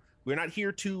Rhea, we're not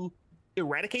here to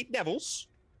eradicate devils.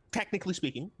 Technically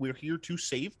speaking, we're here to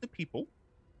save the people.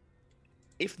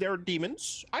 If they're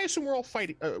demons, I assume we're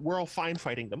all fine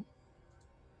fighting them.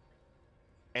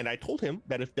 And I told him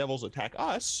that if devils attack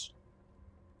us,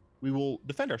 we will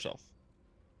defend ourselves.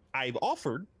 I've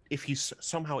offered, if he's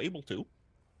somehow able to,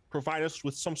 provide us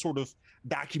with some sort of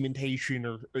documentation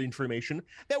or information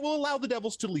that will allow the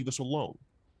devils to leave us alone.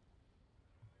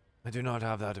 I do not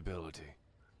have that ability.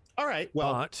 All right,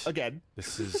 well, But- again,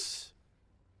 This is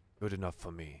good enough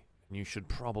for me, and you should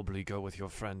probably go with your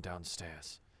friend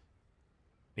downstairs.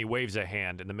 He waves a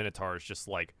hand, and the Minotaurs just,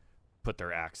 put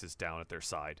their axes down at their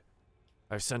side.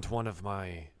 I've sent one of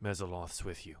my Mesoloths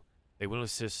with you. They will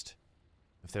assist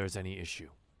if there is any issue.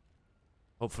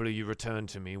 Hopefully you return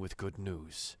to me with good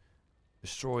news.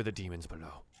 Destroy the demons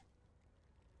below.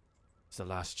 It's the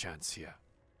last chance here.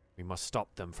 We must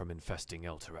stop them from infesting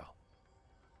Elturel.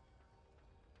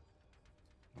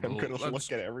 I'm Well, going to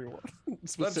look at everyone.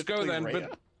 Let's go specifically then. Rhea.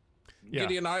 But Yeah.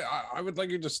 Gideon, I would like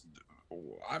you to.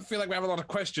 I feel like we have a lot of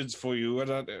questions for you,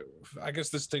 and I guess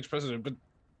this takes precedent. But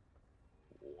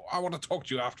I want to talk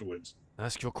to you afterwards.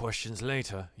 Ask your questions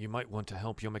later. You might want to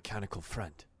help your mechanical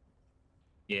friend.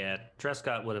 Yeah,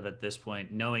 Trescott would have at this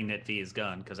point, knowing that V is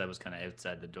gone, because I was kind of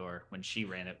outside the door when she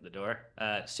ran out the door.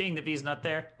 Seeing that V's not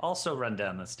there, also run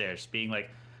down the stairs, being like,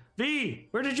 V,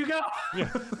 where did you go?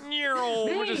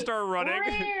 We'll just start running.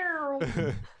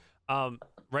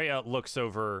 Rhea looks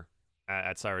over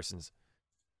at Cyrus and says,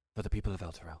 for the people of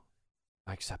Elturel,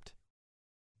 I accept.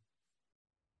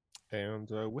 And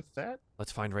with that,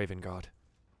 Let's find Ravengard.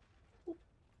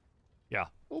 Yeah.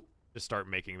 Oop. Just start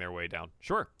making their way down.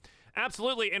 Sure.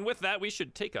 Absolutely. And with that, we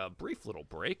should take a brief little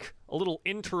break, a little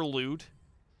interlude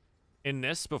in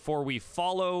this before we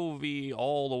follow V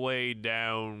all the way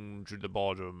down to the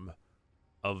bottom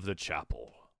of the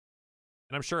chapel.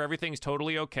 And I'm sure everything's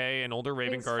totally okay, and older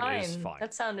It's Ravengard is fine.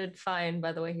 That sounded fine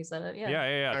by the way he said it. Yeah.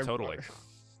 Yeah, I- totally.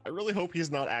 I really hope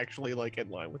he's not actually in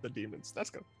line with the demons.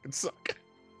 That's gonna suck.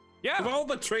 Yeah. They've all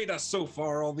betrayed us so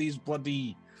far. All these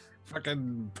bloody,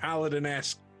 fucking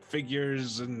paladin-esque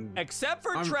figures and. Except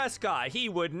for I'm- Trescott, he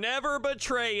would never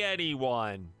betray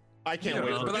anyone. I can't You wait.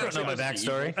 don't for know, but Trescott I don't know to my be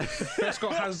backstory.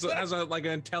 Prescott has an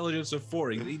intelligence of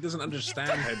 4. He doesn't understand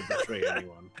how to betray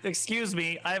anyone. Excuse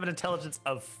me, I have an intelligence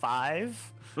of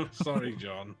 5. Sorry,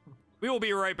 John. We will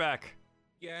be right back.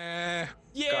 Yeah.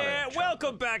 Yeah, Got it,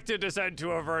 welcome back to Descent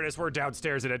to Avernus. We're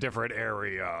downstairs in a different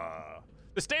area.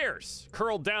 The stairs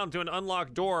curled down to an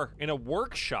unlocked door in a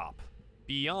workshop.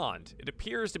 Beyond, it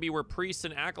appears to be where priests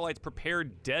and acolytes prepare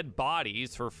dead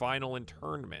bodies for final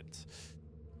internment.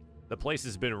 The place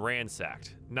has been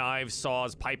ransacked. Knives,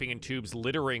 saws, piping, and tubes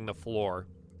littering the floor.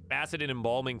 Acid and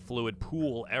embalming fluid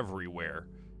pool everywhere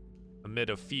amid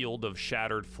a field of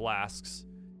shattered flasks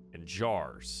and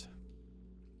jars.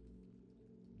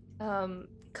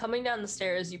 Coming down the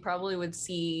stairs, you probably would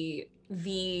see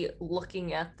V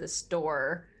looking at this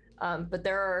door. But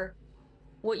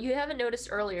what you haven't noticed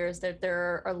earlier is that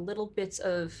there are little bits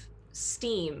of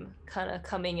steam kind of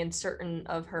coming in certain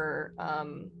of her,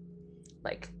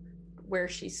 like where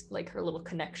she's like her little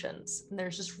connections. And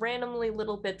there's just randomly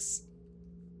little bits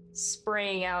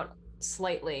spraying out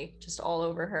slightly just all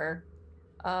over her.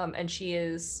 And she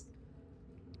is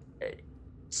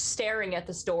staring at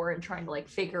this door and trying to like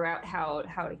figure out how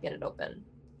to get it open.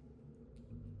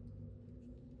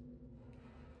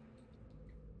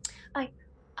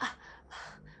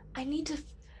 I need to,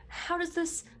 how does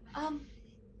this,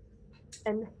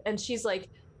 and she's like,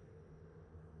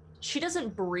 she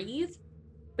doesn't breathe,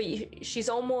 but she's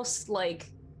almost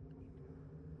like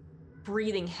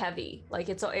breathing heavy. Like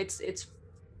it's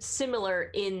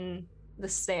similar in the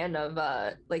stand of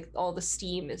like all the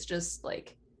steam is just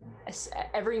like,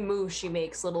 every move she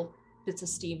makes, little bits of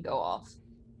steam go off.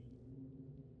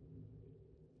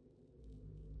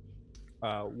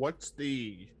 What's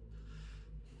the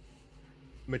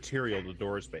material the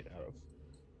door is made out of?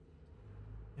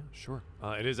 Yeah, sure.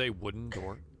 It is a wooden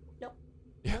door. No.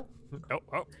 Yeah.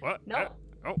 Oh, what? No.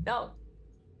 No.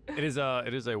 It is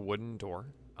a wooden door.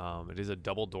 It is a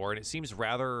double door, and it seems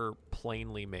rather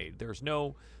plainly made. There's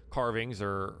no carvings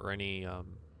or any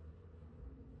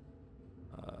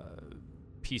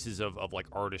pieces of like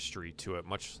artistry to it.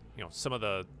 Much, some of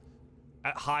the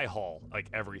at High Hall, like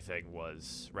everything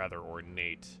was rather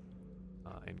ornate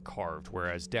and carved,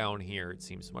 whereas down here it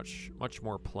seems much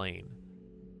more plain.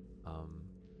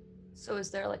 So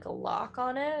is there like a lock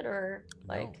on it, or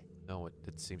like? No,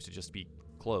 it seems to just be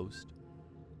closed.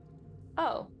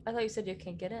 Oh, I thought you said you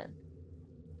can't get in.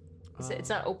 It's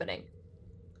not opening.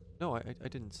 No, I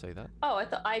didn't say that. Oh,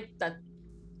 that.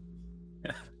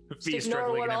 V's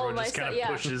struggling and everyone just kind of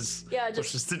pushes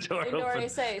the door ignore open. what I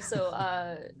say. So,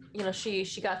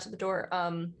 she got to the door.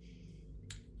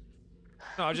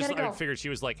 No, I figured she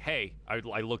was like, hey,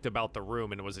 I looked about the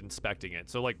room and was inspecting it.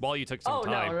 So like while you took some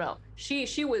time. No. She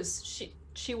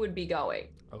would be going.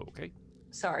 Oh, okay.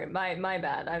 Sorry, my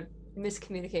bad. I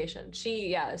miscommunication.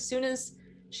 As soon as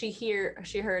she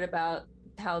heard about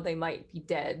how they might be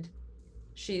dead,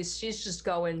 she's just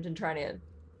going and trying to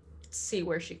see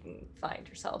where she can find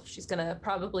herself. She's gonna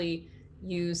probably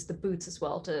use the boots as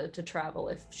well to travel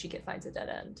if she finds a dead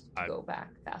end to go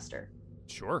back faster.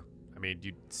 Sure. I mean,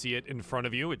 you see it in front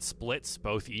of you. It splits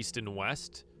both east and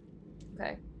west.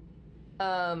 Okay.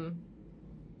 I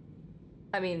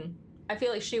mean, I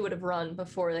feel like she would have run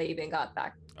before they even got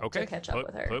back to catch up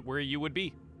with her. Put where you would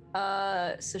be.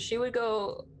 So she would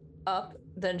go up,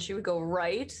 then she would go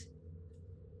right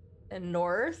and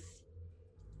north,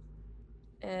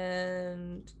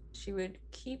 and she would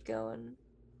keep going.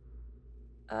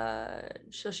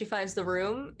 So she finds the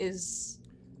room. Is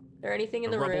there anything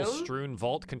in the room? The rubble-strewn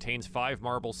vault contains 5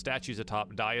 marble statues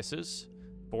atop daises.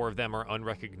 4 of them are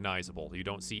unrecognizable. You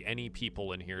don't see any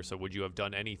people in here, so would you have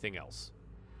done anything else?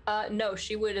 No,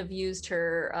 she would have used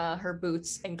her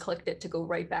boots and clicked it to go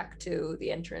right back to the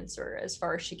entrance or as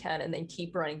far as she can, and then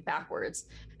keep running backwards.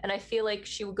 And I feel like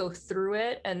she would go through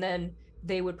it, and then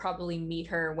they would probably meet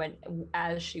her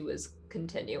as she was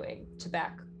continuing to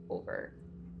back over.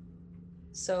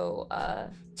 So,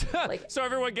 so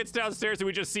everyone gets downstairs and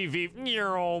we just see V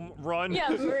run. Yeah,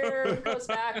 Mir goes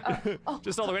back.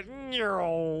 Just all the way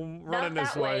running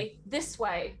this way. This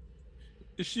way.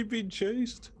 Is she being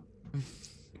chased?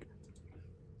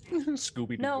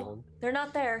 Scooby-Doo. No, they're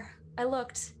not there. I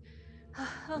looked.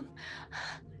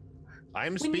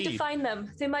 I'm We Speed. need to find them.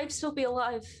 They might still be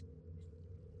alive.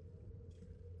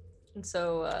 And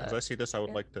so, As I see this, I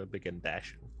would like to begin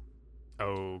dashing.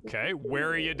 Okay, where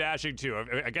are you dashing to?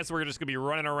 I guess we're just gonna be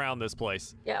running around this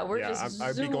place. Yeah,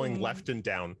 I'd be going left and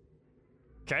down.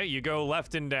 Okay, you go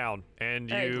left and down, and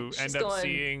you end up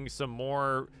seeing some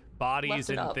more bodies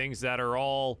and things that are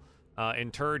all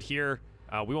interred here.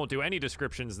 We won't do any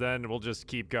descriptions then. We'll just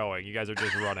keep going. You guys are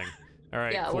just running. All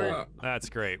right, cool. That's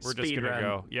great. We're just gonna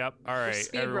go. Yep. All right,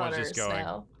 everyone's just going.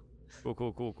 Now.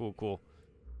 Cool.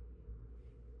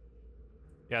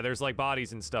 Yeah, there's like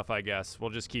bodies and stuff, I guess.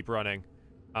 We'll just keep running.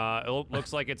 It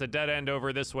looks like it's a dead end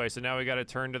over this way, so now we got to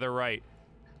turn to the right.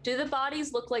 Do the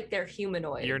bodies look like they're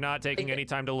humanoid? You're not taking any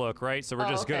time to look, right? So we're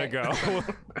just gonna go.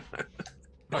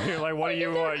 Like, what do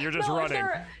you want? You're just running.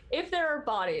 If there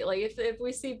are if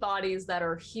we see bodies that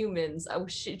are humans,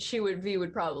 V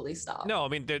would probably stop. No, I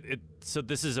mean, so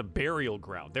this is a burial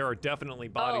ground. There are definitely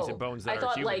bodies and bones that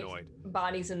are humanoid. Like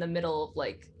bodies in the middle of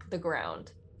like the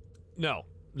ground. No,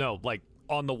 like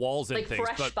on the walls and Like things.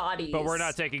 fresh bodies. But we're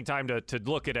not taking time to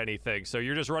look at anything. So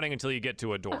you're just running until you get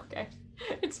to a door. Okay,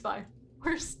 it's fine.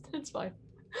 It's fine.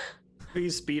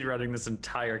 He's speed running this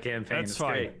entire campaign. That's It's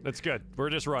fine. great. That's good. We're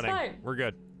just running. fine. We're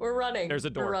good. We're running. There's a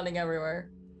door. We're running everywhere.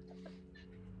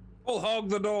 Whole hog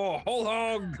the door. Whole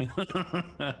hog.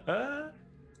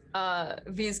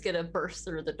 V's gonna burst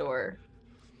through the door.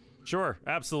 Sure,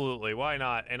 absolutely. Why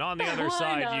not? And on the other Why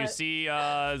side, you not? see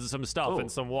some stuff Oh.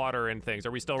 and some water and things.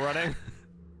 Are we still running?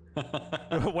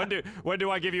 when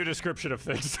do I give you a description of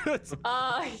things? When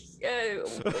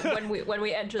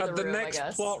we enter the At the room, next I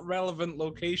guess. plot relevant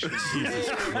location. Jesus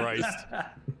Christ.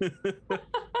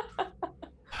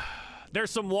 There's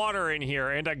some water in here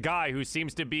and a guy who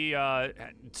seems to be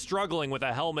struggling with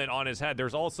a helmet on his head.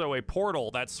 There's also a portal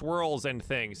that swirls and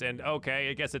things. And okay,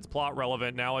 I guess it's plot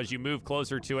relevant now as you move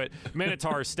closer to it.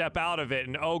 Minotaurs step out of it,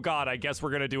 and oh god, I guess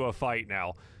we're gonna do a fight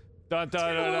now. Da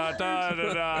da da da da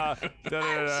da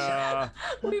da da.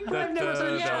 We I've never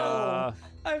heard da. Joel.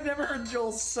 I've never heard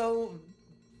Joel so.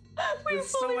 We With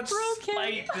so fully much broke him.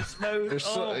 spite this mode. There's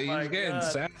so, Oh my he's getting God.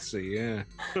 sassy, yeah.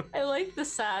 I like the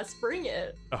sass. Bring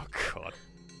it. Oh god.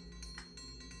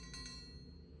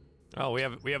 Oh, we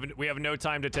have no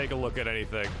time to take a look at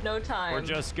anything. No time. We're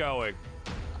just going.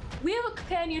 We have a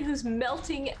companion who's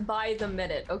melting by the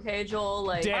minute. Okay, Joel.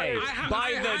 Like Day.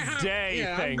 By the day,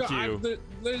 yeah, thank you.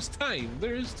 There's time.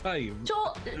 There is time.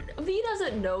 Joel, V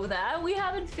doesn't know that. We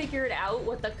haven't figured out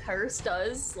what the curse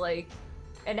does, like,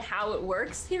 and how it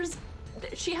works.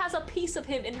 She has a piece of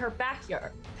him in her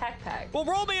backpack. Well,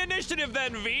 roll me initiative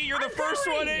then, V. You're the I'm first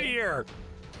one in going. here.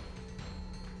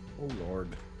 Oh lord,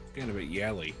 it's getting a bit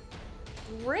yelly.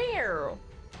 Rare.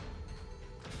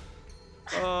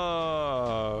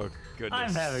 Oh goodness.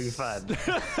 I'm having fun.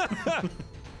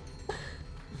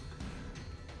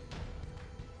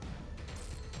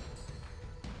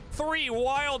 Three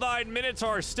wild-eyed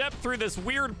minotaurs step through this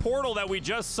weird portal that we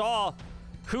just saw.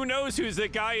 Who knows who the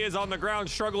guy is on the ground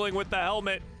struggling with the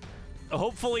helmet?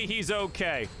 Hopefully he's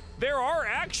okay. There are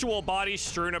actual bodies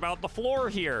strewn about the floor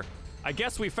here. I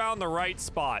guess we found the right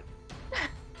spot.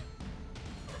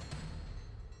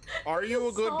 Are you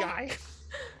a good So- guy?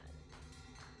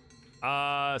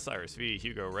 Cyrus V,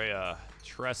 Hugo Rea,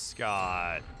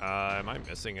 Trescott. Am I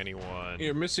missing anyone?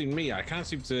 You're missing me. I can't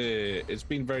seem to. It's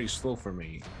been very slow for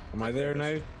me. Am I there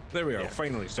now? There we are. Yeah.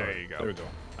 Finally. Sorry. There you go. There we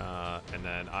go. And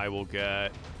then I will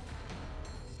get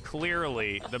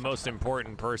clearly the most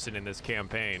important person in this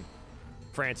campaign,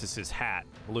 Francis's hat,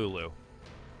 Lulu.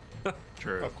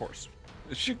 True. Of course.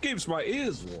 She keeps my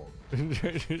ears warm.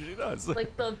 She does.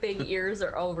 Like the big ears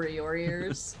are over your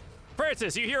ears.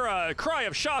 Francis, you hear a cry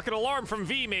of shock and alarm from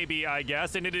V, maybe, I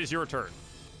guess, and it is your turn.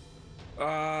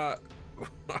 I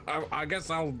guess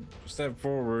I'll step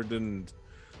forward and,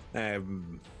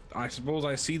 I suppose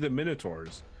I see the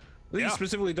minotaurs. These Yeah.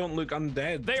 specifically don't look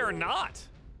undead. They are though. not.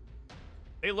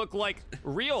 They look like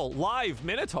real, live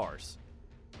minotaurs.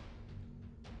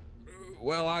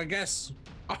 Well, I guess.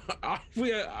 Are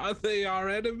they our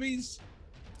enemies?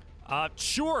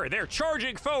 Sure, they're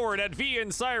charging forward at V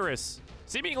and Cyrus,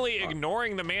 seemingly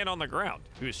ignoring the man on the ground,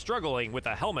 who is struggling with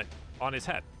a helmet on his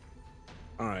head.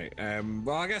 All right.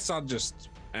 Well, I guess I'll just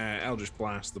Eldritch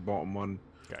Blast the bottom one.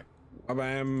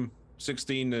 Okay.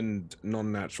 16 and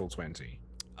non-natural 20.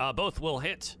 Both will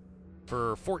hit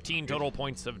for 14 total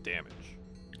points of damage.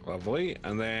 Lovely.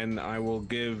 And then I will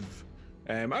give.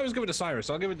 I always give it to Cyrus.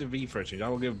 I'll give it to V for a change. I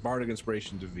will give Bardic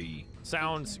Inspiration to V.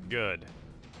 Sounds good.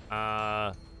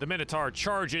 The Minotaur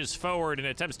charges forward and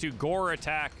attempts to gore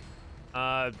attack.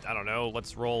 I don't know.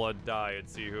 Let's roll a die and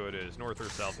see who it is. North or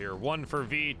south here. 1 for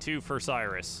V, 2 for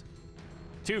Cyrus.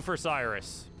 2 for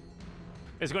Cyrus.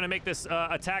 Is going to make this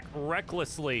attack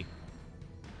recklessly.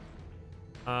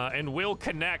 And will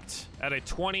connect at a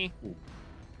 20.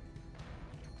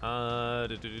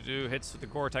 Hits with the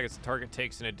gore attack. Its target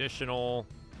takes an additional.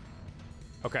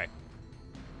 Okay.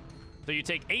 So you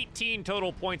take 18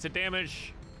 total points of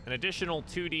damage, an additional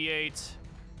 2d8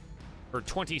 for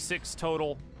 26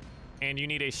 total, and you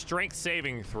need a strength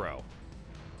saving throw.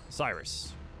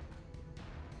 Cyrus.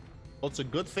 Well, it's a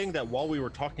good thing that while we were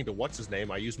talking to what's his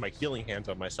name, I used my healing hands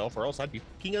on myself, or else I'd be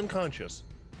fucking unconscious.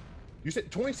 You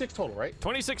said 26 total, right?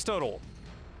 26 total.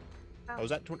 I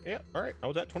was at 20. Yeah, all right. I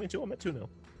was at 22. I'm at 2 now.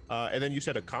 And then you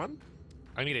said a con?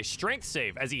 I need a strength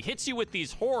save as he hits you with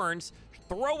these horns,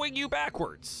 throwing you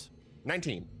backwards.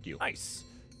 19. You. Nice.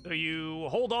 So you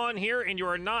hold on here, and you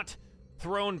are not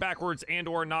thrown backwards and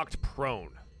or knocked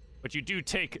prone. But you do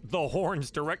take the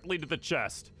horns directly to the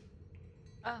chest.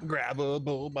 Grab a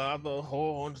bull by the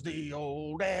horns, the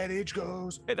old adage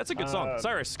goes. Hey, that's a good song.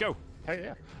 Cyrus, go.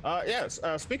 Hey, yeah. Yes.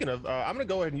 Speaking of, I'm gonna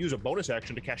go ahead and use a bonus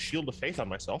action to cast Shield of Faith on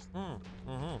myself.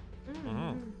 For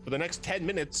the next 10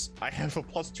 minutes, I have a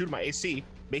 +2 to my AC,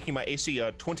 making my AC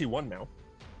 21 now.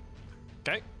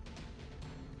 Okay.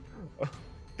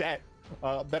 That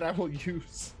I will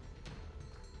use.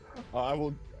 I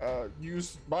will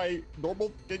use my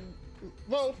normal thing.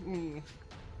 Well,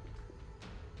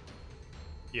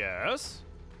 Yes.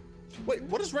 wait.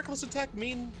 What does reckless attack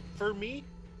mean for me?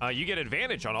 You get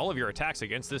advantage on all of your attacks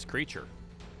against this creature.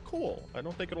 Cool. I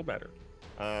don't think it'll matter.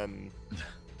 I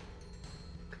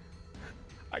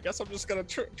guess I'm just gonna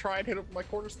try and hit it with my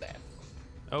quarterstaff.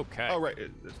 Okay. Oh right,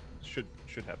 it should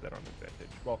have that on advantage.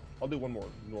 Well, I'll do one more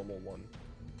normal one.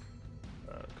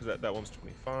 Because that one's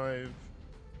 25.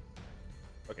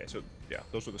 Okay, so yeah,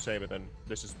 those are the same, and then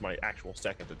this is my actual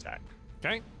second attack.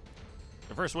 Okay.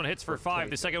 The first one hits for 5.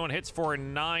 The second one hits for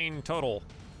 9 total.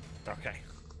 Okay.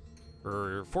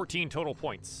 For 14 total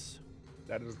points.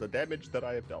 That is the damage that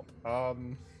I have dealt. I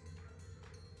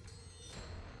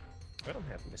don't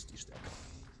have Misty Step.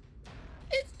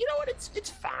 You know what? It's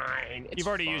fine. You've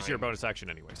already used your bonus action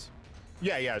anyways.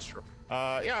 Yeah, it's true.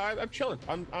 I'm chilling.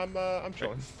 I'm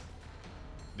chilling.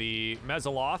 The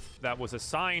Mezoloth that was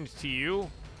assigned to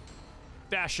you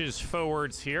dashes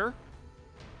forwards here.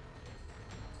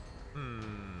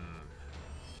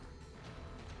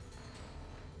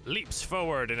 Leaps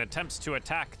forward and attempts to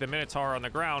attack the Minotaur on the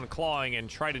ground, clawing and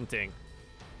tridenting.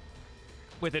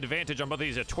 With advantage on both of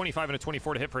these, a 25 and a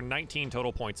 24 to hit for 19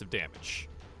 total points of damage.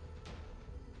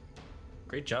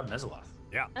 Great job, Mezoloth.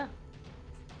 Yeah. Oh.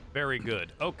 Very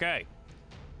good. Okay.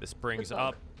 This brings Good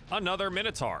up luck. another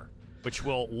Minotaur, which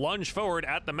will lunge forward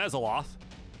at the Mezoloth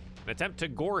and attempt to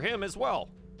gore him as well.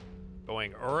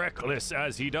 Going reckless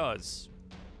as he does.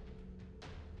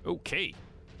 Okay.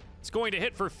 It's going to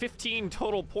hit for 15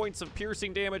 total points of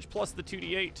piercing damage plus the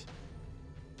 2d8.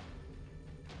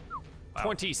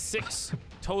 26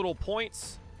 total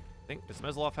points. I think, does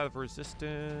Mezoloth have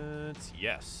resistance?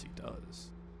 Yes, he does.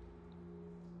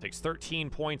 Takes 13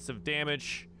 points of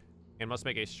damage and must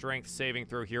make a strength saving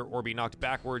throw here or be knocked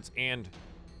backwards and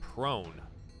prone.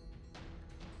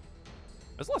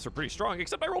 Mezoloths are pretty strong,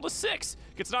 except I rolled a 6.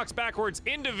 Gets knocked backwards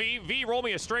into V. V, roll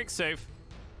me a strength save.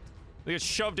 He gets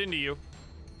shoved into you.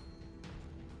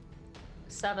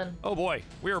 7. Oh boy,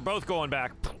 we are both going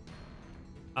back.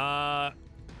 The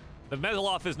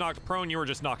Mezoloth is knocked prone, you were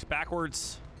just knocked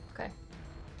backwards. Okay.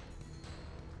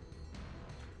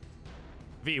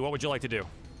 V, what would you like to do?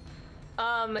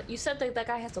 You said that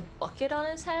guy has a bucket on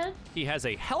his head? He has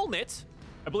a helmet.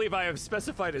 I believe I have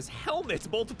specified his helmet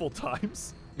multiple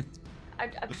times.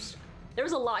 There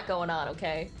was a lot going on,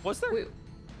 okay? Was there?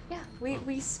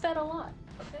 We sped a lot,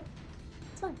 okay?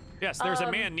 It's fine. Yes, there's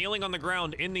a man kneeling on the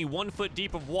ground in the 1 foot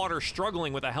deep of water,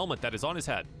 struggling with a helmet that is on his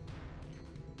head.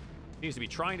 He needs to be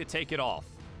trying to take it off.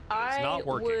 It's not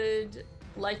working. Would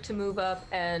like to move up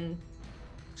and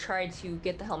try to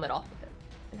get the helmet off of him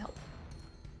and help.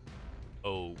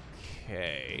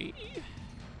 Okay.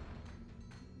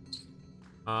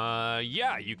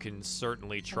 Yeah, you can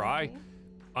certainly try. Okay.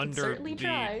 Under certainly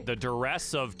try. the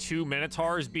duress of 2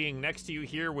 Minotaurs being next to you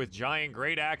here with giant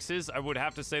great axes, I would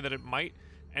have to say that it might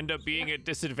end up being at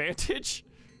disadvantage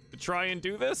to try and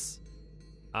do this.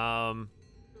 But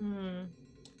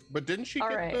didn't she All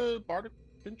get right. the bardic?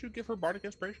 Didn't you give her bardic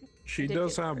inspiration? She did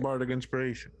does get have hurt. bardic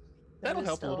inspiration. That'll is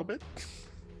help a little still- bit.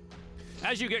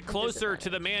 As you get closer to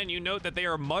the man, you note that they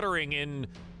are muttering in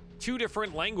 2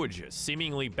 different languages,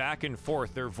 seemingly back and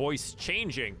forth, their voice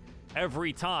changing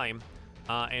every time,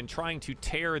 and trying to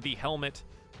tear the helmet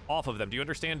off of them. Do you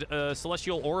understand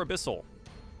Celestial or Abyssal?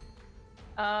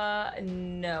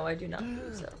 No, I do not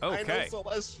believe so. I Okay. know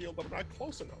Celestial, but I'm not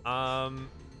close enough.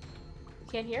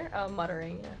 You can't hear? Oh,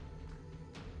 muttering, yeah.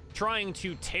 Trying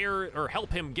to tear or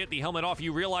help him get the helmet off,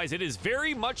 you realize it is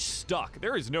very much stuck.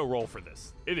 There is no roll for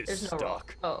this. It is There's no roll.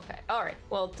 stuck. Oh, okay. All right.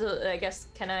 Well, I guess,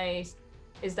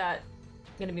 is that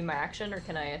going to be my action, or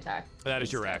can I attack? That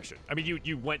is your instead? action. I mean,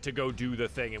 you went to go do the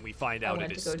thing, and we find I out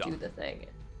went it is to go stuck. do the thing.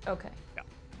 Okay. Yeah.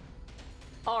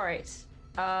 All right.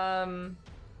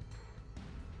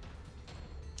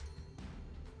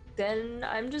 Then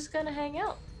I'm just gonna hang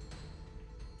out.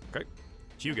 Okay.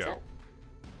 Hugo. That's it.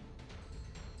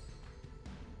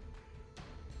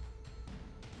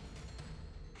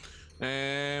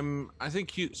 I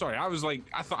think you. Sorry, I was like,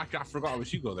 I forgot it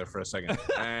was Hugo there for a second.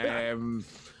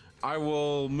 I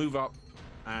will move up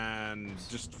and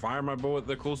just fire my bow at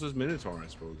the closest Minotaur, I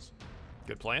suppose.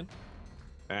 Good plan.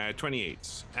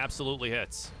 28 Absolutely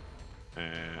hits.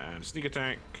 and sneak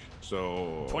attack.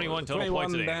 So 21 total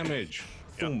points of damage.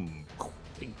 Yep. Boom.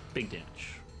 Big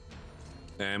damage.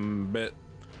 But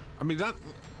I mean that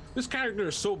This character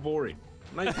is so boring.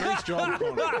 Nice job,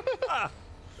 Connor.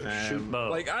 Bo.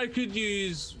 Like I could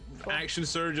use action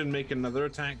surge and make another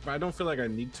attack, but I don't feel like I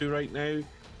need to right now.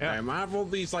 Yeah. I have all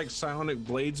these like psionic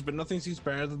blades, but nothing seems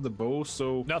better than the bow.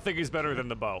 So Nothing is better than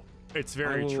the bow. It's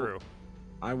very true.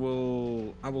 I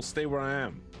will stay where I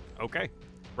am. Okay,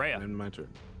 Rhea. And my turn.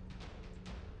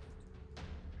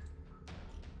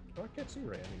 Oh, I can't see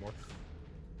Ray anymore.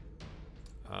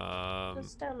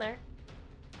 It's down there.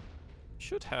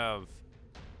 Should have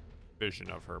vision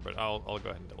of her, but I'll go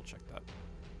ahead and double check that.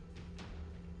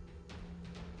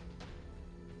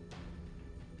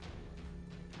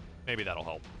 Maybe that'll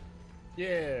help.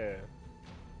 Yeah.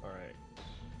 All right.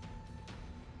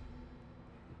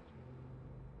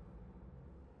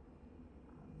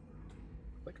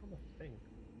 Click on the thing.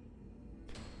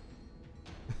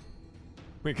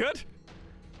 We good?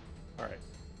 All right.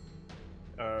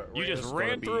 You Rhea's just gonna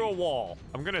ran be- through a wall.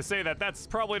 I'm gonna say that's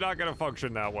probably not gonna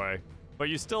function that way. But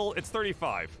it's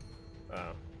 35. Oh.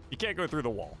 You can't go through the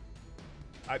wall.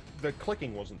 The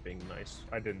clicking wasn't being nice.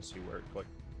 I didn't see where it clicked.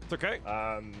 It's okay.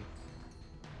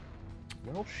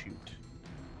 Well, shoot.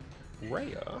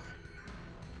 Rhea.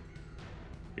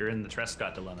 You're in the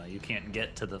Trescott dilemma. You can't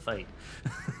get to the fight.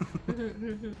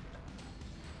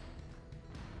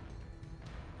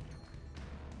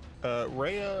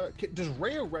 Rhea. Does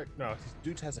Rhea? No, this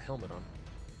dude has a helmet on.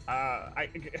 I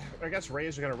guess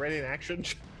Rhea's gonna ready in action.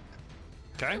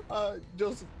 Okay.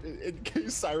 Just in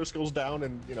case Cyrus goes down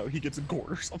and he gets a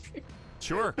gourd or something.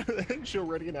 Sure. And she'll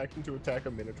ready in action to attack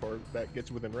a Minotaur that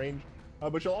gets within range.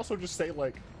 But she'll also just say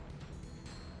like,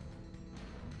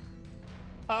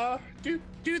 do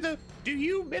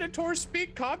you Minotaurs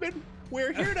speak common?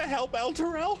 We're here to help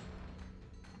Elturel.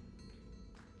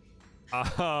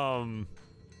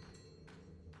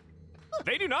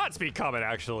 They do not speak common,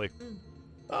 actually.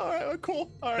 All right,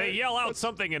 cool. All right. They yell out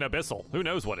something in Abyssal. Who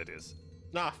knows what it is?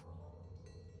 Nah,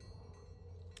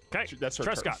 Okay. that's her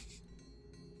Trescott. turn.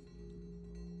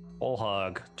 Whole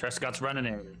hog. Trescott's running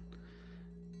in.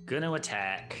 Gonna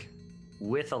attack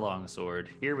with a longsword.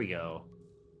 Here we go.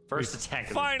 First attack.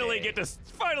 Of Finally the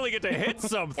day. get to hit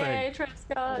something. Hey,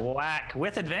 Trescott. Whack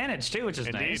with advantage too, which is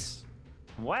Indeed. nice.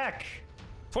 Whack.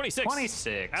 26.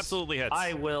 26. Absolutely hits.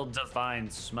 I will divine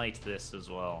smite this as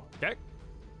well. Okay.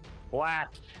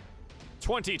 Whack.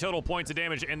 20 total points of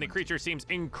damage, and the creature seems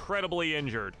incredibly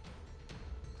injured.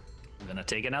 I'm gonna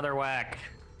take another whack.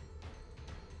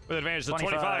 With advantage to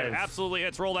 25. 25. Absolutely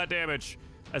hits. Roll that damage.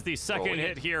 As the second Rolling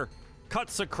hit it. here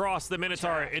cuts across the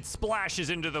Minotaur, it splashes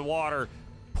into the water,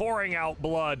 pouring out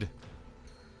blood.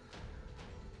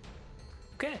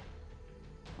 Okay.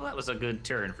 Well, that was a good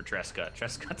turn for Trescott.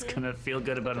 Trescott's gonna feel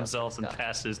good about himself and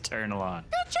pass his turn along.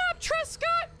 Good job,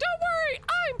 Trescott! Don't worry,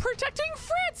 I'm protecting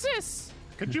Francis!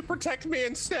 Could you protect me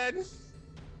instead?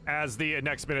 As the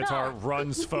next Minotaur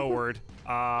runs forward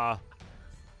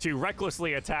to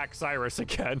recklessly attack Cyrus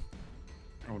again.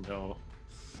 Oh no.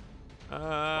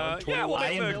 Yeah, we'll I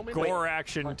make am- the gore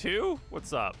action too.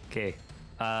 What's up? Okay.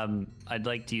 I'd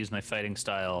like to use my fighting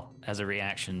style as a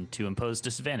reaction to impose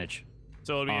disadvantage.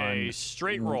 So it'll be a on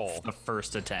straight roll. The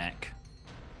first attack.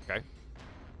 Okay.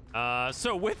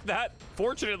 So with that,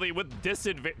 fortunately with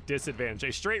disadvantage,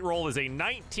 a straight roll is a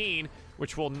 19,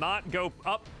 which will not go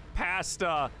up past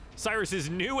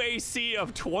Cyrus's new AC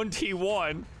of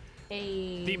 21.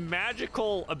 Hey. The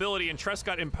magical ability in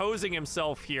Trescott imposing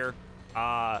himself here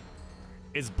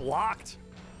is blocked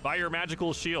by your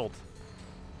magical shield.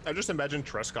 I just imagine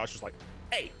Trescott's just like,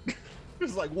 hey,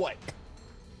 just like what?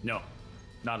 No,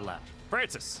 not allowed.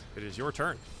 Francis, it is your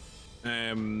turn.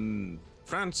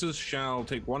 Francis shall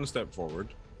take one step forward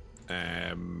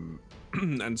and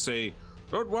say,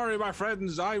 "Don't worry, my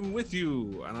friends, I'm with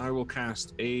you." And I will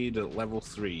cast Aid at level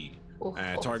 3, Oh,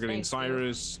 targeting thank you.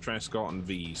 Cyrus, Trescott, and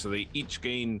V. So they each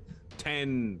gain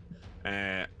 10.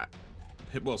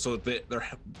 Well, so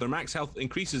their max health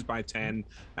increases by 10,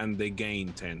 and they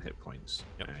gain 10 hit points.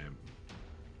 Yep.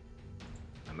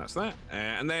 And that's that.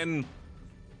 And then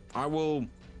I will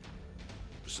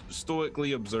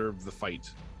stoically observe the fight.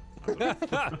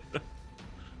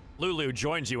 Lulu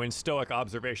joins you in stoic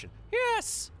observation.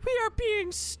 Yes, we are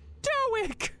being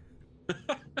stoic.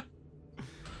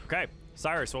 Okay,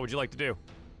 Cyrus, what would you like to do?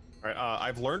 All right,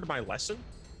 I've learned my lesson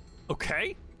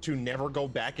Okay. to never go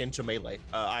back into melee.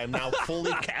 I am now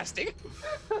fully casting.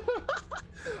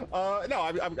 No,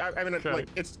 I mean, Okay. like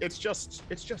it's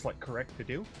just like correct to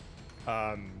do.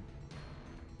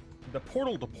 The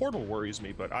portal to portal worries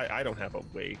me, but I don't have a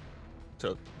way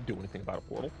to do anything about a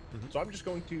portal. So I'm just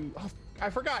going to. Oh, I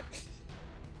forgot.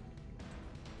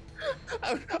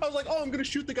 I was like, oh, I'm gonna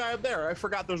shoot the guy up there. I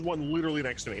forgot there's one literally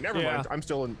next to me. Never Yeah. mind. I'm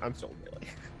still in melee.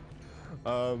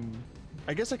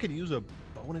 I guess I could use a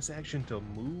bonus action to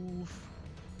move,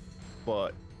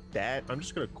 but that I'm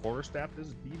just gonna quarterstaff this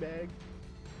d-bag.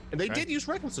 And they Okay. did use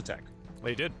reckless attack.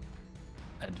 They did.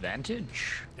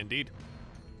 Advantage. Indeed.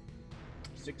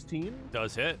 16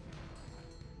 Does hit.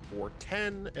 for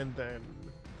 10, and then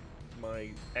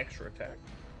my extra attack,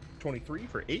 23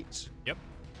 for 8. Yep.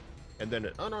 And then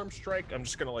an unarmed strike. I'm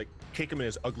just gonna like kick him in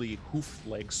his ugly hoof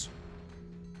legs.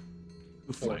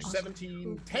 For Flex. 17,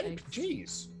 Hoof 10. legs.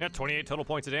 Jeez, Yeah, 28 total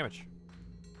points of damage.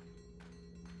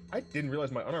 I didn't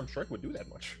realize my unarmed strike would do that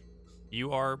much.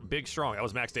 You are big strong. That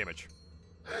was max damage.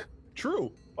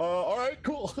 True. All right,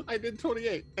 cool. I did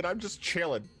 28, and I'm just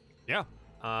chilling. Yeah.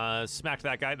 Smacked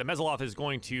that guy. The Mezoloth is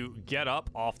going to get up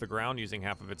off the ground using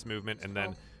half of its movement and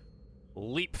then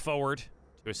leap forward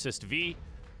to assist V.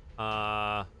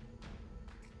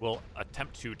 Will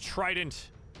attempt to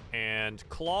Trident and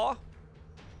Claw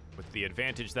with the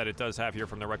advantage that it does have here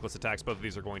from the reckless attacks. Both of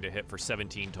these are going to hit for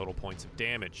 17 total points of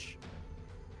damage.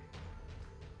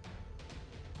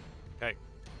 Okay.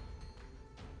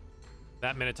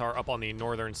 That Minotaur up on the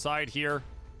northern side here.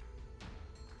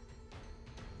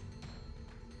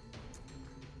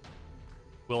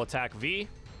 Will attack V.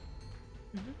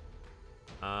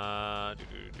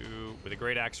 With a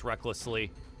great axe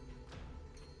recklessly.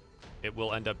 It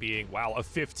will end up being, wow, a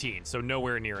 15, so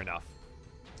nowhere near enough.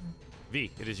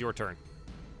 V, it is your turn.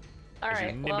 All As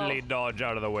right. you Well, nimbly dodge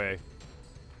out of the way.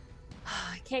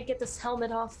 I can't get this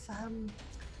helmet off.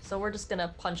 So we're just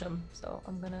gonna punch him. So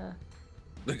I'm gonna.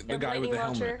 The guy with lightning the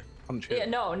launcher. helmet. Punch him. Yeah,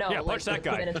 no. Yeah, like punch that the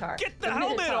guy. Minotaur. Get the The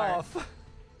helmet Minotaur. off!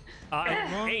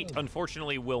 An 8,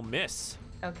 unfortunately, will miss.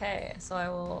 Okay, so I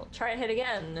will try and hit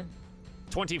again.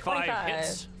 25 25.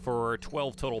 hits for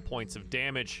 12 total points of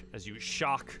damage as you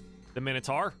shock the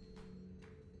Minotaur.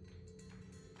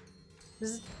 This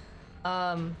is,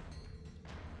 and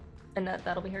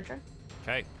that'll be her turn.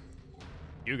 Okay.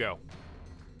 You go.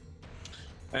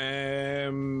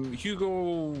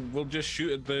 Hugo will just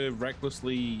shoot at the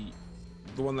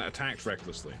one that attacked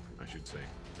recklessly, I should say.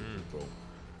 Hugo.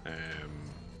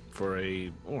 For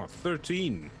a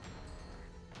 13.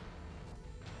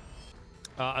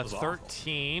 A was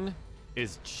 13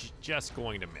 is just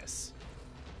going to miss.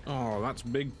 Oh, that's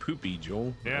big poopy,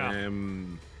 Joel. Yeah.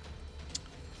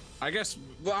 I guess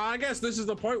this is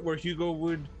the point where Hugo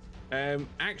would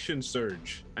action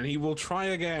surge, and he will try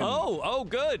again. Oh,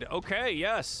 good. Okay,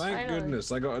 yes. Thank Finally.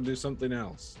 goodness, I got to do something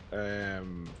else.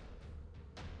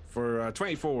 For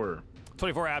 24.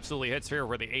 24 absolutely hits here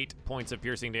with the 8 points of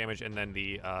piercing damage and then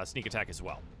the sneak attack as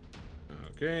well.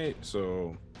 Okay,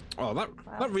 so that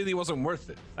really wasn't worth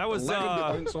it. That was 11 to that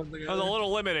bounce something was out a of it.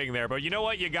 little limiting there, but you know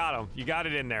what? You got him. You got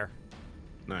it in there.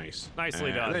 Nice.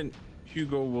 Nicely done. And then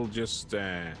Hugo will just,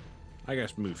 I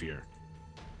guess, move here.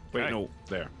 Wait, Okay. no,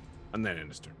 there. And then in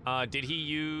his turn. Did he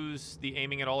use the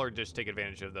aiming at all, or just take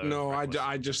advantage of the? No,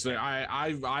 reckless?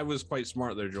 I was quite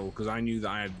smart there, Joel, because I knew that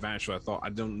I had advantage, so I thought I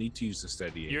don't need to use the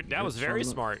steady aim. That was very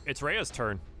So- smart. It's Rhea's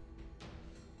turn.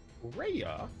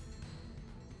 Rhea.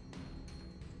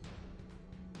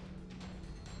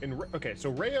 Okay, so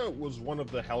Rhea was one of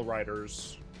the Hell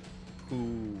Riders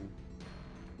who,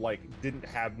 like, didn't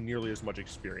have nearly as much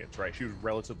experience, right? She was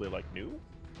relatively, like, new.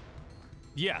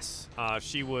 Yes,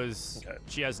 she was. Okay.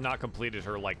 She has not completed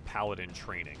her like paladin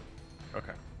training.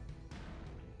 Okay.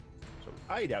 So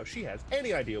I doubt she has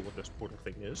any idea what this portal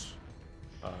thing is.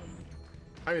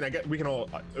 I mean, I guess we can all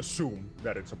assume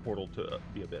that it's a portal to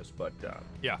the abyss, but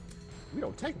Yeah. we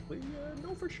don't technically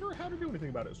know for sure how to do anything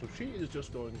about it. So she is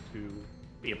just going to.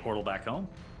 Be a portal back home.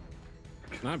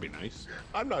 That'd be nice.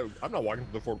 I'm not walking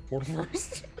to the portal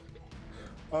first.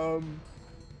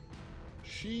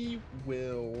 She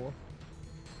will,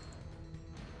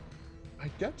 I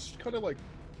guess, kind of like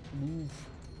move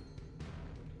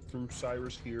through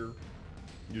Cyrus here,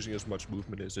 using as much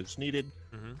movement as is needed,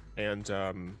 Mhm.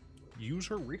 and use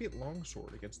her radiant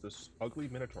longsword against this ugly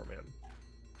Minotaur man.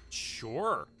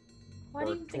 Sure. Why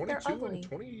do Or you think they're 22 and ugly?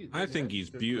 20. I think he's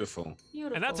beautiful.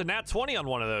 Beautiful. And that's a nat 20 on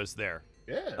one of those there.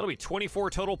 Yeah. That'll be 24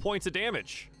 total points of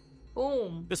damage.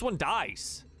 Boom. This one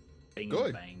dies. Bing,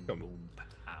 Good. bang, Come. boom,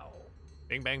 pow.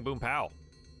 Bing, bang, boom, pow.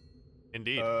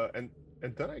 Indeed. And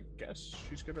then I guess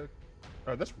she's gonna.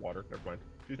 That's water. Never mind.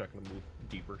 She's not gonna move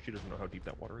deeper. She doesn't know how deep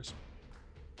that water is.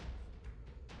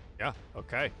 Yeah,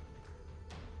 okay.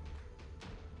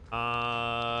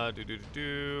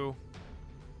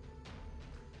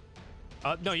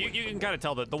 No, you can kind of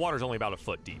tell that the water's only about a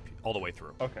foot deep all the way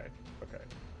through. Okay.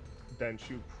 Then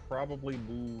she would probably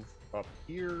move up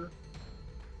here.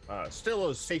 Still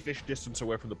a safe-ish distance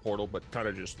away from the portal, but kind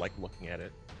of just like looking at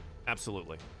it.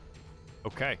 Absolutely.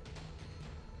 Okay.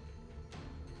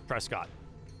 Prescott.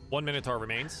 One Minotaur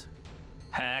remains.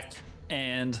 Hack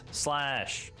and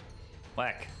slash.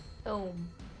 Whack. Oh,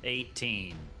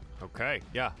 18. Okay,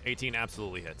 yeah, 18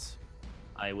 absolutely hits.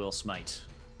 I will smite.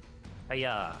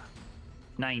 Hiya.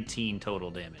 19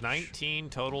 total damage. 19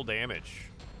 total damage.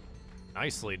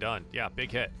 Nicely done. Yeah,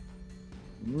 big hit.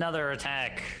 Another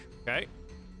attack. Okay.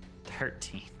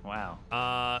 13.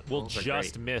 Wow. We'll Those are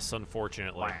just great. miss,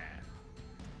 unfortunately. Wow.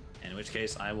 In which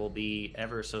case, I will be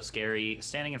ever so scary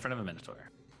standing in front of a Minotaur.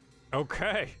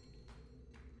 Okay.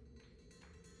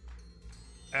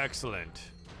 Excellent.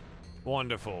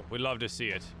 Wonderful. We love to see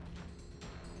it.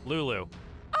 Lulu.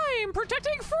 I'm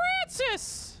protecting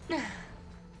Francis!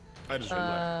 I just read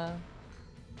that.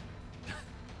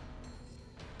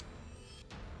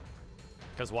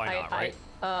 Because why not, right?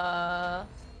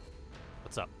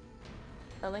 What's up?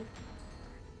 Nothing.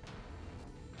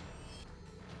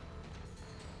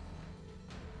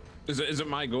 Is it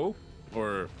my go?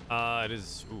 Or It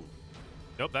is. Ooh.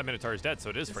 Nope, that Minotaur is dead, so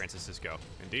it is Francis's go.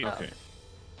 Indeed. Oh. okay.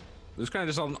 There's kind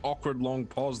of just an awkward long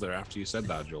pause there after you said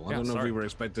that, Joel. I Yeah, don't know if sorry. we were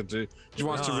expected to. Do you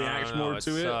want us to react more it's,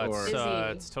 to it, or it's, Busy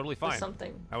it's totally with fine.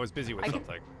 something. I was busy with I can-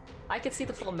 something. I can see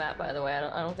the full map, by the way.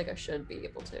 I don't think I should be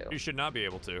able to. You should not be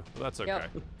able to, but that's okay. Yep.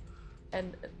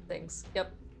 And things.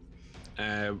 Yep.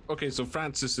 okay? So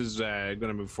Francis is going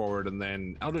to move forward, and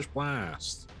then Eldritch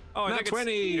Blast. Oh, I Nat think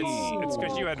 20! it's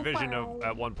because you had vision Wow. of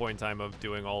at one point in time of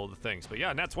doing all of the things. But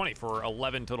yeah, nat 20 for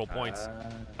 11 total points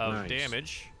of Nice.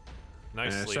 damage.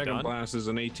 Nicely Second done. blast is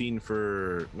an 18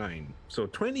 for 9, so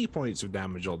 20 points of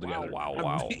damage altogether.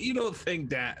 wow. You don't think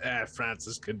that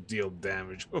Francis could deal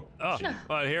damage? Oh,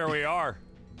 but here we are.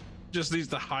 Just needs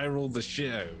to high roll the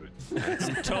shit out of it.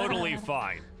 It's totally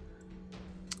fine.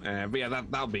 But yeah,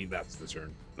 that's the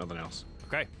turn. Nothing else.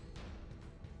 Okay.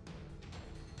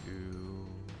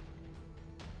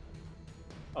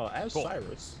 As Cool.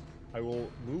 Cyrus, I will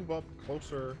move up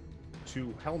closer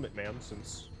to Helmet Man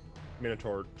since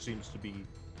Minotaur seems to be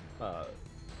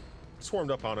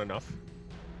swarmed up on enough.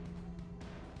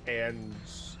 And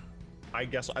I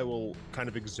guess I will kind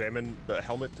of examine the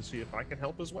helmet to see if I can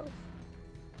help as well.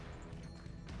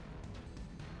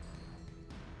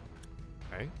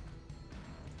 Okay.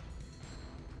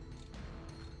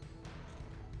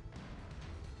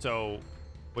 So,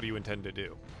 what do you intend to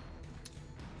do?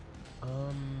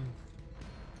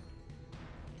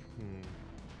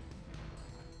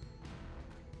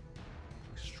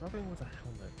 Struggling with a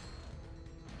helmet.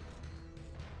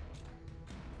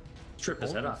 Trip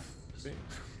his head off.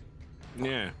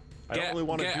 Yeah. I don't really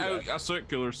want to get do out that. a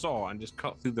circular saw and just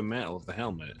cut through the metal of the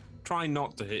helmet. Try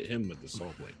not to hit him with the saw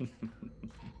blade.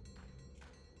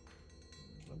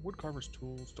 Woodcarver's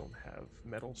tools don't have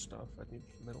metal stuff. I need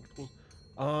metal tools.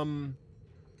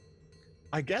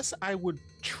 I guess I would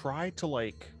try to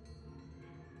like.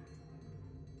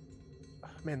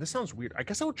 Man, this sounds weird. I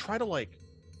guess I would try to like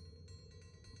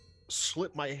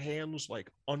slip my hands like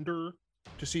under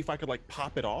to see if I could like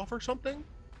pop it off or something.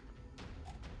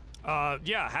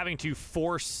 Yeah, having to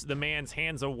force the man's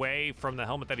hands away from the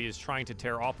helmet that he is trying to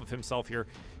tear off of himself here.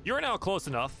 You're now close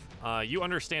enough. You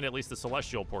understand at least the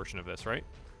celestial portion of this, right?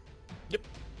 Yep.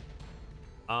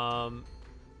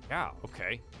 Yeah,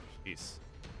 okay. Jeez.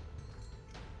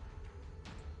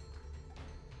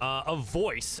 A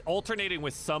voice alternating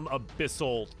with some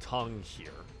abyssal tongue here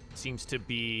seems to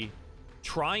be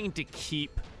trying to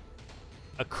keep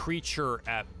a creature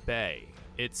at bay.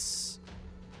 It's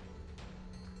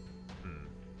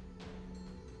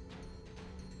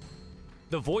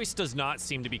the voice does not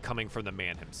seem to be coming from the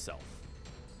man himself.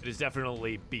 It is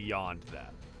definitely beyond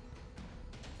that.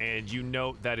 And you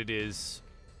note that it is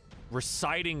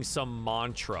reciting some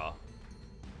mantra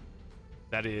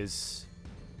that is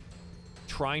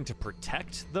trying to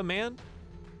protect the man.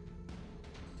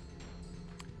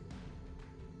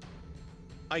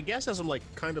 I guess as I'm like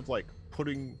kind of like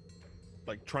putting,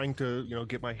 like trying to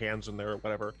get my hands in there or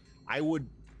whatever, I would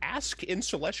ask in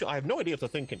Celestial. I have no idea if the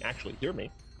thing can actually hear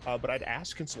me, but I'd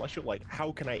ask in Celestial like,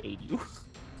 how can I aid you?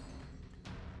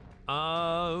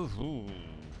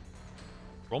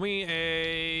 Roll me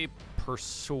a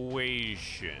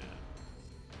persuasion.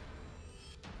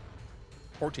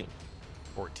 14.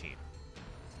 14.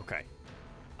 Okay.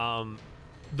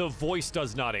 The voice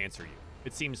does not answer you.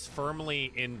 It seems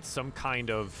firmly in some kind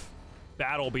of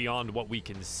battle beyond what we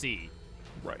can see.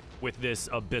 Right. With this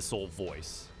abyssal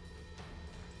voice.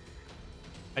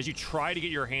 As you try to get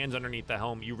your hands underneath the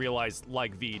helm, you realize,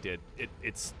 like V did, it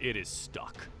is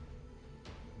stuck.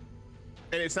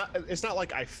 And it's not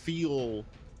like I feel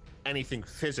anything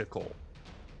physical.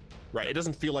 Right. It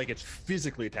doesn't feel like it's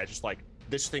physically attached. It's like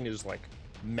this thing is like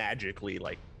magically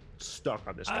like stuck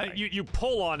on this guy. You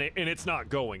pull on it and it's not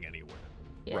going anywhere.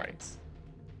 Yeah, Right. it's-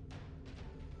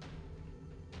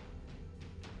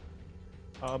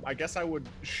 I guess I would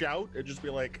shout and just be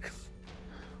like,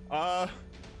 I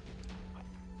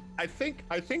think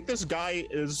this guy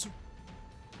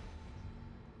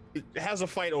has a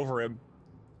fight over him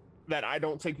that I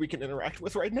don't think we can interact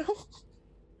with right now.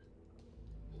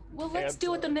 Well, let's And,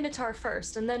 deal with the Minotaur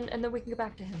first, and then we can go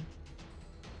back to him.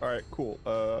 All right, cool.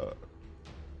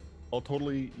 I'll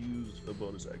totally use a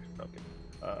bonus action.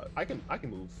 Okay. I can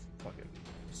move fucking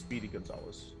Speedy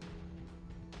Gonzalez.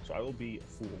 So I will be a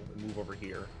fool and move over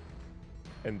here.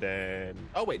 And then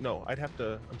oh wait, no, I'd have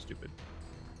to I'm stupid.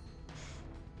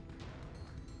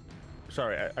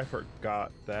 Sorry, I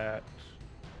forgot that.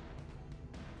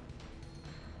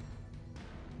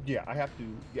 Yeah, I have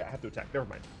to attack.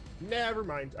 Never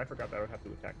mind. I forgot that I would have to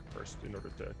attack first in order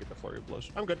to get the flurry of blows.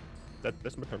 I'm good.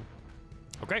 That's my turn.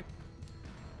 Okay.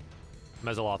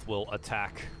 Mezaloth will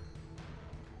attack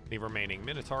the remaining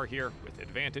Minotaur here with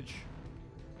advantage.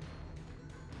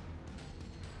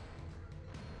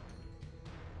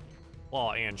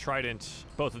 Claw and Trident,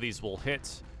 both of these will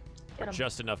hit for Get 'em.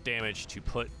 just enough damage to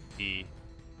put the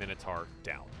Minotaur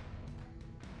down.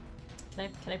 Can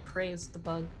I praise the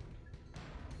bug?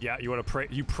 Yeah, you want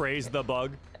to praise the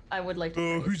bug? I would like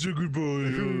to. praise. a good boy.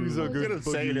 Who's a I'm gonna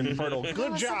say it in Infernal.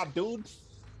 Good Oh, job, dude.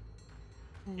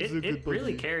 It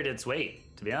really carried its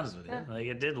weight, to be honest with you. Yeah. Like,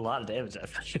 it did a lot of damage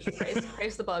after.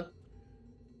 praise the bug.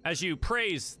 As you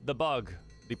praise the bug,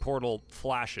 the portal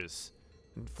flashes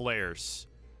and flares,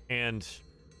 and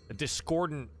a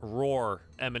discordant roar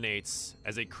emanates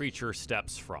as a creature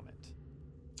steps from it.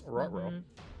 Ruh-roh. Mhm.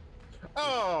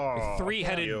 Oh, A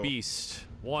three-headed you. beast,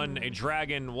 one a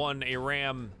dragon, one a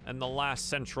ram, and the last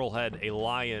central head a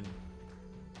lion,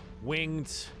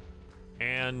 winged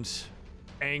and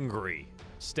angry,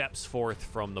 steps forth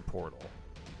from the portal.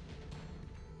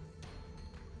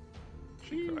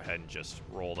 Go ahead and just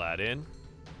roll that in.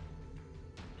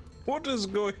 What is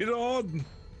going on?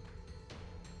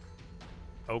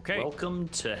 Okay. Welcome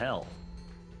to hell.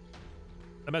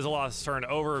 The Mezaloth's turn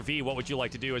over. V, what would you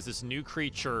like to do as this new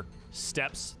creature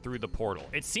steps through the portal?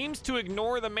 It seems to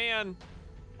ignore the man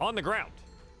on the ground.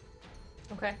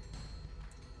 Okay.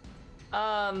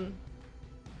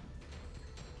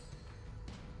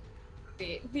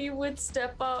 V would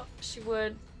step up. She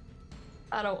would.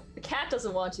 The cat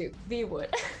doesn't want to. V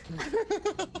would.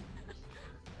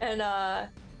 And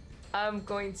I'm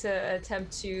going to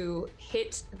attempt to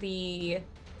hit the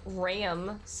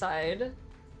ram side with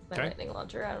my Okay. lightning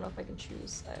launcher. I don't know if I can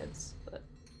choose sides, but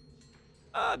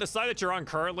The side that you're on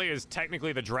currently is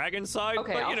technically the dragon side.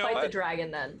 okay, but I'll you know fight the what?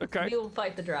 dragon then. Okay. We'll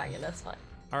fight the dragon. That's fine.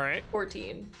 All right.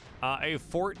 14. A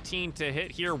 14 to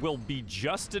hit here will be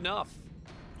just enough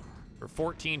for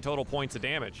 14 total points of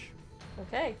damage.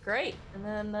 Okay, great. And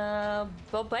then,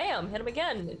 bam, hit him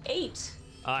again. An 8.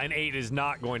 An 8 is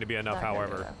not going to be enough, Not gonna be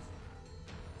however.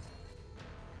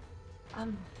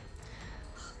 enough.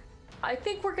 I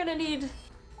think we're gonna need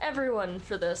everyone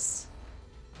for this.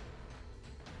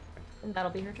 And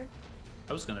that'll be her turn.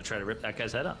 I was gonna try to rip that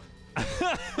guy's head off.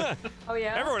 Oh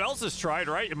yeah. Everyone else has tried,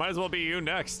 right? It might as well be you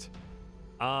next.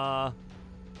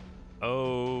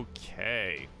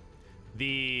 Okay.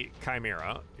 The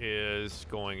Chimera is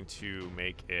going to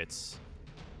make its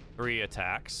 3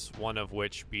 attacks, one of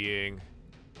which being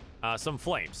some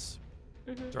flames.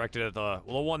 Directed at the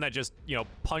one that just,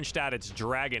 punched at its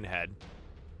dragon head.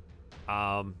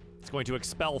 It's going to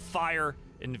expel fire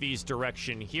in V's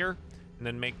direction here, and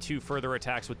then make 2 further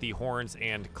attacks with the horns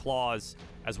and claws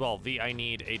as well. V, I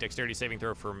need a dexterity saving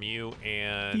throw from you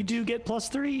and You do get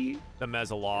 +3. the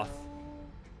Mezaloth.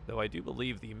 Though I do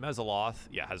believe the Mezaloth,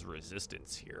 has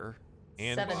resistance here.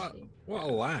 And 17. What a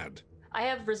lad. I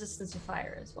have resistance to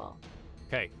fire as well.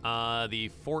 okay, the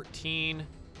 14.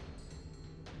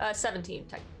 17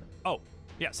 technically. Oh,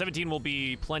 yeah, 17 will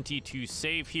be plenty to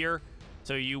save here.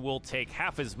 So you will take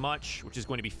half as much, which is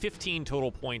going to be 15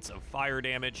 total points of fire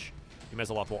damage. The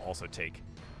Mezaloth will also take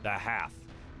the half.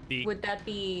 Would that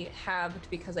be halved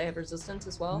because I have resistance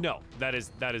as well? No, that is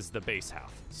the base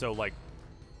half. So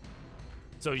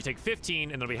so you take 15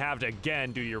 and it'll be halved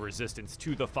again due to your resistance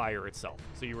to the fire itself.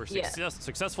 So you were Yeah.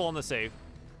 successful on the save.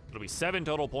 It'll be 7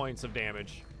 total points of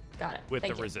damage Got it. with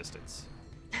Thank the you. resistance.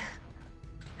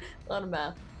 A lot of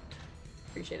math.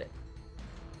 Appreciate it.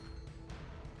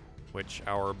 Which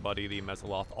our buddy the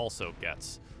Mezaloth also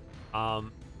gets.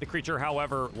 The creature,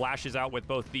 however, lashes out with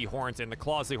both the horns and the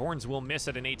claws. The horns will miss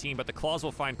at an 18, but the claws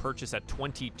will find purchase at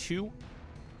 22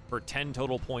 for 10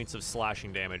 total points of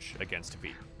slashing damage against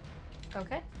V.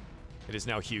 Okay. It is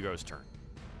now Hugo's turn.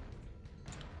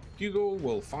 Hugo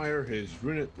will fire his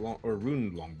rune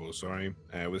longbow,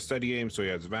 with steady aim, so he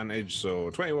has advantage.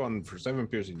 So 21 for 7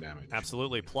 piercing damage.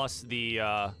 Absolutely. Plus the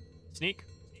sneak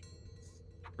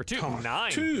for 2. Oh,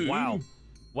 9. 2. Wow.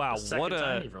 Wow. The second What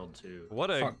time a he rolled 2. what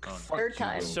a Fuck Third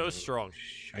time. Hugo. so strong.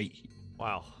 Shite.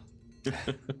 Wow.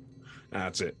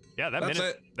 That's it. Yeah, That's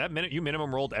that minute you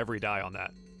minimum rolled every die on that.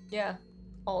 Yeah.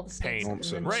 All the Pain. stakes.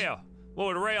 Nonsense. Rhea, what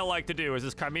would Rhea like to do as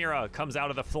this chimera comes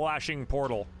out of the flashing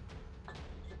portal?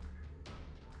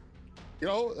 You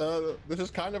know, this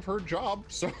is kind of her job,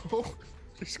 so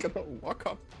she's gonna walk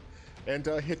up and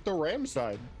hit the ram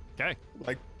side. Okay.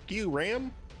 Like, you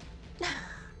ram.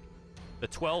 The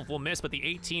 12 will miss, but the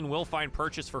 18 will find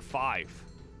purchase for 5.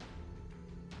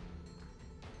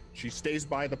 She stays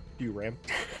by the you ram.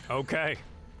 Okay.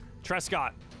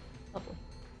 Trescott. Lovely.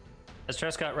 As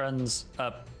Trescott runs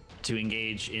up to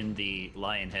engage in the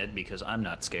lion head, because I'm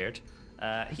not scared,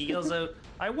 he yells out,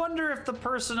 "I wonder if the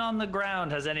person on the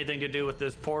ground has anything to do with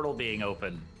this portal being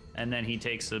open." And then he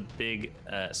takes a big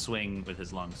swing with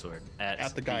his longsword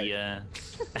at the guy. yeah,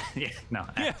 no,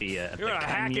 at the You're gonna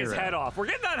hack his chimera. head off. We're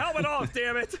getting that helmet off,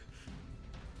 damn it.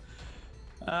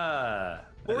 That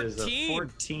is a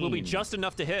 14 will be just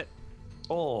enough to hit.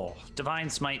 Oh, divine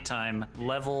smite time,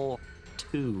 level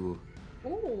 2.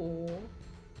 Ooh.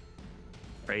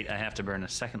 Right, I have to burn a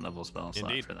second level spell slot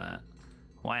Indeed. for that.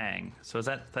 Wang. So is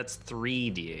that's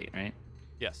 3d8, right?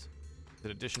 Yes.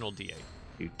 An additional D8.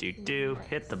 Do.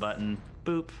 Hit the button.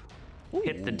 Boop.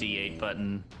 Hit the D8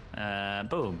 button.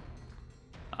 Boom.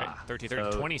 Okay, 13,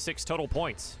 13, so- 26 total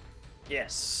points.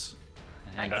 Yes.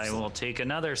 And Nice. I will take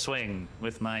another swing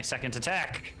with my second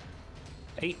attack.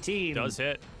 18. Does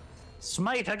hit.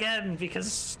 Smite again,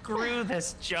 because screw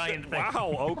this giant thing.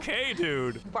 Wow, okay,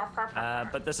 dude.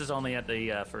 But this is only at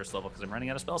the first level because I'm running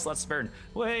out of spell slots to burn.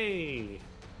 Way.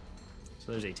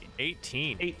 So there's 18.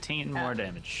 18. 18 more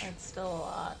damage. That's still a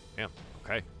lot. Yeah,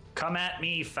 okay. Come at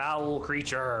me, foul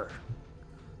creature.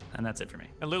 And that's it for me.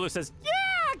 And Lulu says, "Yeah,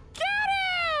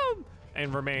 get him!"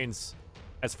 And remains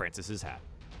as Francis's hat.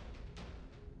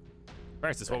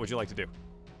 Francis, what would you like to do?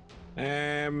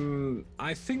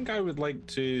 I think I would like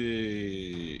to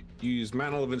use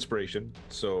Mantle of Inspiration.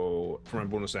 So for my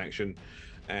bonus action,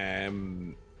 so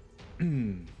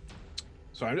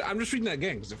I'm just reading that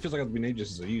again because it feels like it's been ages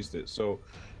since I used it. So,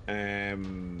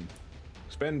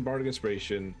 spend Bardic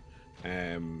Inspiration.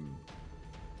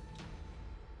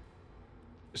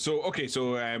 So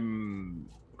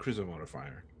Charisma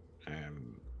modifier.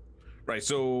 Right.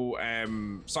 So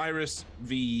Cyrus,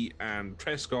 V, and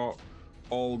Trescott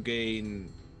all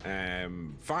gain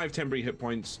 5 temporary hit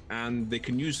points, and they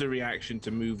can use the reaction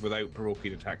to move without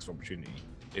provoking attacks of opportunity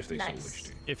if they so Nice. wish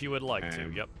to. If you would like to.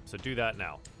 Yep. So do that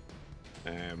now.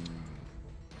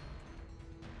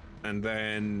 And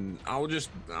then I'll just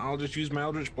use my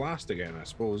Eldritch Blast again, I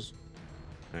suppose.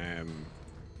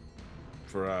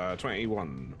 For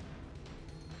 21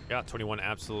 Yeah, 21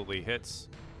 absolutely hits.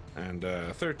 and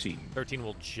 13. 13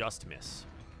 will just miss.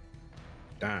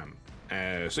 Damn.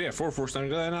 So yeah, 4 force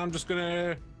damage, and I'm just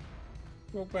gonna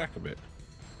go back a bit.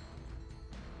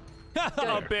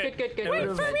 A bit. Good. Out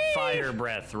of fire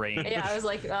breath range. Yeah, I was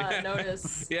like,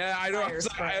 notice. Yeah, I know. Fire If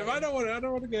spray. I don't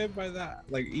want to get hit by that,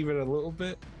 like even a little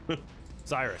bit.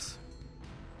 Cyrus.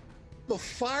 The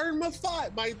fire my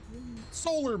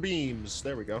solar beams.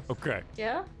 There we go. Okay.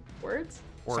 Yeah? Words?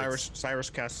 Words. Cyrus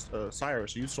casts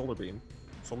Cyrus. Use solar beam.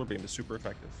 Solar beam is super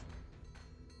effective.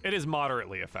 It is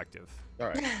moderately effective. All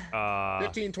right.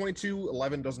 15, 22,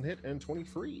 11 doesn't hit, and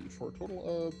 23 for a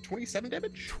total of 27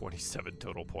 damage. 27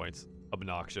 total points.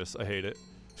 Obnoxious. I hate it.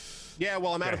 Yeah,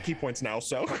 well, I'm out of Okay. key points now,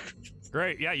 so.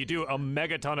 Great. Yeah, you do a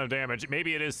megaton of damage.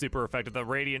 Maybe it is super effective. The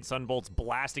radiant sunbolts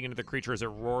blasting into the creature as it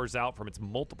roars out from its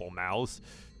multiple mouths.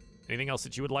 Anything else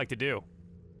that you would like to do?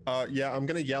 Yeah, I'm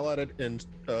gonna yell at it in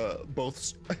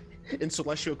both in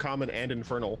Celestial Common and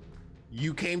Infernal.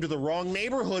 You came to the wrong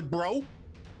neighborhood, bro.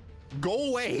 Go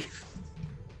away.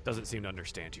 Doesn't seem to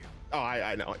understand you. Oh,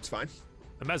 I know, it's fine.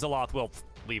 The Mesoloth will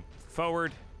leap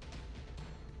forward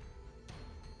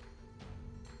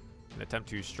and attempt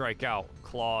to strike out.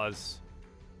 Claws.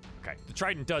 Okay, the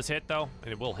Trident does hit, though,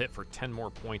 and it will hit for 10 more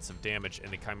points of damage.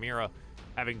 And the Chimera,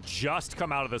 having just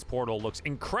come out of this portal, looks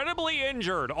incredibly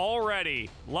injured already.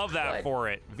 Love that Good. for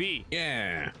it. V.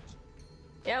 Yeah.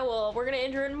 Yeah, well, we're gonna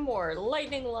injure him more.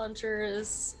 Lightning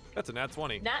launchers. That's a nat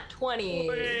 20. Nat 20.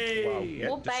 Wow,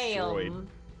 Well, get destroyed.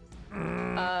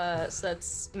 bam. So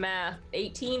that's math.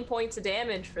 18 points of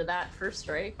damage for that first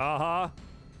strike. Uh-huh.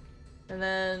 And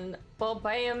then, well,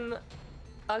 bam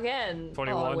again. Oh, I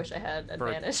 21 wish I had for-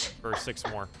 advantage. For 6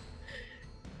 more.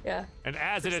 Yeah. And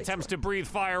as it For 6 attempts to breathe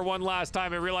fire one last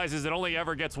time, it realizes it only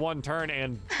ever gets one turn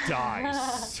and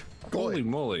dies. Holy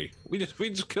moly! We just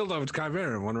killed a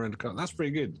Chimera in one round. That's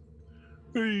pretty good.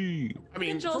 Hey. I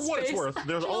mean, for Joel's what it's face. worth,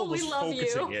 there's Joel, we almost love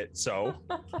focusing you. it, so.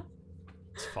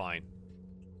 It's fine.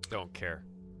 Don't care.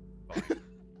 Fine.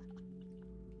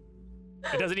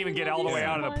 It doesn't even get all the way so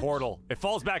out of the much. portal. It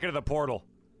falls back into the portal.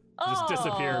 Just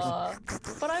disappears. Aw,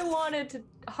 But I wanted to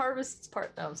harvest its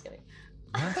part. No, I'm just kidding.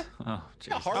 What? Oh, Yeah,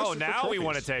 jeez. harvest Oh, it for now we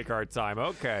want to trophies. take our time.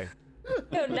 Okay.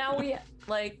 No, now we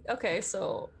okay.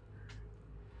 So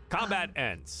Combat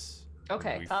ends.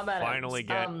 okay, We combat finally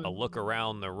ends. get a look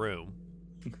around the room.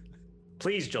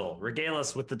 Please, Joel, regale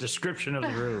us with the description of the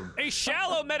room. A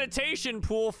shallow meditation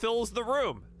pool fills the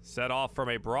room, set off from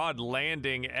a broad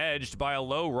landing edged by a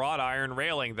low wrought iron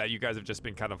railing that you guys have just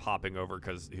been kind of hopping over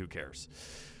because who cares?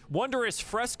 Wondrous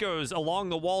frescoes along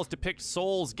the walls depict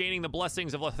souls gaining the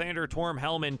blessings of Lathander, Torm,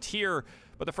 Helm, and Tyr,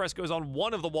 but the frescoes on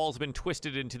one of the walls have been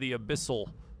twisted into the abyssal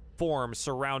form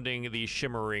surrounding the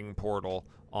shimmering portal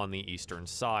on the eastern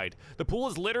side. The pool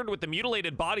is littered with the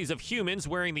mutilated bodies of humans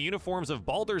wearing the uniforms of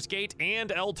Baldur's Gate and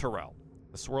Elturel.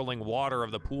 The swirling water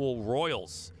of the pool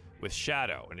roils with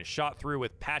shadow and is shot through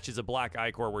with patches of black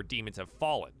ichor where demons have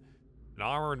fallen. An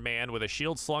armored man with a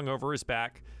shield slung over his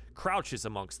back crouches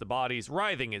amongst the bodies,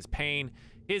 writhing his pain.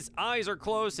 His eyes are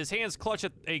closed, his hands clutch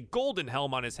at a golden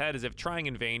helm on his head as if trying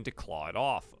in vain to claw it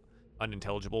off.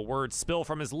 Unintelligible words spill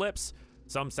from his lips,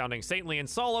 some sounding saintly and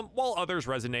solemn, while others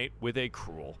resonate with a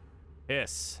cruel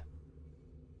hiss.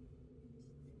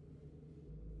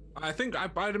 I think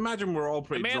I'd imagine we're all The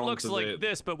pretty man drawn looks to like the.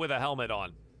 this, but with a helmet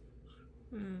on.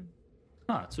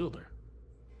 Ah, it's Ulder.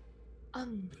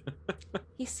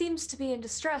 He seems to be in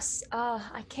distress.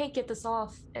 I can't get this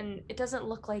off, and it doesn't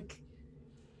look like.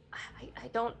 I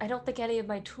don't think any of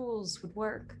my tools would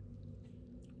work.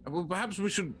 Well, perhaps we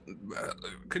should.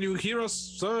 Can you hear us,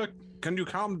 sir? Can you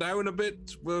calm down a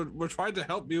bit? We're trying to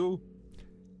help you.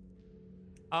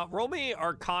 Roll me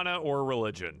Arcana or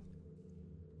Religion.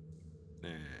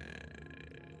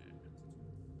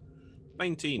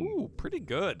 19. Ooh, pretty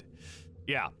good.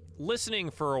 Yeah. Listening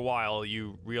for a while,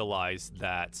 you realize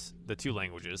that the two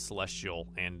languages, Celestial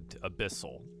and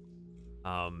Abyssal,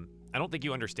 I don't think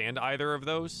you understand either of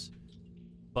those,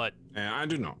 but I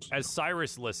do not. as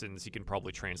Cyrus listens, he can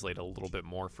probably translate a little bit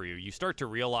more for you. You start to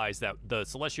realize that the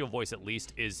Celestial voice, at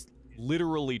least, is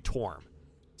literally Torm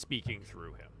speaking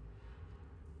through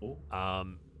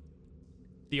him.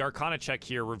 The Arcana check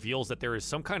here reveals that there is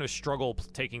some kind of struggle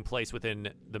taking place within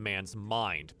the man's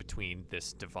mind between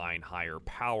this divine higher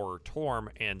power, Torm,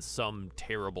 and some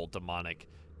terrible demonic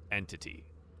entity.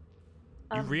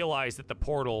 You realize that the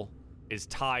portal is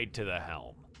tied to the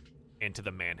helm and to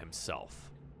the man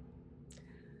himself.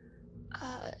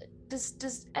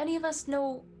 Does any of us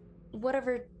know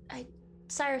whatever?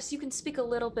 Cyrus, you can speak a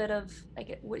little bit of. I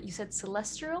get what you said.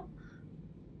 Celestial.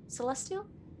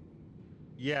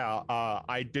 Yeah,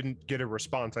 I didn't get a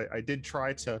response. I did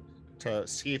try to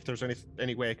see if there's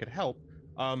any way I could help.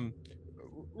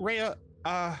 Rhea,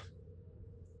 I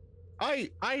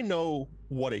know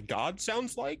what a god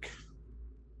sounds like.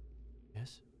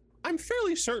 Yes? I'm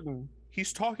fairly certain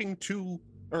he's talking to,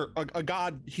 or a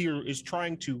god here is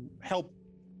trying to help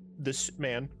this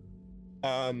man,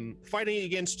 fighting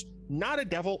against not a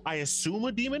devil, I assume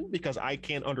a demon, because I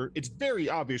can't it's very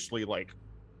obviously like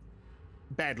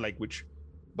bad language,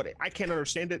 but I can't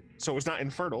understand it, so it's not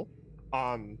infernal.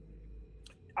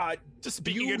 Just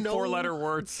speaking you in know- four-letter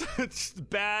words. It's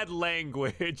bad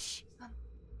language.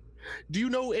 Do you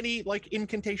know any like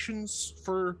incantations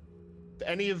for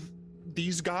any of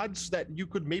these gods that you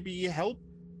could maybe help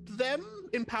them,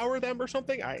 empower them or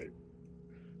something? I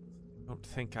don't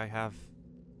think I have.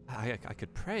 I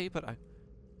could pray, but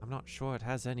I'm not sure it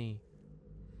has any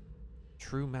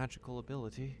true magical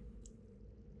ability.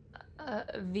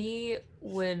 V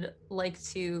would like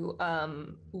to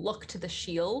look to the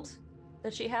shield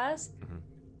that she has. Mhm.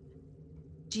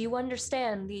 Do you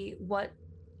understand what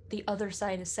the other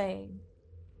side is saying?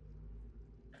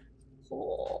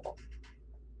 Oh.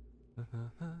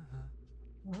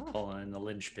 Pulling in the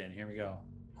linchpin. Here we go.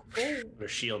 Oh. Put a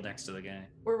shield next to the guy.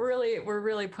 We're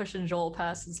really pushing Joel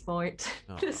past his point.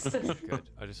 Oh, This is- good.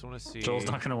 I just want to see Joel's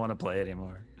not going to want to play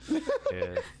anymore.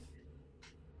 if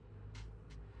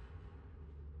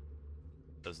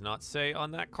does not say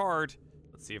on that card.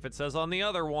 Let's see if it says on the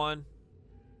other one.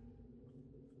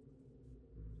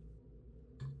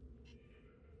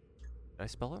 Did I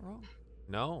spell it wrong?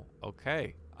 No.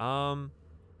 Okay. I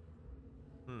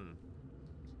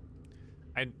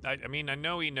mean, I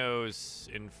know he knows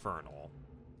infernal.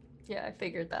 Yeah, I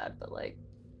figured that, but like,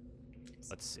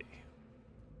 Let's see.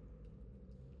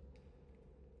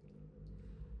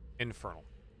 Infernal.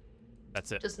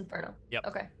 That's it. Just Inferno. Yep.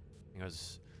 Okay. He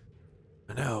goes,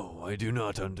 "No, I do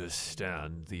not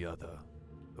understand the other,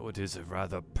 though it is a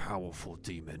rather powerful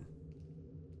demon."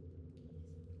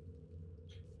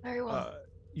 Very well.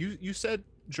 You said,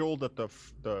 Joel, that the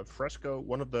fresco,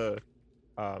 one of the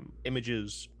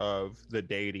images of the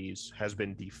deities, has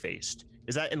been defaced.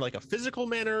 Is that in like a physical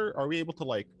manner? Are we able to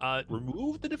like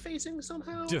remove the defacing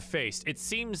somehow? Defaced. It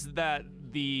seems that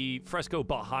the fresco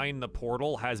behind the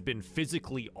portal has been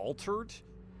physically altered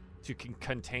to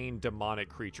contain demonic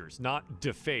creatures. Not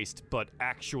defaced, but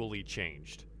actually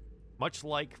changed. Much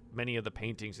like many of the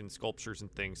paintings and sculptures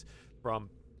and things from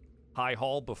High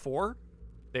Hall before,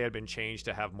 they had been changed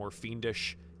to have more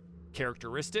fiendish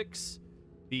characteristics.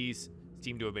 These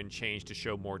seem to have been changed to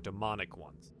show more demonic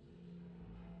ones.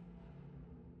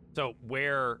 So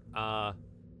where, I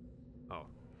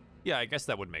guess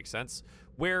that would make sense.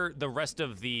 Where the rest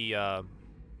of the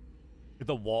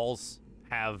walls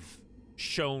have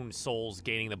shown souls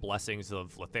gaining the blessings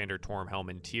of Lathander, Tormhelm,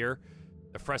 and Tyr,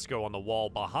 the fresco on the wall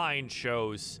behind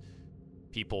shows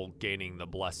people gaining the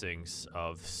blessings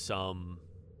of some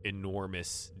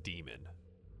enormous demon.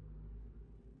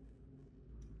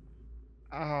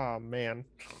 Ah, man.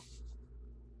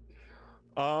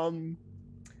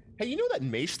 Hey, you know that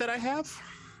mace that I have?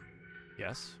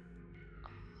 Yes.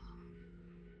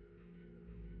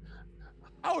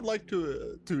 I would like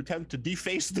to attempt to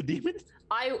deface the demon.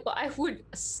 I would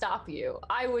stop you.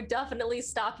 I would definitely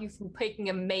stop you from taking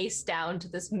a mace down to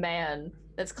this man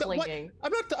that's No, what? clinging.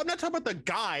 I'm not talking about the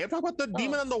guy. I'm talking about the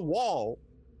demon on the wall.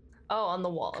 Oh, on the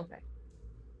wall. Okay.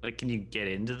 Like, can you get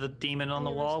into the demon on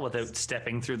the wall without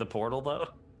stepping through the portal, though?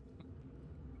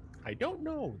 I don't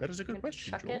know. That is a good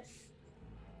question, Chuck Joel. it.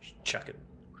 Chuck it.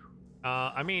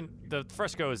 I mean, the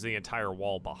fresco is the entire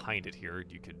wall behind it here.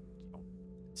 You could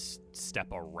step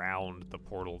around the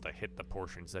portal to hit the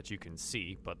portions that you can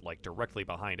see, but like directly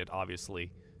behind it,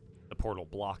 obviously, the portal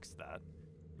blocks that.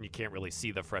 And you can't really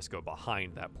see the fresco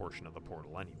behind that portion of the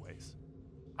portal anyways.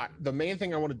 The main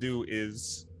thing I want to do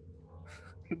is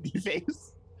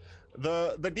deface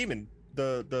the demon.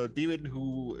 The demon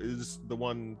who is the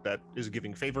one that is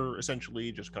giving favor,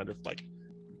 essentially, just kind of like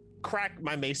crack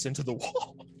my mace into the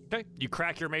wall. Okay, you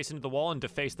crack your mace into the wall and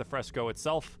deface the fresco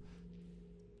itself,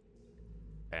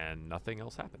 and nothing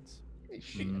else happens.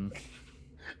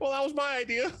 Well, that was my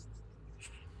idea.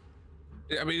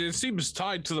 I mean, it seems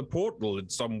tied to the portal in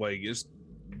some way.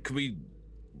 Can we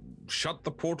shut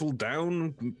the portal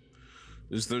down?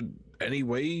 Is there any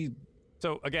way?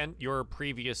 So again, your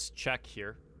previous check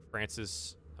here,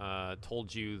 Francis,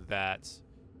 told you that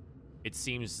it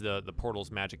seems the portal's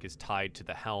magic is tied to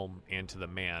the helm and to the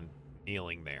man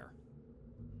kneeling there.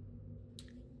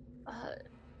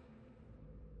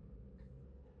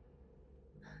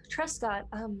 Trescott,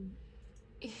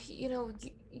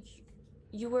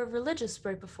 you were religious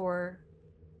right before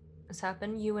this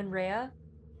happened, you and Rhea.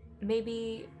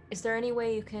 Maybe, is there any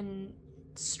way you can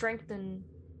strengthen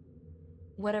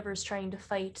whatever's trying to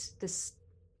fight this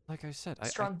Like I said,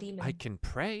 strong demon? I can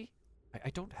pray. I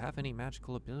don't have any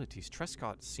magical abilities.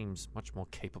 Trescott seems much more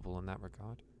capable in that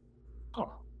regard.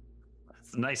 Oh,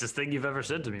 that's the nicest thing you've ever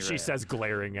said to me, She Rhea. says,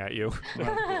 glaring at you.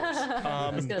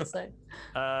 I was gonna say.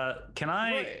 Can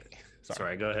I... Wait.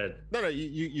 Sorry, go ahead. No,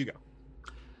 you go.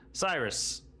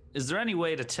 Cyrus, is there any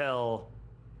way to tell...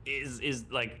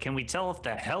 can we tell if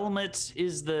the helmet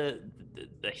is the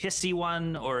hissy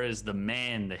one, or is the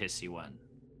man the hissy one?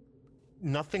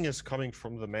 Nothing is coming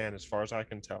from the man, as far as I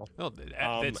can tell. No,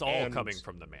 it's all and- coming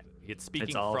from the man. It's speaking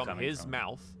It's all from coming his from-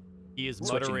 mouth. He is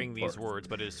Switching muttering these forth. words,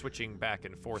 but it is switching back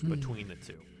and forth between the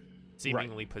two,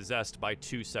 seemingly possessed by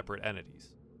two separate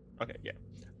entities. Okay, yeah.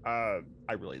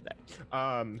 I relayed that.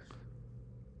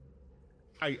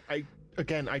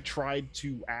 I tried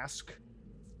to ask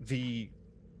the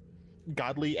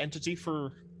godly entity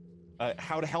for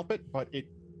how to help it, but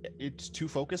it's too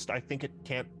focused. I think it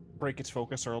can't break its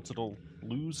focus, or else it'll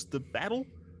lose the battle.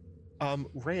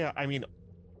 Rhea, I mean,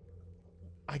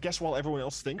 I guess while everyone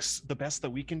else thinks the best that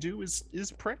we can do is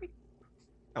pray,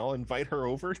 I'll invite her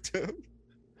over to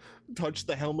touch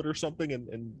the helmet or something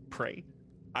and pray.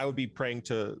 I would be praying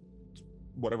to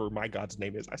whatever my god's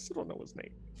name is. I still don't know his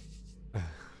name.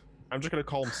 I'm just gonna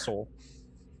call him Soul.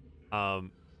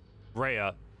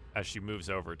 Rhea, as she moves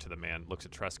over to the man, looks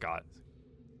at Trescott.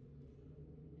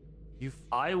 You've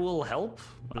I will help.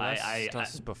 blessed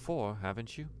us before,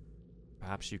 haven't you?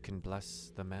 Perhaps you can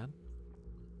bless the man?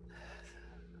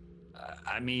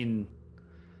 I mean,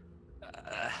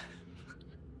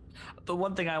 the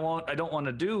one thing I don't want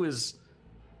to do is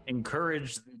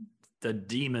encourage the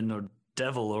demon or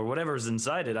devil or whatever's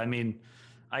inside it. I mean,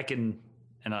 I can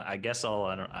and I guess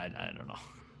I don't know.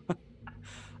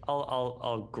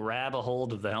 I'll grab a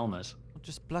hold of the helmet.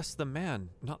 Just bless the man,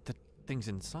 not the things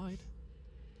inside.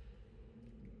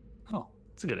 Oh,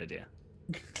 it's a good idea.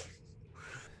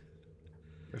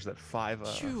 There's that 5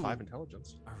 You 5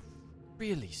 intelligence. are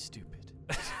really stupid.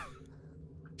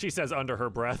 She says under her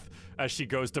breath as she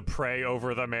goes to pray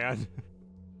over the man.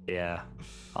 Yeah,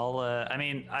 I'll. I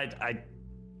mean,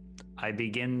 I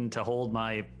begin to hold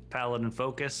my paladin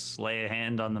focus, lay a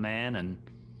hand on the man, and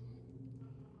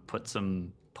put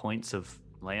some points of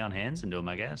lay on hands into him,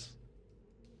 I guess.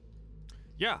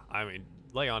 Yeah, I mean,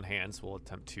 lay on hands will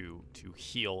attempt to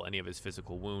heal any of his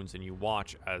physical wounds, and you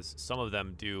watch as some of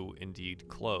them do indeed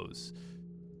close.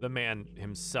 The man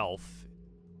himself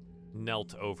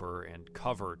knelt over and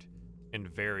covered in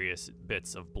various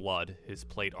bits of blood, his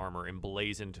plate armor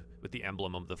emblazoned with the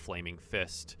emblem of the Flaming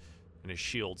Fist, and his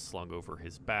shield slung over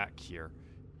his back here.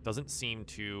 Doesn't seem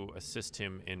to assist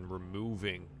him in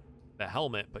removing the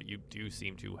helmet, but you do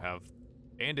seem to have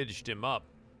bandaged him up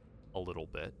a little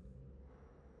bit.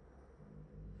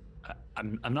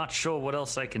 I'm not sure what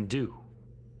else I can do.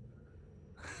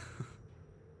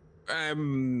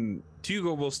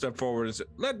 Hugo will step forward and say,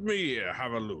 "Let me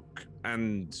have a look."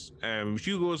 And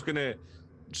Hugo's gonna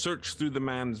search through the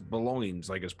man's belongings,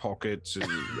 like his pockets and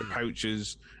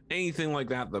pouches, anything like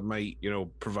that that might,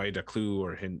 provide a clue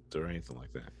or hint or anything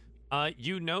like that.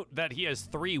 You note that he has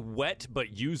 3 wet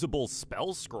but usable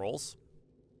spell scrolls.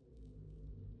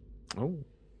 Oh.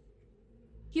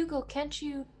 Hugo, can't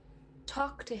you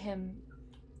talk to him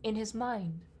in his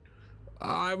mind?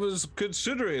 I was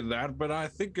considering that, but I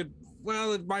think it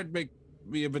might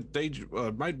be a bit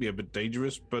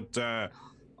dangerous, but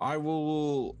I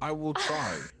will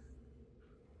try.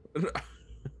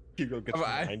 Hugo gets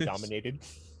mind dominated.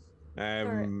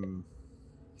 And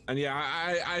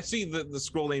yeah, I see the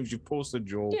scroll names you posted,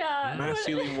 Joel. Yeah. Mass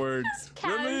healing words.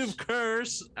 Cash. Remove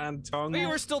curse and tongue. We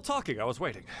were still talking. I was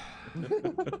waiting.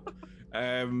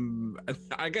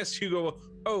 I guess Hugo.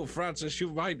 Oh, Francis, you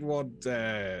might want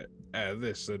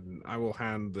this, and I will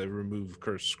hand the remove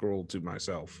curse scroll to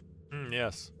myself.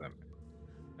 Yes.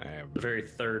 The very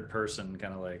third person,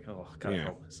 kind of like, oh, gotta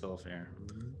help myself here.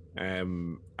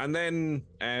 And then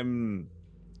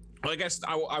I guess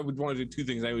I would want to do 2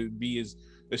 things. I would be as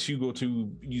Hugo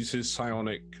to use his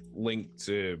psionic link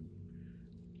to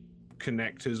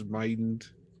connect his mind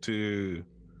to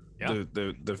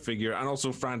the figure, and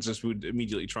also Francis would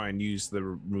immediately try and use the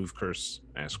remove curse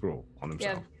scroll on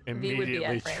himself. Yeah, V would be Immediately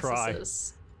at try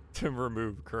Francis's. to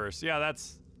remove curse. Yeah,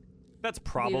 that's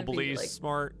probably like-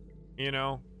 smart,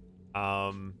 Yeah,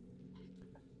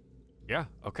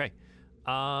 okay.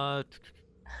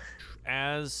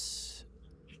 As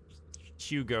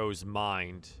Hugo's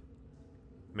mind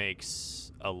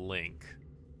makes a link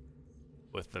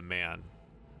with the man,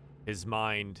 his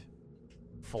mind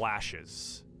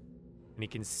flashes, and he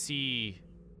can see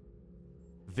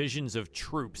visions of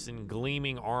troops in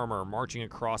gleaming armor marching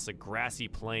across a grassy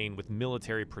plain with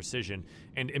military precision,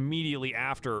 and immediately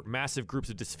after, massive groups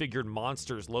of disfigured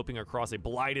monsters loping across a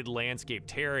blighted landscape,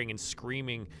 tearing and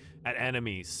screaming at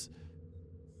enemies.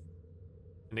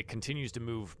 And it continues to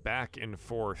move back and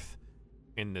forth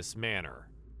in this manner.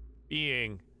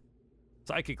 Being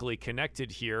psychically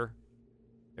connected here,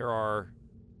 there are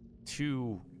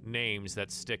 2 names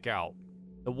that stick out.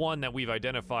 The one that we've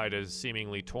identified as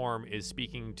seemingly Torm is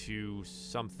speaking to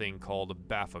something called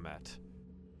Baphomet,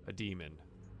 a demon.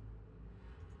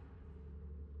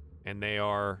 And they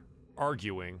are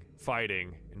arguing,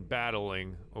 fighting, and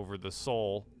battling over the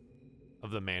soul of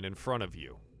the man in front of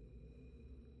you.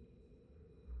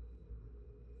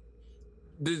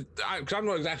 I'm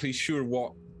not exactly sure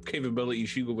what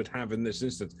capabilities Hugo would have in this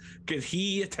instance. Could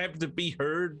he attempt to be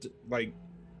heard, like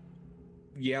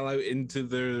yell out into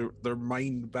their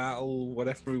mind battle,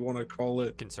 whatever we want to call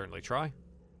it? Can certainly try.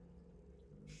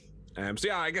 So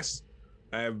yeah, I guess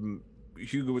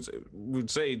Hugo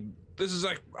would say, "This is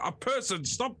like a person.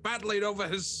 Stop battling over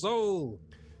his soul."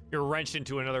 You're wrenched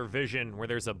into another vision where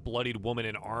there's a bloodied woman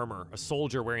in armor, a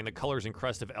soldier wearing the colors and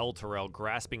crest of El Terrell,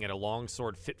 grasping at a long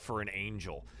sword fit for an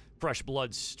angel. Fresh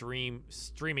blood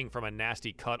streaming from a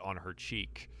nasty cut on her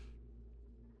cheek.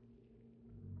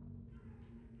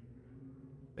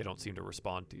 They don't seem to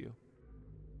respond to you.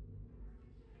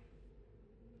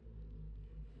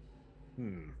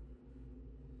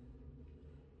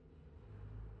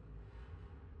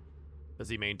 Does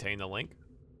he maintain the link?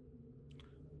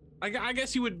 I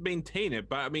guess he would maintain it,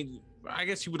 but I mean, I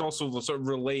guess he would also sort of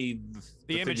relay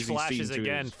The image things he's flashes seen to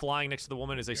again. his- Flying next to the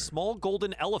woman is a small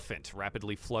golden elephant,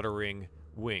 rapidly fluttering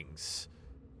wings.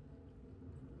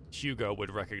 Hugo would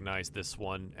recognize this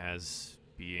one as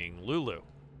being Lulu.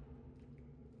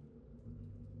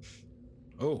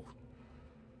 Oh.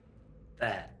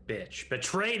 That bitch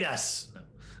betrayed us.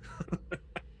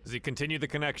 Does he continue the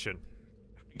connection?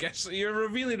 I guess you're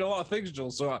revealing a lot of things, Joel,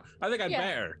 so I think I'd Yeah.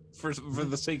 better for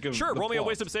the sake of Sure, the roll me a plot.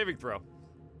 wisdom saving throw.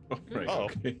 Oh, right, Oh.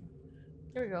 okay.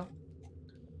 Here we go.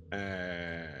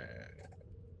 There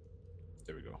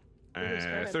we go. Who's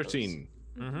got it, 13.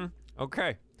 Mm-hmm.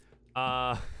 Okay.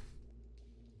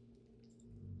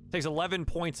 Takes 11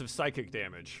 points of psychic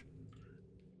damage.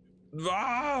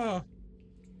 Ah!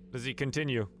 Does he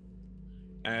continue?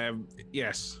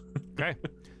 Yes. Okay.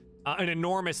 An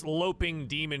enormous loping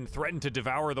demon threatened to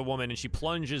devour the woman, and she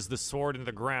plunges the sword into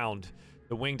the ground.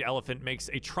 The winged elephant makes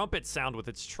a trumpet sound with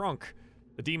its trunk.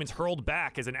 The demon's hurled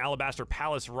back as an alabaster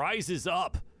palace rises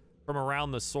up from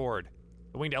around the sword.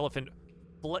 The winged elephant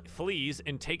flees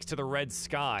and takes to the red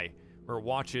sky, where it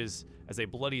watches as a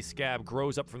bloody scab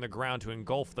grows up from the ground to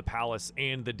engulf the palace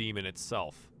and the demon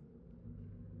itself.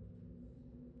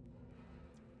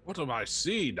 What am I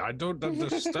seeing? I don't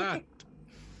understand.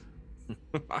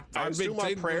 I assume our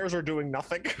maintained- prayers are doing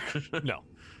nothing. No.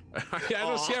 I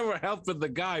don't see how we're helping the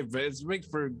guy, but it makes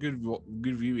for good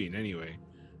viewing anyway.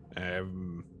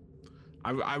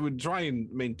 I would try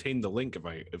and maintain the link if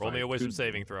I Roll me a wisdom could.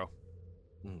 saving throw.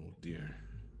 Oh dear.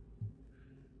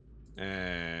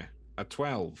 A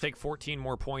 12. Take 14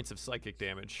 more points of psychic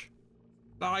damage.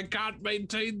 I can't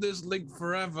maintain this link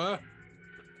forever.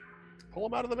 Pull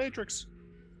him out of the matrix.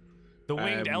 The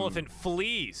winged Um, elephant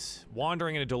flees,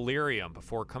 wandering in a delirium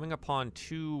before coming upon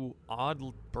two odd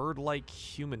bird-like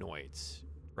humanoids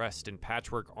dressed in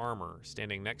patchwork armor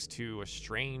standing next to a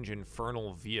strange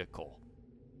infernal vehicle.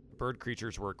 The bird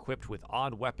creatures were equipped with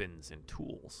odd weapons and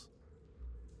tools.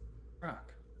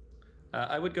 Rock.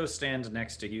 I would go stand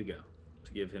next to Hugo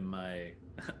to give him my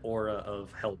aura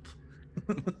of help.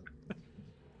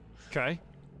 Okay.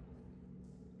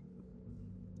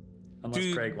 Unless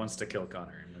Do- Craig wants to kill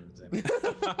Connor.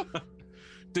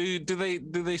 do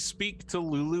they speak to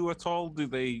Lulu at all? Do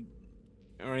they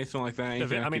or anything like that? The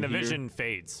Anything I mean, the can hear? vision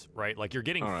fades, right? Like you're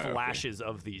getting All right, okay. flashes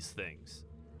of these things.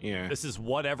 Yeah. This is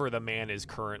whatever the man is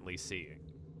currently seeing.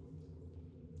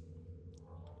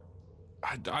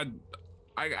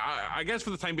 I guess for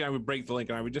the time being, I would break the link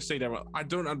and I would just say that I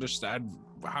don't understand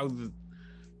how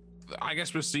I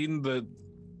guess we're seeing the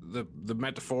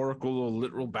metaphorical or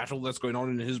literal battle that's going on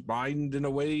in his mind in a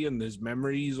way, and his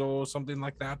memories or something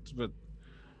like that. But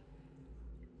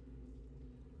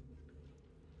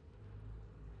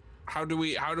how do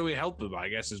we help him? I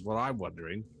guess is what I'm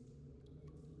wondering.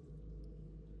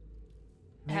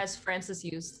 Has Francis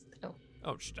used? Oh,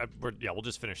 Oh, we'll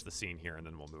just finish the scene here and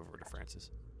then we'll move over to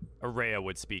Francis. Araya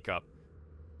would speak up.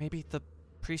 Maybe the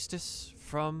priestess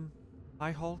from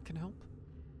High Hall can help?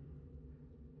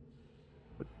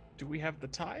 Do we have the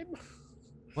time?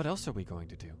 What else are we going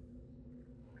to do?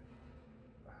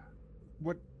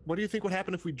 What do you think would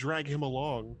happen if we drag him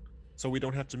along so we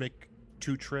don't have to make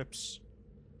 2 trips?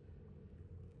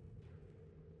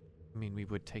 I mean, we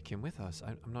would take him with us.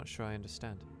 I'm not sure I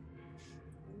understand.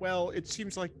 Well, it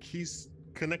seems like he's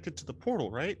connected to the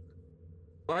portal, right?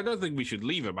 Well, I don't think we should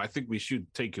leave him. I think we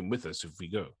should take him with us if we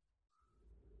go.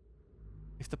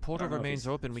 If the portal I don't know if remains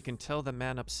he's- open, we can tell the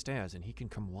man upstairs and he can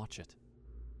come watch it.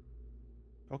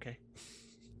 Okay.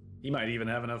 He might even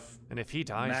have enough And if he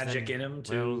dies, magic then, in him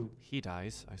to. well, he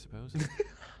dies, I suppose.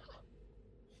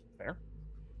 Fair.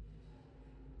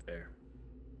 Fair.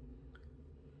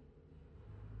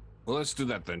 Well, let's do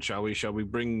that then, shall we? Shall we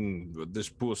bring this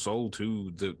poor soul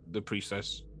to the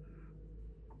priestess?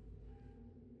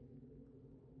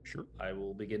 Sure. I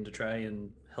will begin to try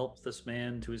and help this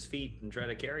man to his feet and try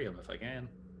to carry him if I can.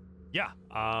 Yeah,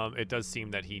 it does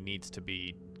seem that he needs to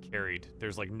be carried.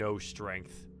 There's like no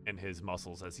strength in his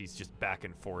muscles as he's just back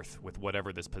and forth with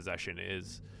whatever this possession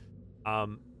is.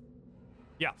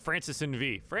 Yeah, Francis and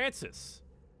V. Francis,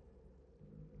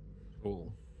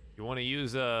 Cool. you want to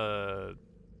use a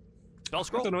spell I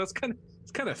scroll? don't know. It's kind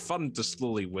of fun to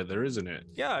slowly wither, isn't it?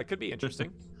 Yeah, it could be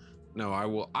interesting. No, I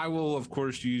will of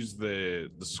course use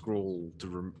the scroll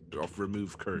to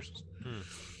remove curse.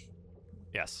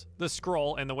 Yes, the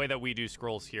scroll and the way that we do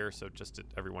scrolls here, so just so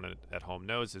everyone at home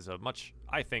knows, is a much,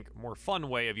 I think, more fun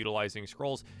way of utilizing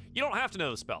scrolls. You don't have to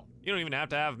know the spell. You don't even have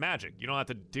to have magic. You don't have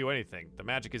to do anything. The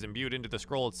magic is imbued into the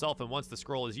scroll itself, and once the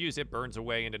scroll is used, it burns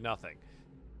away into nothing.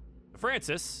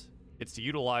 Francis gets to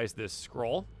utilize this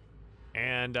scroll,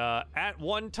 and at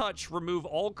one touch, remove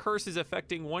all curses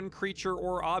affecting one creature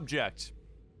or object.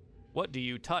 What do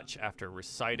you touch after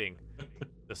reciting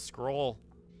the scroll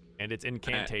and its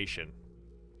incantation?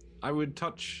 I would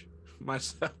touch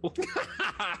myself.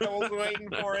 I was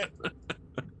waiting for it.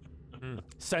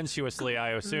 Sensuously,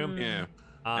 I assume. Yeah.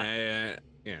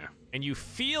 Yeah. And you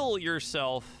feel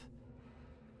yourself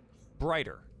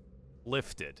brighter,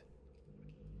 lifted.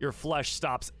 Your flesh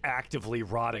stops actively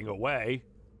rotting away,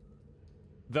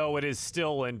 though it is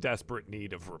still in desperate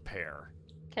need of repair.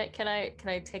 Can I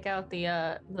take out the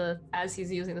as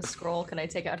he's using the scroll? Can I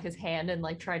take out his hand and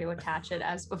like try to attach it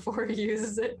as before he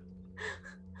uses it?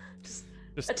 Just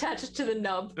attach it to the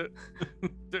nub.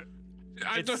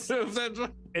 I don't know if that's.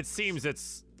 It seems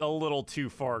it's a little too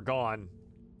far gone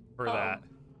for that.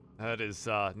 That is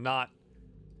not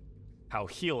how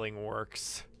healing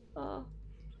works. Oh.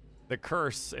 The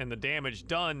curse and the damage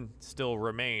done still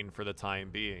remain for the time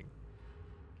being.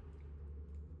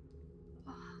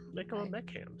 Make him a mech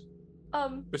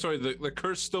hand. Sorry, the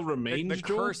curse still remains. The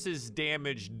curse's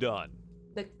damage done.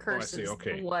 The curse is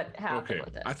okay. what happened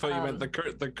with it. I thought you meant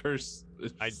the curse.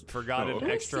 I forgot an Can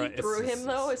I extra. see through him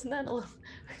though? Isn't that a little?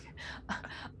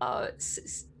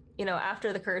 You know,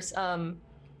 after the curse,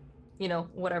 you know,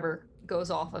 whatever goes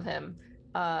off of him,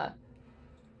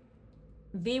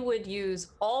 V would use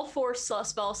all 4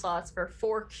 spell slots for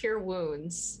 4 cure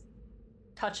wounds,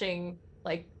 touching,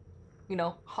 like, you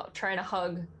know, trying to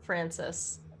hug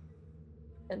Francis.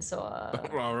 And so,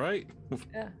 all right.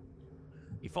 Yeah.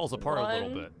 He falls apart a little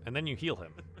 1, bit, and then you heal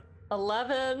him.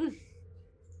 11,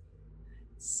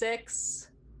 6,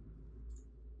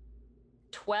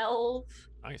 12,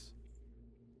 Nice.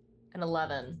 and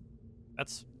 11.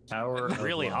 That's Tower of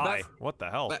really Love. high. What the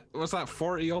hell? Was that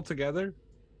 40 altogether?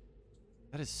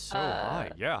 That is so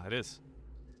high. Yeah, it is.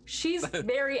 She's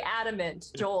very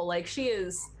adamant, Joel. Like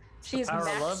she's Power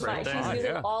of love right maximized. there. She's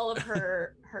using Yeah. all of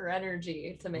her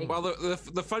energy to make. Well,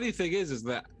 the funny thing is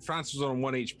that Francis was on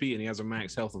 1 HP and he has a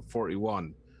max health of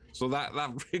 41. So that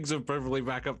brings him perfectly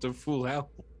back up to full health.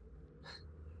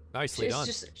 Nicely done.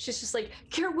 She's just like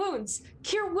cure wounds,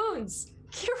 cure wounds,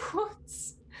 cure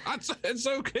wounds. It's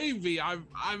okay, V. I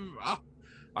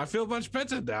feel much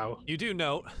better now. You do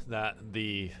note that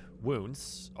the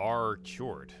wounds are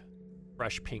cured.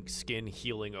 Fresh pink skin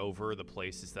healing over the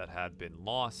places that had been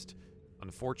lost.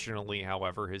 Unfortunately,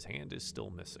 however, his hand is still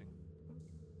missing.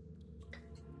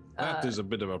 That is a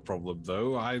bit of a problem,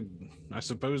 though. I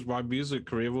suppose my music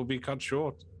career will be cut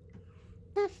short.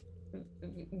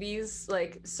 V's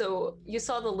like, so you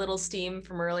saw the little steam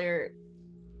from earlier.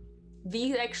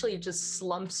 V actually just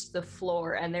slumps to the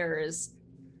floor, and there is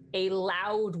a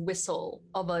loud whistle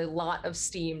of a lot of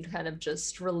steam kind of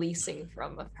just releasing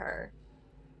from of her.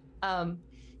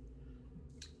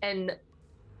 And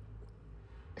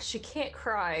she can't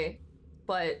cry,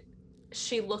 but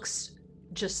she looks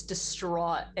just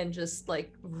distraught and just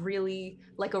like really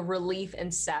like a relief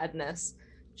and sadness.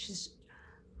 She's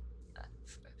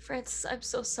Francis, I'm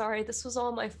so sorry. This was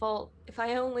all my fault. If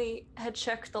I only had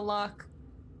checked the lock,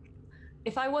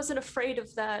 if I wasn't afraid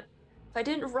of that, if I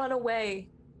didn't run away.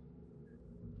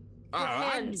 Your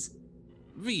hands.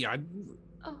 We're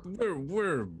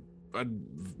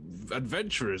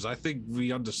adventurers. I think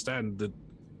we understand that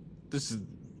this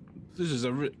is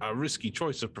a risky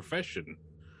choice of profession.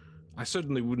 I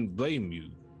certainly wouldn't blame you.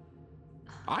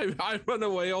 I run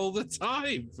away all the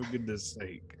time, for goodness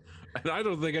sake, and I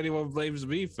don't think anyone blames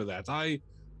me for that. I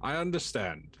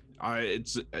understand. I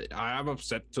am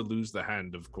upset to lose the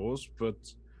hand, of course, but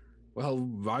well,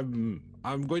 I'm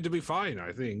going to be fine,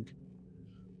 I think.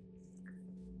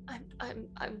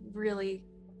 I'm really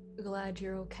glad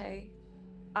you're okay.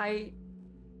 I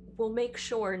will make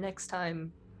sure next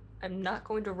time I'm not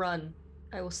going to run.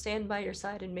 I will stand by your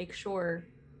side and make sure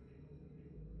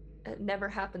it never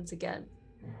happens again.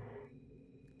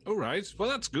 All right. Well,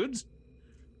 that's good.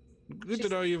 Good to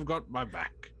know you've got my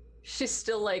back. She's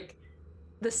still like,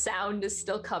 the sound is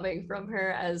still coming from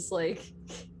her as like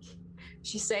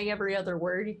she's saying every other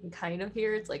word you can kind of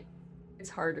hear. It's like it's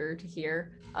harder to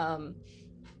hear.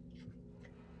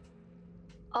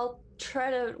 I'll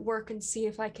try to work and see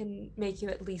if I can make you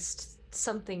at least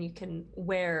something you can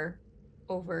wear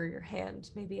over your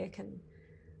hand. Maybe I can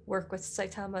work with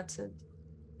Saitama to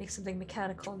make something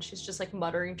mechanical. And she's just like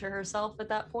muttering to herself at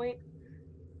that point.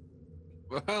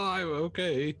 Well, I'm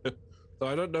okay. So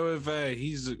I don't know if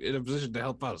he's in a position to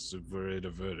help us if we're in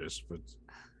Avernus, but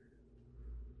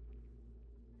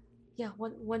Yeah,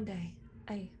 one day.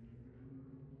 I'm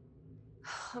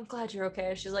glad you're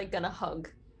okay. She's like gonna hug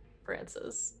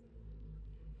Francis.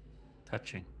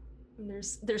 Touching. And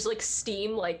there's like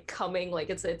steam like coming, like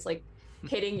it's like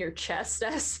hitting your chest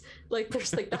as like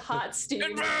there's like the hot steam.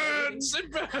 it burns!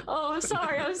 It burns! Oh, I'm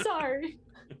sorry.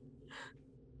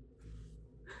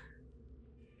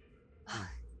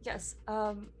 Yes.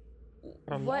 A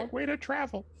long What? way to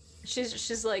travel.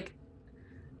 She's like,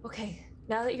 okay.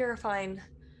 Now that you're fine,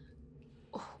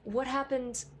 what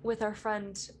happened with our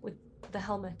friend with the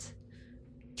helmet?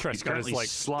 Trescott is currently like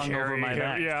slung over my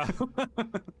carrying back. him.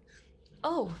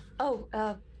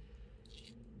 Yeah.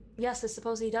 Yes, I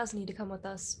suppose he does need to come with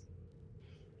us.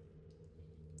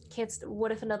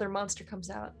 What if another monster comes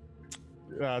out?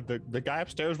 The guy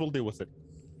upstairs will deal with it.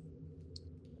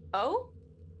 Oh,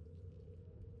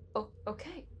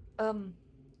 okay.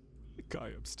 The guy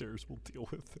upstairs will deal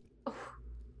with it. Oh,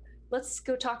 let's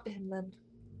go talk to him then.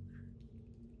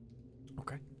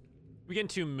 Okay. We begin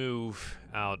to move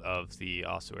out of the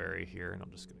ossuary here, and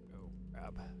I'm just gonna go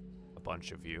grab a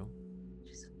bunch of you,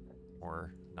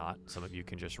 or not. Some of you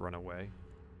can just run away.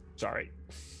 Sorry.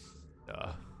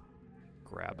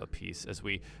 Grab a piece as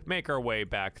we make our way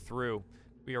back through.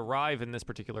 We arrive in this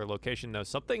particular location, though.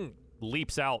 Something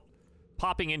leaps out,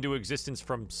 popping into existence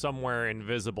from somewhere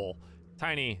invisible.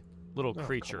 Tiny little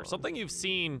creature. Something you've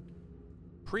seen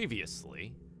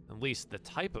previously, at least the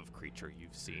type of creature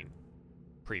you've seen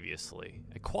previously.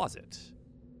 A Quasit.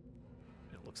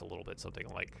 It looks a little bit something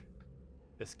like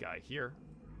this guy here.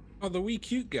 Oh, the wee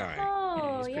cute guy.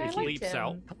 Oh, he's yeah, I pretty liked leaps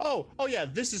him. out. Oh yeah,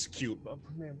 this is cute. Oh,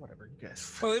 man, whatever, you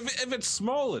guys. Well, if it's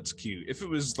small, it's cute. If it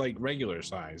was like regular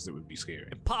size, it would be scary.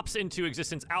 It pops into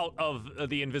existence out of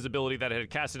the invisibility that it had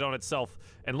casted on itself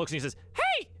and looks and he says,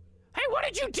 Hey, what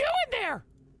did you do in there?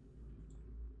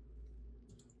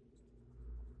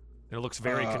 And it looks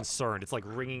very concerned. It's like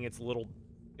wringing its little,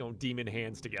 demon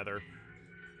hands together.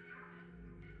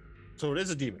 So it is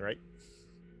a demon, right?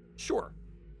 Sure.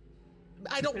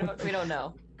 I don't. We don't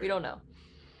know. We don't know.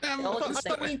 I They all look the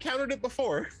thought we same. encountered it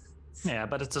before. Yeah,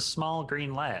 but it's a small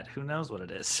green lad. Who knows what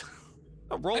it is?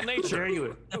 Roll nature. There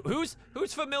you. Who's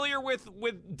familiar with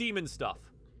demon stuff?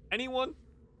 Anyone?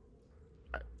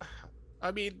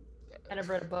 I mean, Kind of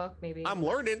read a book, maybe. I'm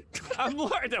learning. I'm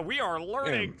learning. We are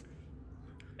learning.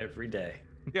 Every day.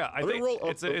 Yeah, I Let me think roll-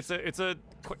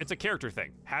 it's a character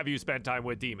thing. Have you spent time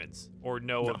with demons, or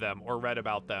know of them, or read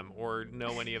about them, or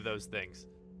know any of those things?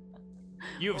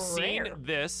 You've seen Rare.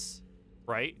 this,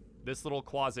 right? This little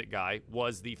Quasit guy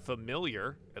was the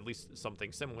familiar, at least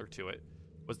something similar to it,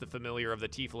 was the familiar of the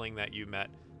tiefling that you met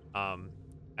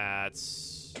at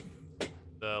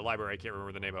the library. I can't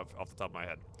remember the name off the top of my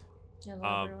head. Yeah,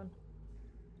 love everyone.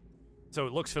 So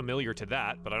it looks familiar to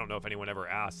that, but I don't know if anyone ever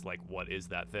asked, like, what is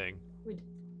that thing?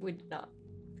 We did not.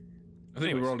 I think we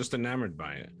Anyways. were all just enamored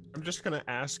by it. I'm just gonna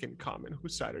ask in common,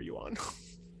 whose side are you on?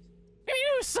 Hey,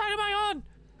 whose side am I on?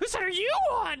 Whose side are you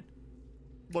on?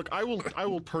 Look, I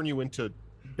will turn you into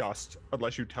dust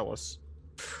unless you tell us.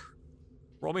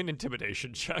 Roll me an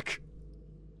intimidation check.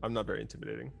 I'm not very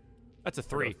intimidating. That's a I got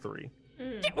 3. a 3.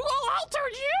 Mm. Yeah, well, I'll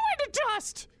turn you into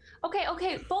dust.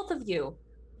 Okay, both of you.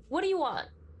 What do you want?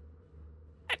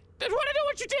 I want to know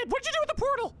what you did. What'd you do with the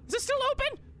portal? Is it still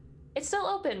open? It's still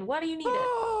open. Why do you need it?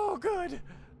 Oh, good.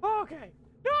 Okay.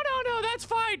 No, that's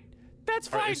fine. That's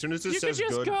All fine. right, as soon as it you says can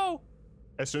just good- go.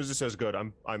 As soon as it says good,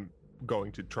 I'm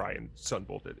going to try and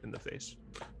sunbolt it in the face.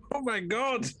 Oh my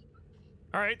god!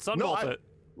 All right, sunbolt No, I- it.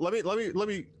 Let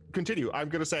me continue. I'm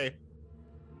gonna say,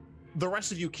 the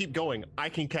rest of you keep going. I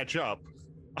can catch up.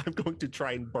 I'm going to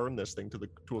try and burn this thing to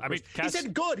a I mean, crisp. cast- he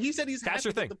said good. He said he's cast happy your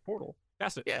with thing. the portal.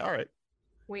 Cast it. Yeah, all right.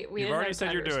 We You've didn't already have said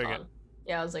time you're to doing it. respond.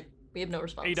 Yeah, I was like, we have no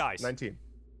response. He dies. 19.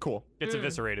 Cool. Gets Mm.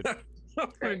 eviscerated. Oh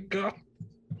my god!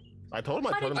 I told him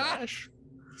I'd Why put him did- in ash.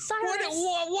 Cyrus!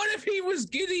 What if he was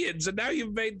Gideon's and now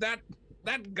you've made that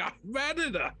guy mad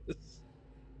at us?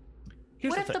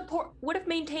 Here's What the if thing. what if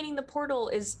maintaining the portal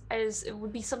is it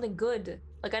would be something good?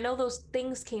 Like I know those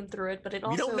things came through it, but it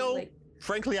also We don't know. like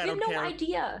Frankly, I we have don't no care.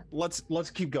 idea. Let's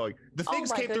keep going. The Oh things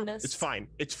my came goodness. through. It's fine.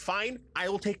 It's fine. I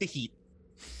will take the heat.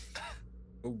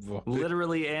 Oh, boy.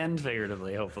 Literally and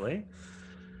figuratively, hopefully.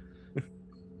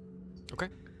 Okay.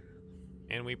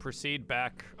 And we proceed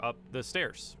back up the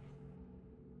stairs.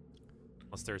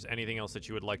 Unless there's anything else that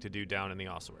you would like to do down in the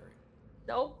ossuary.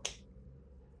 Nope.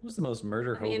 Who's the most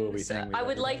murder I mean, hobo so thing? I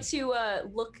would like to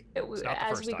look at, It's not the as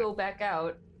first we time. go back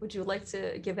out. Would you like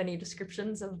to give any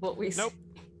descriptions of what we see? Nope.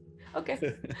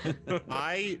 Okay.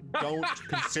 I don't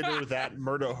consider that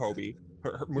murder hobo-y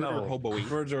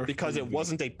Murder because it movie.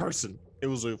 wasn't a person. It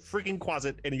was a freaking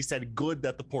Quasit, and he said good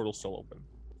that the portal's still open.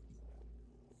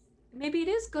 Maybe it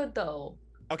is good though.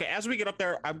 Okay, as we get up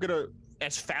there, I'm gonna,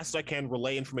 as fast as I can,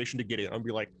 relay information to Gideon. I'll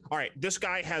be like, all right, this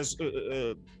guy has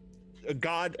a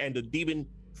god and a demon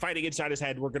fighting inside his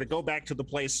head. We're gonna go back to the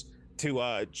place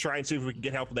to try and see if we can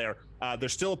get help there.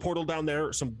 There's still a portal down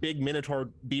there. Some big Minotaur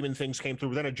demon things came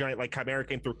through. Then a giant like chimera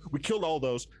came through. We killed all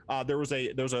those. There was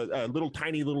a little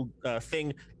tiny little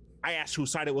thing. I asked whose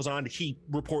side it was on. He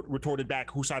retorted back,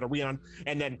 whose side are we on?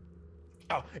 And then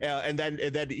Oh, and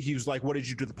then he was like, "What did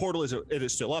you do to the portal? Is it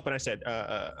still up?" And I said,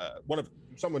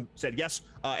 someone said yes,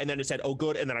 and then it said, "Oh,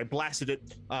 good." And then I blasted it.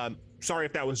 Sorry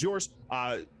if that was yours.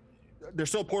 There's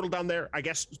still a portal down there. I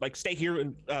guess like stay here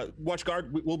and watch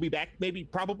guard. We'll be back, maybe,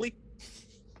 probably.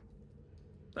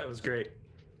 That was great.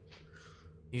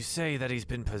 You say that he's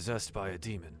been possessed by a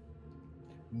demon.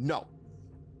 No.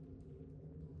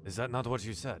 Is that not what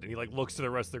you said? And he like looks to the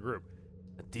rest of the group.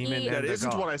 A demon and That a isn't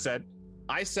god. what I said.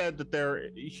 I said that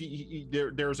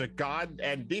there's a god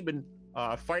and demon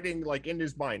fighting like in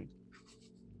his mind.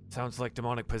 Sounds like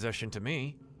demonic possession to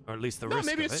me, or at least the No, risk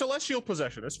maybe of it's it. celestial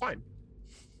possession. It's fine.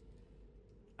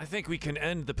 I think we can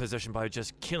end the possession by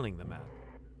just killing the man.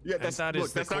 Yeah, And that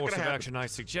is the that's not course gonna of happen. action I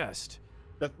suggest.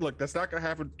 That's not gonna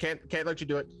happen. Can't let you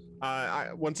do it.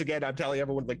 Once again, I'm telling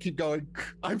everyone, like, keep going.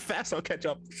 I'm fast. I'll catch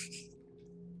up.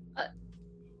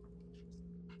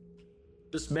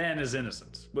 This man is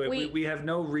innocent. We- We have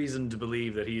no reason to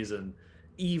believe that he is an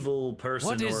evil person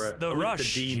What is or the with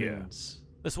rush the here? demons.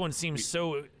 This one seems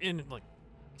so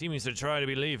seems to try to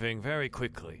be leaving very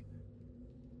quickly.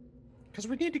 Because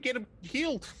we need to get him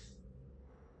healed.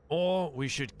 Or we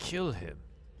should kill him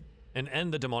and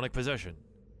end the demonic possession.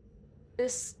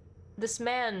 This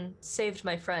man saved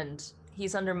my friend.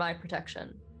 He's under my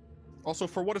protection. Also,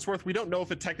 for what it's worth, we don't know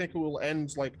if it technically will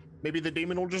end. Like, maybe the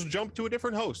demon will just jump to a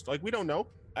different host. Like, we don't know.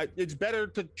 It's better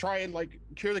to try and like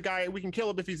cure the guy. We can kill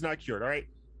him if he's not cured. All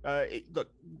right. Look.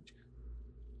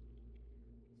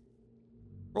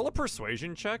 Roll a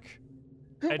persuasion check.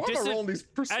 Why am I rolling these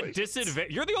At persuasions?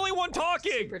 disadvantage. You're the only one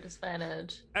talking. Super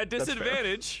disadvantage. At That's fair.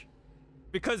 disadvantage,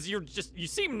 because you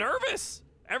seem nervous.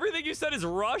 Everything you said is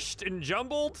rushed and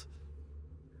jumbled.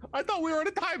 I thought we were at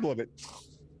a time limit.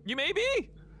 You may be.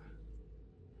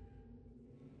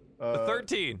 A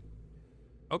 13.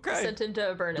 Okay. Sent into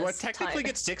Avernus. Do I technically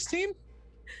get 16?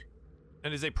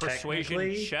 And is a persuasion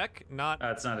Technically, check, not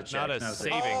It's not a check. not a not a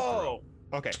saving Oh.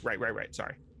 Okay. Right.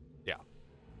 Sorry. Yeah.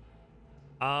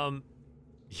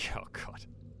 Yeah, oh god.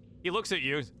 He looks at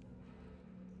you.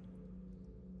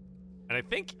 And I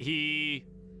think he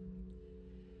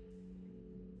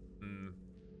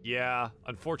yeah,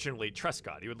 unfortunately,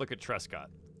 Trescott. He would look at Trescott.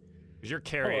 Because you're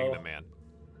carrying Hello. the man.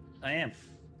 I am.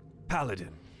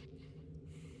 Paladin.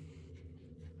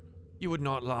 You would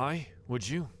not lie, would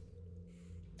you?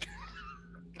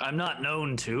 I'm not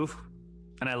known to.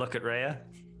 And I look at Rhea.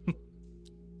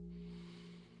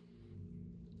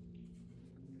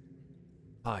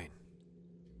 Fine.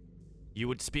 You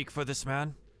would speak for this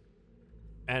man?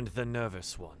 And the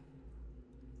nervous one.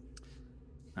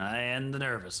 I am the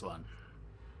nervous one.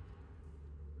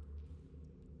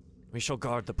 We shall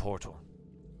guard the portal.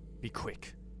 Be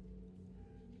quick.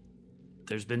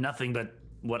 There's been nothing but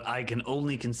what I can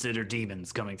only consider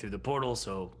demons coming through the portal,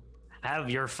 so have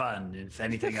your fun if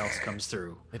anything else comes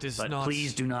through. It is but not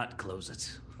please do not close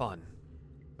it. fun,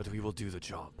 but we will do the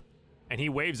job. And he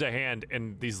waves a hand,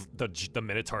 and the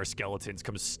Minotaur skeletons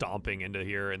come stomping into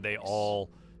here, and they all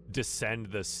descend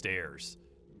the stairs.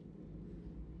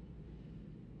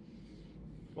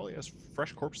 Well, he has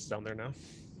fresh corpses down there now.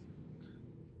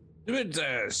 A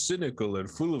bit cynical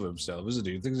and full of himself, isn't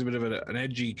he? He thinks he's a bit of an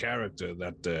edgy character,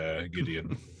 that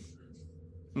Gideon.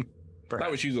 That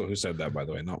was Hugo who said that, by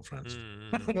the way, not Franz.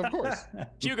 Of course.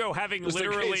 Hugo, having Just in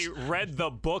literally case. read the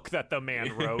book that the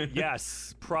man wrote,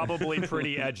 yes, probably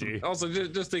pretty edgy. Also,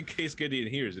 just in case Gideon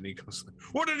hears and he goes,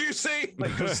 "What did you say?"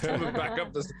 Like goes storming back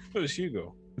up the. It was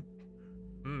Hugo.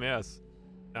 Yes.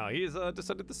 Now he's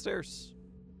descended the stairs.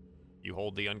 You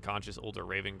hold the unconscious older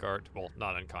Raven Guard, well,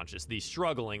 not unconscious, the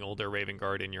struggling older Raven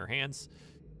Guard in your hands.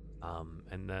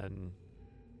 And then,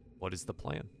 what is the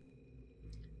plan?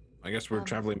 I guess we're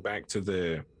traveling back to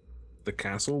the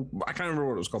castle. I can't remember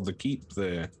what it was called. The keep,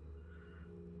 the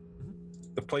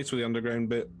place with the underground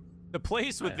bit. The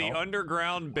place with the Hall.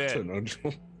 underground I bit. don't know,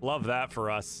 Joel. Love that for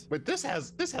us. But this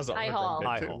has a High Hall.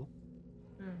 High too. Hall.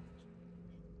 Mm.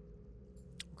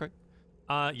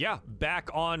 Okay. Yeah, back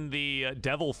on the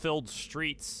devil-filled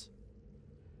streets.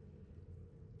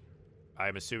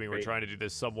 I'm assuming we're Great. trying to do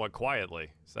this somewhat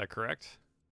quietly. Is that correct?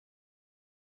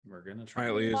 We're gonna try.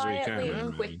 Quietly as we Quietly,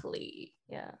 can. quickly.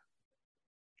 Yeah.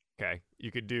 Okay.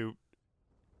 You could do.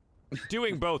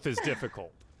 Doing both is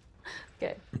difficult.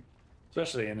 Okay.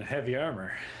 Especially in heavy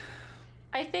armor.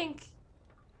 I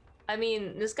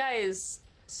mean, this guy is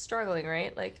struggling,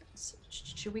 right? Like,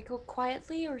 should we go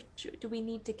quietly, or do we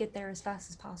need to get there as fast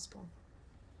as possible?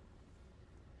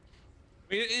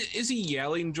 I mean, is he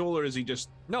yelling, Joel, or is he just?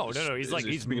 No. He's is like,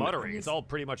 he he's speaking- muttering. It's all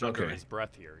pretty much under Okay. his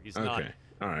breath here. He's not, Okay,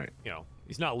 all right.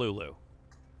 he's not Lulu.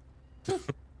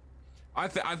 I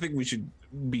think we should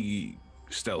be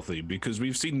stealthy because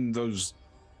we've seen those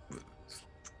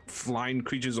flying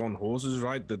creatures on horses,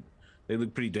 right? That they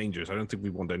look pretty dangerous. I don't think we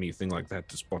want anything like that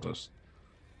to spot us.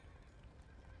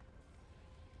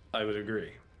 I would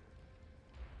agree.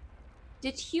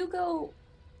 Did Hugo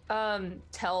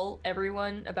tell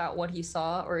everyone about what he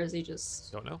saw, or is he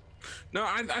just? Don't know. No,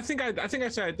 I think I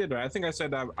said I did. Right? I think I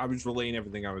said I was relaying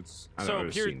everything I was. So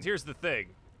seeing. here's the thing.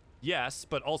 Yes,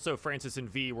 but also Francis and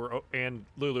V and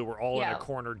Lulu were all in Yeah. a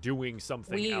corner doing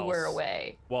something We else were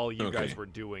away. while you guys Okay. were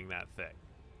doing that thing.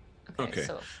 Okay.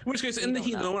 So In which case, we in the don't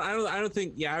heat, know. I don't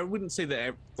think. Yeah, I wouldn't say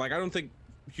that. Like, I don't think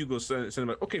Hugo said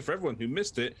about. Okay, for everyone who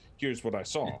missed it, here's what I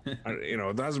saw.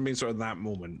 That hasn't been sort of that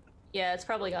moment. yeah, it's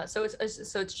probably gone. So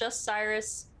it's just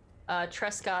Cyrus,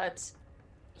 Trescott,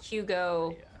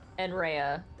 Hugo, and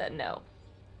Rhea that know.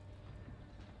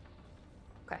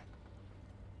 Okay.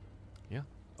 Yeah.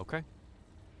 Okay.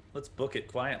 Let's book it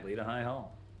quietly to High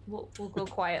Hall. We'll go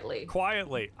quietly.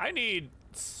 Quietly. I need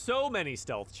so many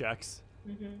stealth checks.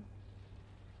 Mm-hmm.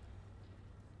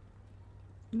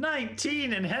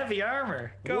 19 in heavy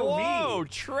armor. Go Whoa, me.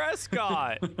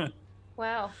 Trescott.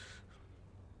 Wow.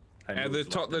 I The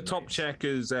moved top left the and top right. check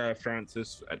is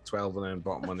Francis at 12, and then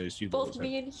bottom one is Hugo. Both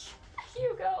me and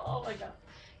Hugo. Oh my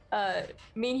god.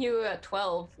 Me and Hugo at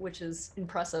 12, which is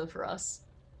impressive for us.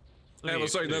 Well,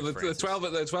 sorry, no, the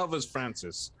Francis. 12 is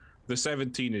Francis. The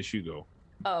 17 is Hugo.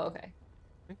 Oh, okay.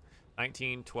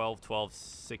 19, 12, 12,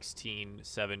 16,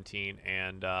 17,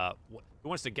 and who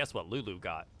wants to guess what Lulu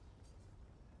got?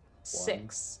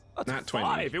 6. That's Not a 20.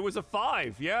 5. It was a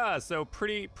 5. Yeah, so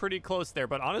pretty close there.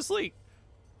 But honestly,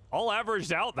 all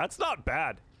averaged out, that's not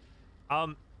bad.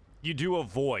 You do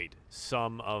avoid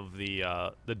some of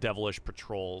the devilish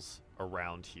patrols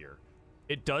around here.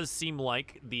 It does seem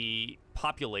like the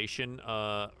population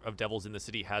of devils in the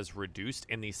city has reduced,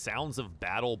 and the sounds of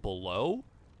battle below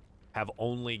have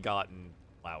only gotten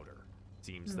louder.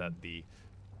 Seems that the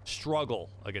struggle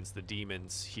against the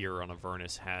demons here on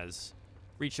Avernus has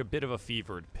reached a bit of a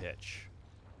fevered pitch.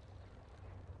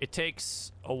 It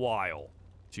takes a while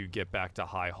to get back to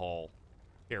High Hall,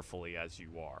 carefully as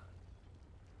you are.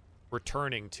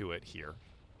 Returning to it here,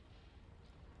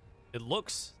 it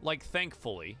looks like,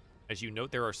 thankfully, as you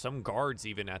note, there are some guards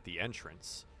even at the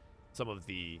entrance, some of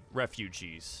the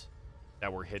refugees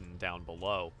that were hidden down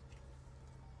below,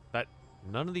 that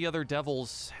none of the other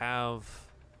devils have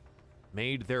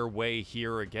made their way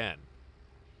here again,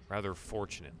 rather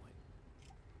fortunately.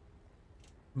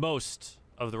 Most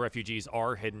of the refugees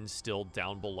are hidden still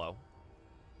down below,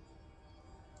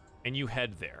 and you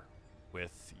head there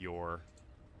with your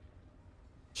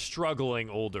struggling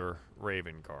older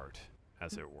Raven Guard,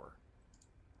 as it were,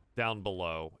 down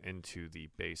below into the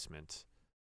basement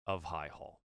of High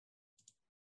Hall.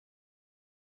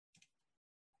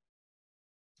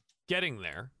 Getting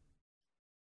there,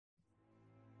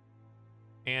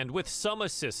 and with some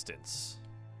assistance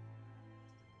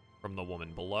from the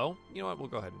woman below, you know what? We'll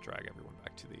go ahead and drag everyone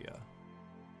back to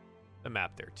the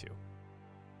map there too.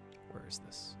 Where is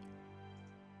this?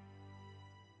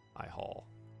 High Hall.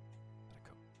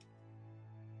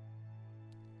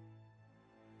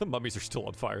 The mummies are still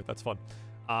on fire. That's fun.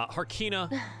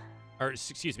 Harkina, or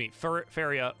excuse me,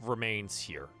 Feria remains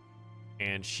here,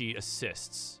 and she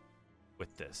assists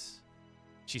with this.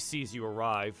 She sees you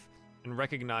arrive and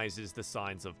recognizes the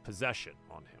signs of possession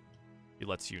on him. He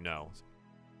lets you know.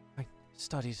 I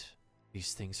studied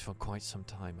these things for quite some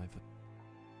time. I've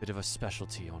a bit of a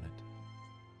specialty on it.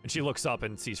 And she looks up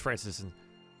and sees Francis, and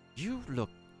you look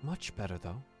much better,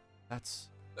 though. That's...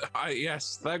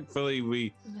 Yes, thankfully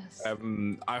we. Yes.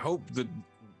 I hope that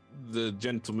the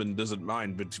gentleman doesn't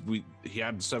mind, but he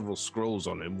had several scrolls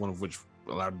on him, one of which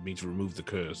allowed me to remove the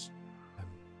curse.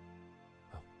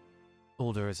 Well,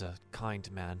 Ulder is a kind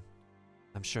man.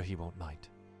 I'm sure he won't mind.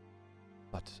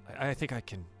 But I think I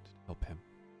can help him.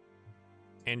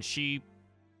 And she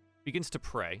begins to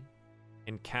pray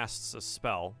and casts a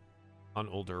spell on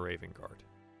Ulder Ravengard.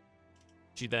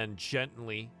 She then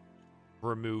gently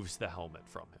removes the helmet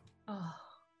from him. Oh.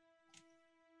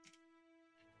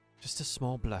 Just a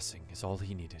small blessing is all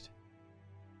he needed.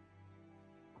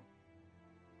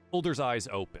 Ulder's eyes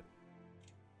open,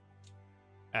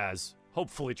 as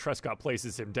hopefully Trescott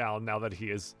places him down now that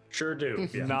he is Sure do.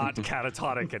 Yeah. not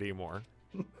catatonic anymore.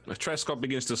 Trescott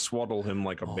begins to swaddle him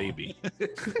like a baby.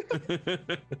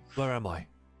 Where am I?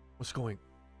 What's going...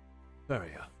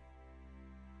 Feria.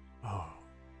 Oh,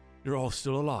 you're all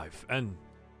still alive, and...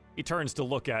 He turns to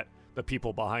look at the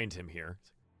people behind him here.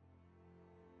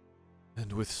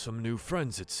 And with some new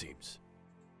friends, it seems.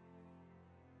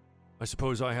 I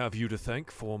suppose I have you to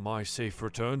thank for my safe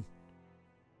return.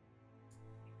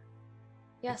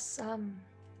 Yes,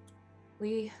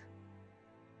 we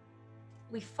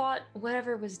we fought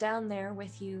whatever was down there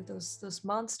with you, those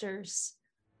monsters.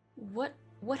 What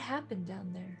happened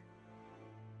down there?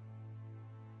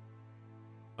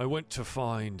 I went to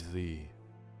find the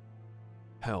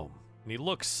helm. And he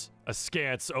looks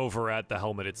askance over at the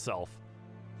helmet itself.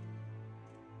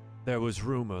 There was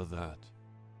rumor that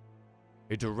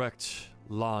a direct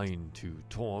line to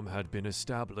Torm had been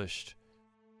established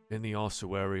in the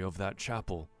ossuary of that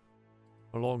chapel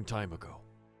a long time ago.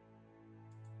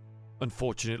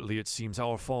 Unfortunately, it seems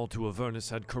our fall to Avernus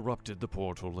had corrupted the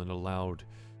portal and allowed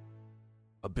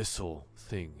abyssal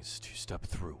things to step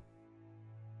through.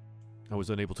 I was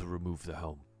unable to remove the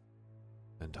helm,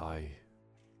 and I,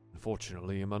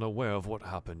 unfortunately, am unaware of what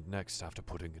happened next after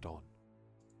putting it on.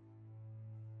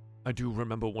 I do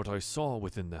remember what I saw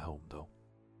within the helm, though.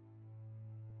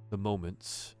 The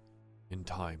moments in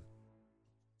time.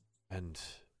 And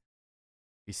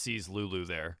he sees Lulu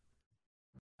there.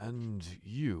 And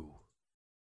you,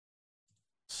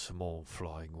 small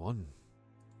flying one.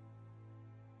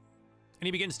 And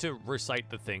he begins to recite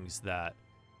the things that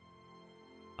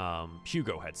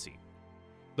Hugo had seen.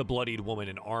 The bloodied woman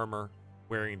in armor,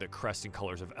 wearing the crest and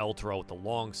colors of Elturel with the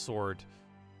long sword.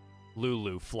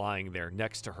 Lulu flying there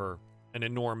next to her. An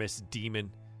enormous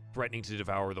demon threatening to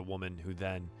devour the woman, who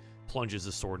then plunges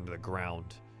the sword into the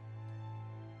ground.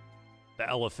 The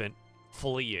elephant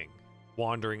fleeing,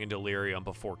 wandering in delirium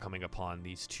before coming upon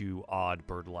these two odd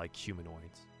bird-like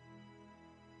humanoids.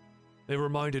 They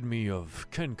reminded me of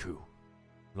Kenku.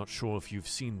 I'm not sure if you've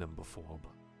seen them before,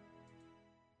 but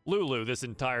Lulu this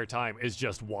entire time is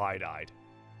just wide-eyed.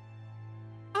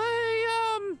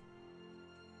 I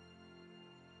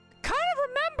kind of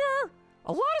remember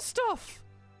a lot of stuff.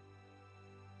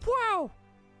 Wow.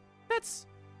 That's,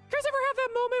 you guys ever have that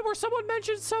moment where someone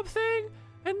mentions something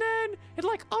and then it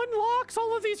like unlocks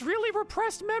all of these really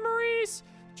repressed memories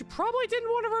that you probably didn't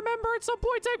want to remember at some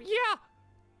point in time? Yeah.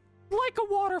 Like a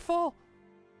waterfall.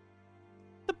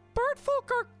 The bird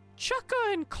folk are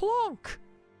Chukka and Clonk.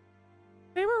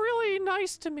 They were really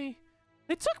nice to me.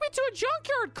 They took me to a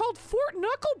junkyard called Fort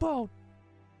Knucklebone.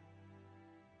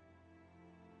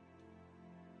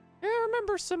 I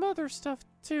remember some other stuff,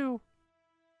 too.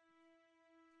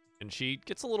 And she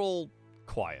gets a little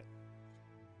quiet.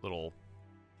 Little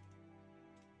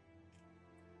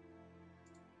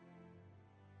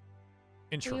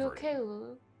introverted. Are you okay,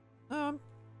 Lulu?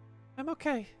 I'm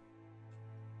okay.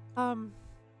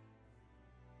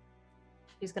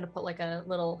 She's gonna put like a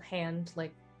little hand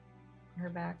like on her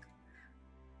back.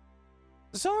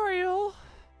 Zariel,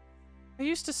 I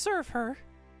used to serve her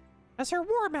as her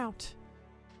war mount,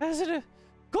 as a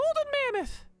golden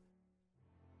mammoth.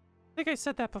 I think I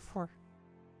said that before.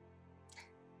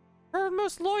 Her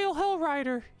most loyal hell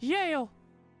rider, Yale,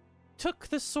 took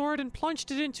the sword and plunged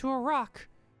it into a rock.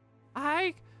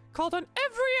 I called on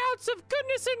every ounce of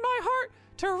goodness in my heart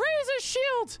to raise a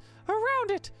shield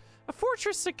around it, a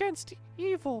fortress against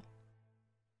evil.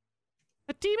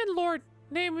 A demon lord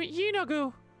named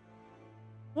Yinagu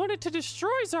wanted to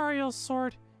destroy Zariel's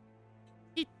sword.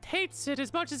 He hates it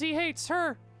as much as he hates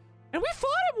her. And we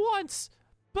fought him once,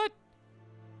 but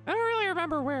I don't really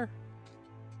remember where.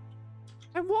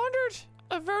 I wandered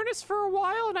Avernus for a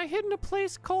while and I hid in a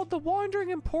place called the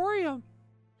Wandering Emporium.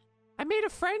 I made a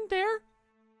friend there.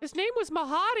 His name was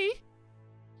Mahadi.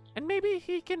 And maybe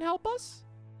he can help us?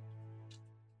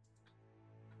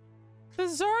 The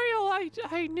Zariel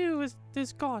I knew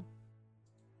is gone.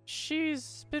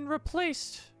 She's been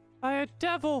replaced by a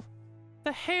devil,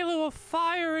 the halo of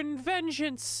fire and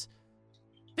vengeance.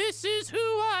 This is who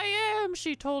I am,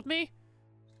 she told me.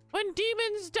 When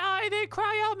demons die, they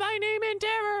cry out my name in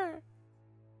terror.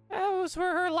 Those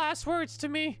were her last words to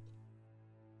me.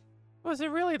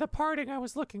 Wasn't really the parting I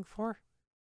was looking for.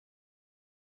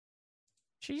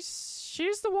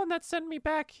 She's the one that sent me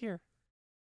back here.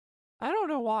 I don't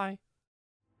know why.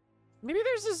 Maybe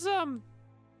there's this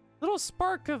little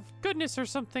spark of goodness or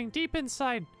something deep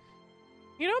inside.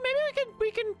 You know,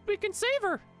 maybe we can save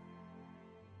her.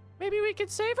 Maybe we can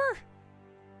save her.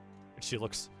 She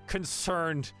looks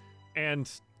concerned and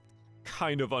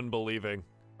kind of unbelieving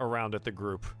around at the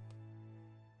group.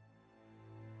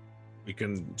 We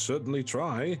can certainly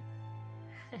try.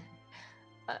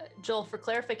 Joel, for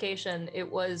clarification, it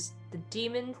was the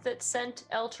demons that sent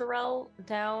Elturel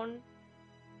down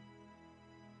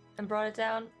and brought it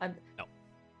down? No.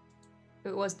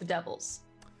 It was the devils.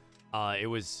 It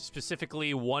was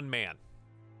specifically one man.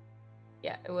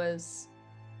 Yeah, it was...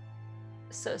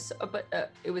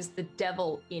 But it was the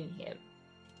devil in him.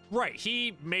 Right,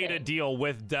 he made a deal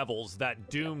with devils that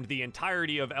doomed the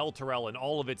entirety of Elturel and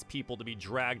all of its people to be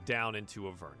dragged down into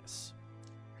Avernus.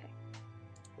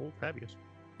 Oh, fabulous.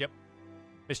 Yep.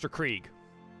 Mr. Krieg.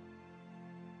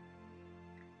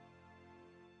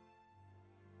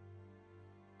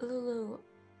 Lulu,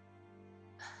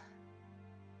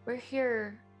 we're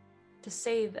here to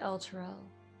save Elturel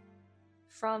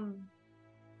from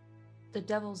the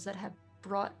devils that have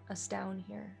brought us down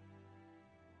here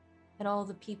and all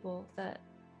the people that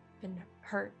have been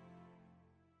hurt.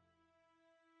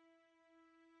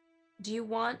 Do you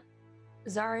want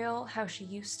Zariel how she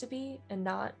used to be and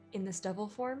not in this devil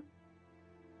form?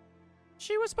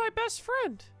 She was my best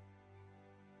friend.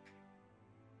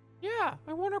 Yeah,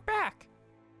 I want her back.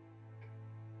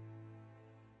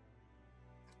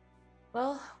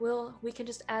 Well, we can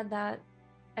just add that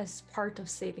as part of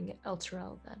saving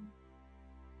Elturel then.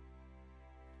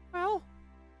 Well,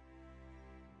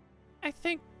 I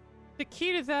think the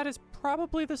key to that is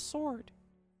probably the sword.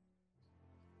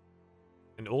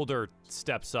 An older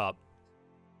steps up,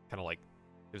 kind of like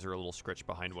gives her a little scritch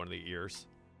behind one of the ears.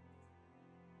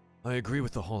 I agree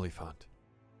with the Hollyphant.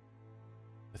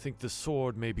 I think the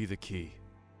sword may be the key.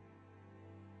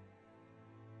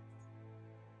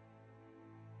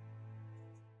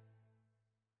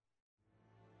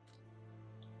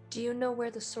 Do you know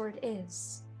where the sword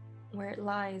is? Where it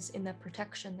lies in the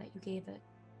protection that you gave it?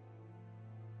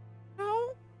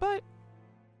 No, but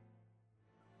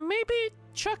maybe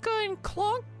Chukka and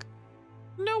Clunk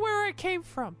know where I came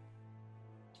from.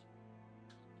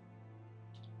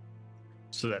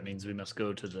 So that means we must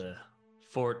go to the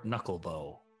Fort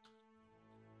Knucklebow.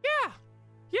 Yeah,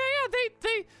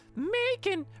 they make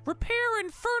and repair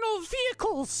infernal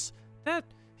vehicles that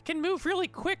can move really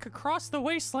quick across the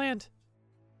wasteland.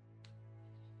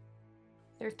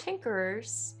 They're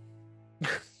tinkerers. I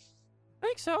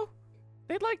think so.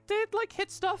 They'd like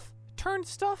hit stuff, turn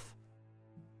stuff.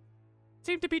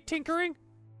 Seem to be tinkering.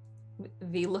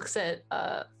 V looks at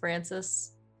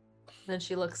Francis, then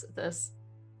she looks at this.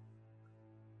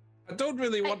 I don't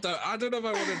really want to. I don't know if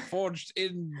I want it forged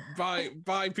in by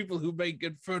people who make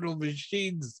infernal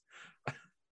machines.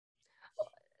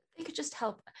 They could just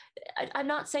help. I'm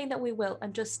not saying that we will.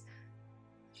 I'm just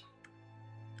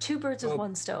two birds with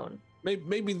one stone.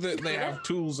 Maybe they have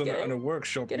tools and a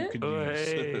workshop Get you it? could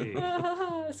Hey.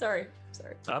 use. Sorry.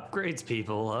 Upgrades,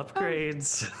 people.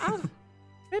 Upgrades.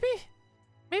 Maybe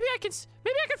I can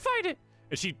find it.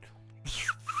 And she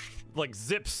like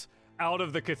zips out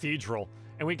of the cathedral,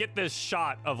 and we get this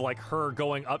shot of like her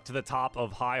going up to the top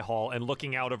of High Hall and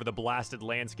looking out over the blasted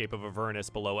landscape of Avernus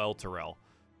below Elturel.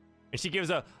 And she gives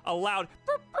a loud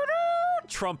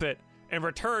trumpet and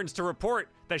returns to report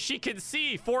that she can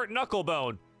see Fort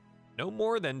Knucklebone no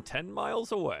more than 10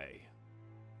 miles away.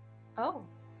 Oh,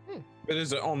 But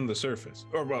is it on the surface?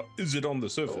 Or well, is it on the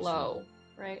surface? low,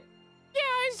 right?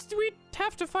 Yeah, we'd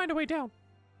have to find a way down.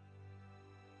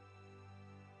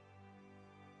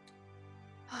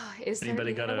 Is there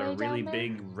Anybody even got a way really down there?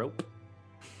 big rope?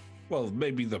 Well,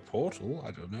 maybe the portal.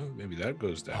 I don't know. Maybe that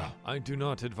goes down. I do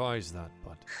not advise that,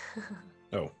 but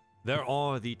Oh, there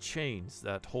are the chains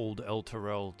that hold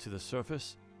Elturel to the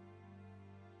surface.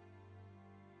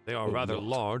 They are Oh, rather Lord.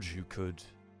 large. You could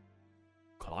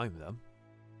climb them.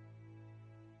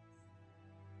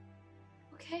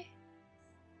 Okay.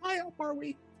 High up are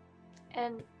we?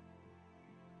 And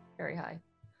very high.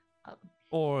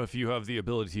 Or if you have the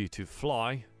ability to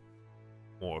fly,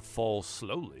 or fall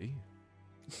slowly.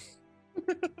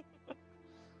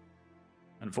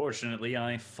 Unfortunately,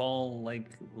 I fall like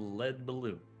lead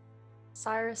balloon.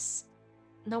 Cyrus,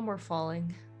 no more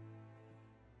falling.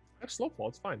 I have slow fall.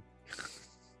 It's fine.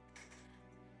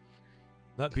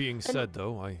 That being said,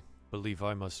 though, I believe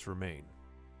I must remain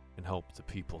and help the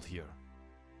people here.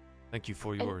 Thank you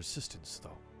for your assistance,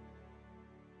 though.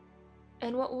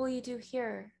 And what will you do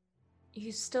here?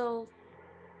 You still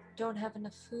don't have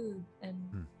enough food,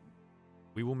 and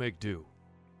We will make do.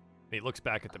 And he looks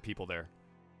back at the people there.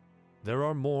 There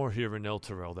are more here in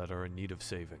Elturel that are in need of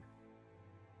saving.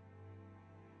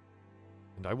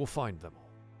 And I will find them all.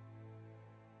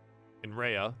 And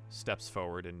Rhea steps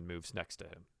forward and moves next to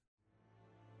him.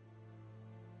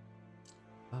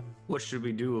 What should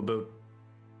we do about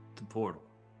the portal?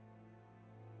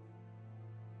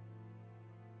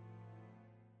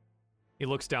 He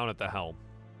looks down at the helm.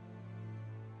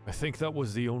 I think that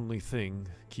was the only thing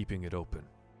keeping it open.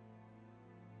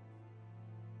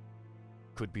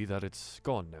 Could be that it's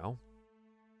gone now.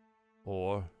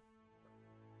 Or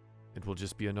it will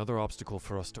just be another obstacle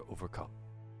for us to overcome.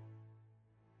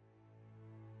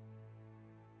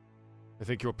 I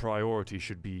think your priority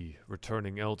should be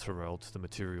returning Elturel to the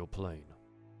material plane.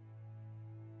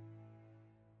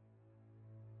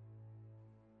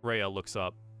 Rhea looks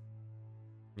up.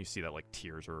 You see that like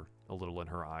tears are a little in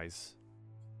her eyes.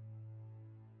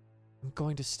 I'm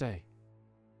going to stay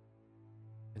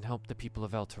and help the people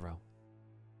of Elturel.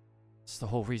 It's the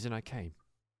whole reason I came.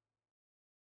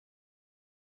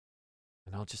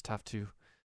 And I'll just have to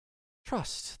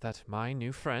trust that my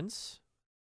new friends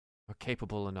are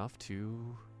capable enough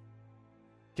to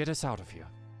get us out of here.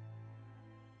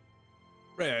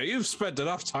 Rhea, you've spent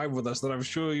enough time with us that I'm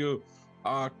sure you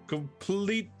are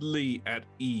completely at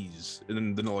ease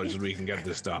in the knowledge that we can get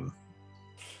this done.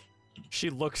 She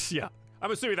looks, yeah,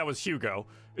 I'm assuming that was Hugo.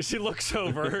 She looks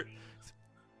over,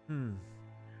 and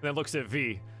then looks at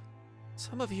V.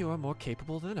 Some of you are more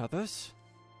capable than others.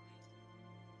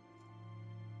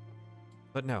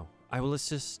 But no, I will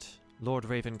assist Lord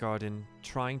Ravengard in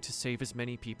trying to save as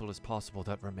many people as possible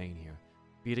that remain here.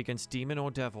 Be it against demon or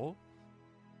devil,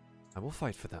 I will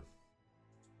fight for them.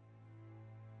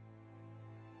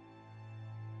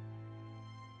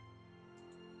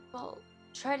 Well,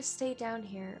 try to stay down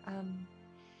here.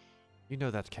 You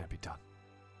know that can't be done.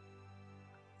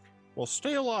 Well,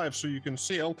 stay alive so you can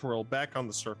see Elturel back on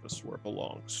the surface where it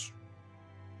belongs.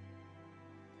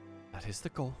 That is the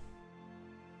goal.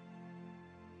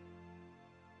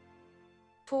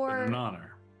 Been an For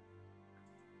honor.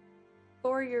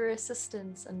 your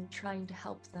assistance and trying to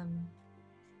help them,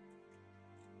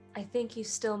 I think you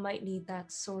still might need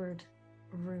that sword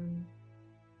rune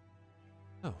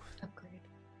Oh, upgrade.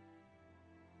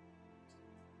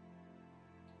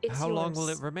 It's how long will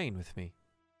it yours. remain with me?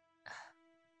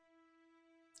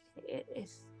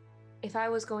 If I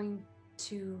was going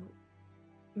to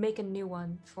make a new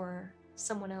one for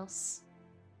someone else,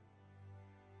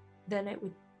 then it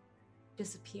would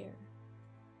disappear.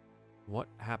 What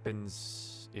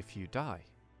happens if you die?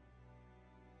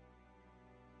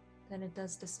 Then it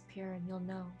does disappear and you'll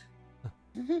know.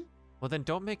 Well, then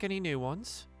don't make any new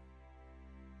ones.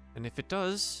 And if it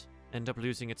does end up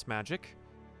losing its magic,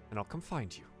 then I'll come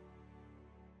find you.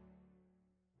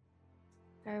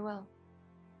 Very well.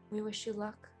 We wish you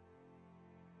luck.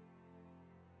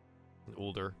 And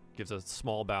Ulder gives a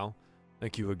small bow.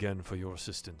 Thank you again for your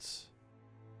assistance.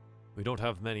 We don't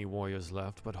have many warriors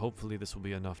left, but hopefully this will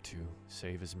be enough to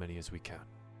save as many as we can.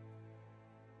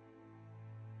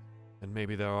 And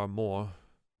maybe there are more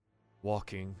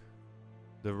walking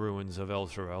the ruins of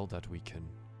Elturel that we can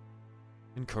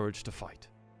encourage to fight.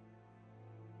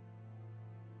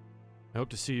 I hope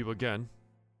to see you again.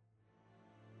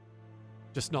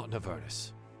 Just not in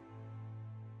Avernus.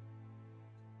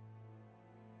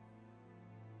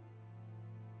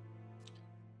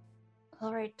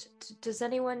 All right. Does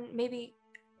anyone maybe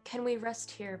can we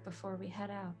rest here before we head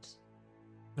out?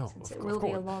 No, Since of, it of will be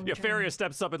a course. long Yeah, journey. Faria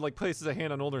steps up and like places a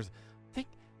hand on Ulder's. I think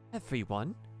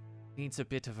everyone needs a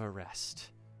bit of a rest.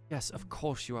 Yes, of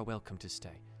course you are welcome to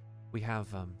stay. We have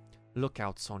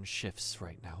lookouts on shifts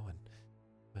right now, and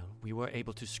well, we were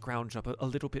able to scrounge up a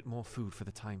little bit more food for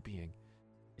the time being.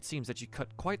 It seems that you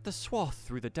cut quite the swath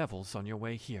through the devils on your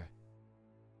way here.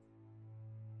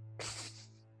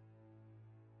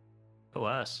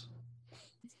 Alas.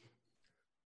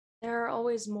 There are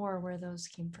always more where those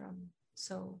came from,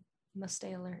 so you must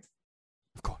stay alert.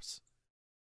 Of course.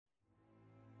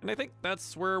 And I think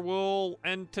that's where we'll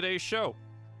end today's show.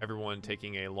 Everyone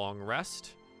taking a long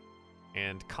rest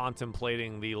and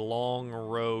contemplating the long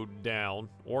road down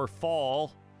or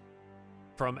fall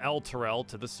from Elturel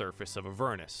to the surface of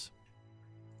Avernus.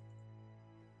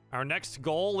 Our next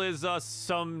goal is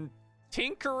some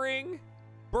tinkering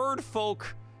birdfolk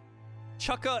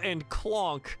Chukka and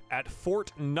Clonk at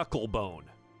Fort Knucklebone,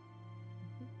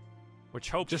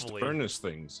 which Just hopefully furnace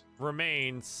things.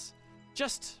 remains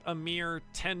just a mere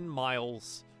 10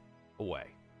 miles away.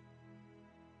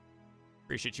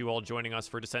 Appreciate you all joining us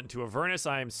for Descent into Avernus.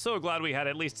 I am so glad we had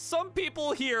at least some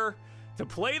people here to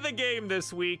play the game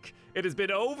this week. It has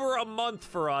been over a month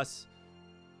for us,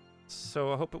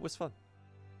 so I hope it was fun.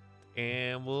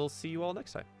 And we'll see you all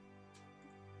next time.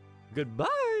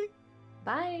 Goodbye.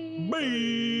 Bye.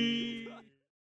 Bye.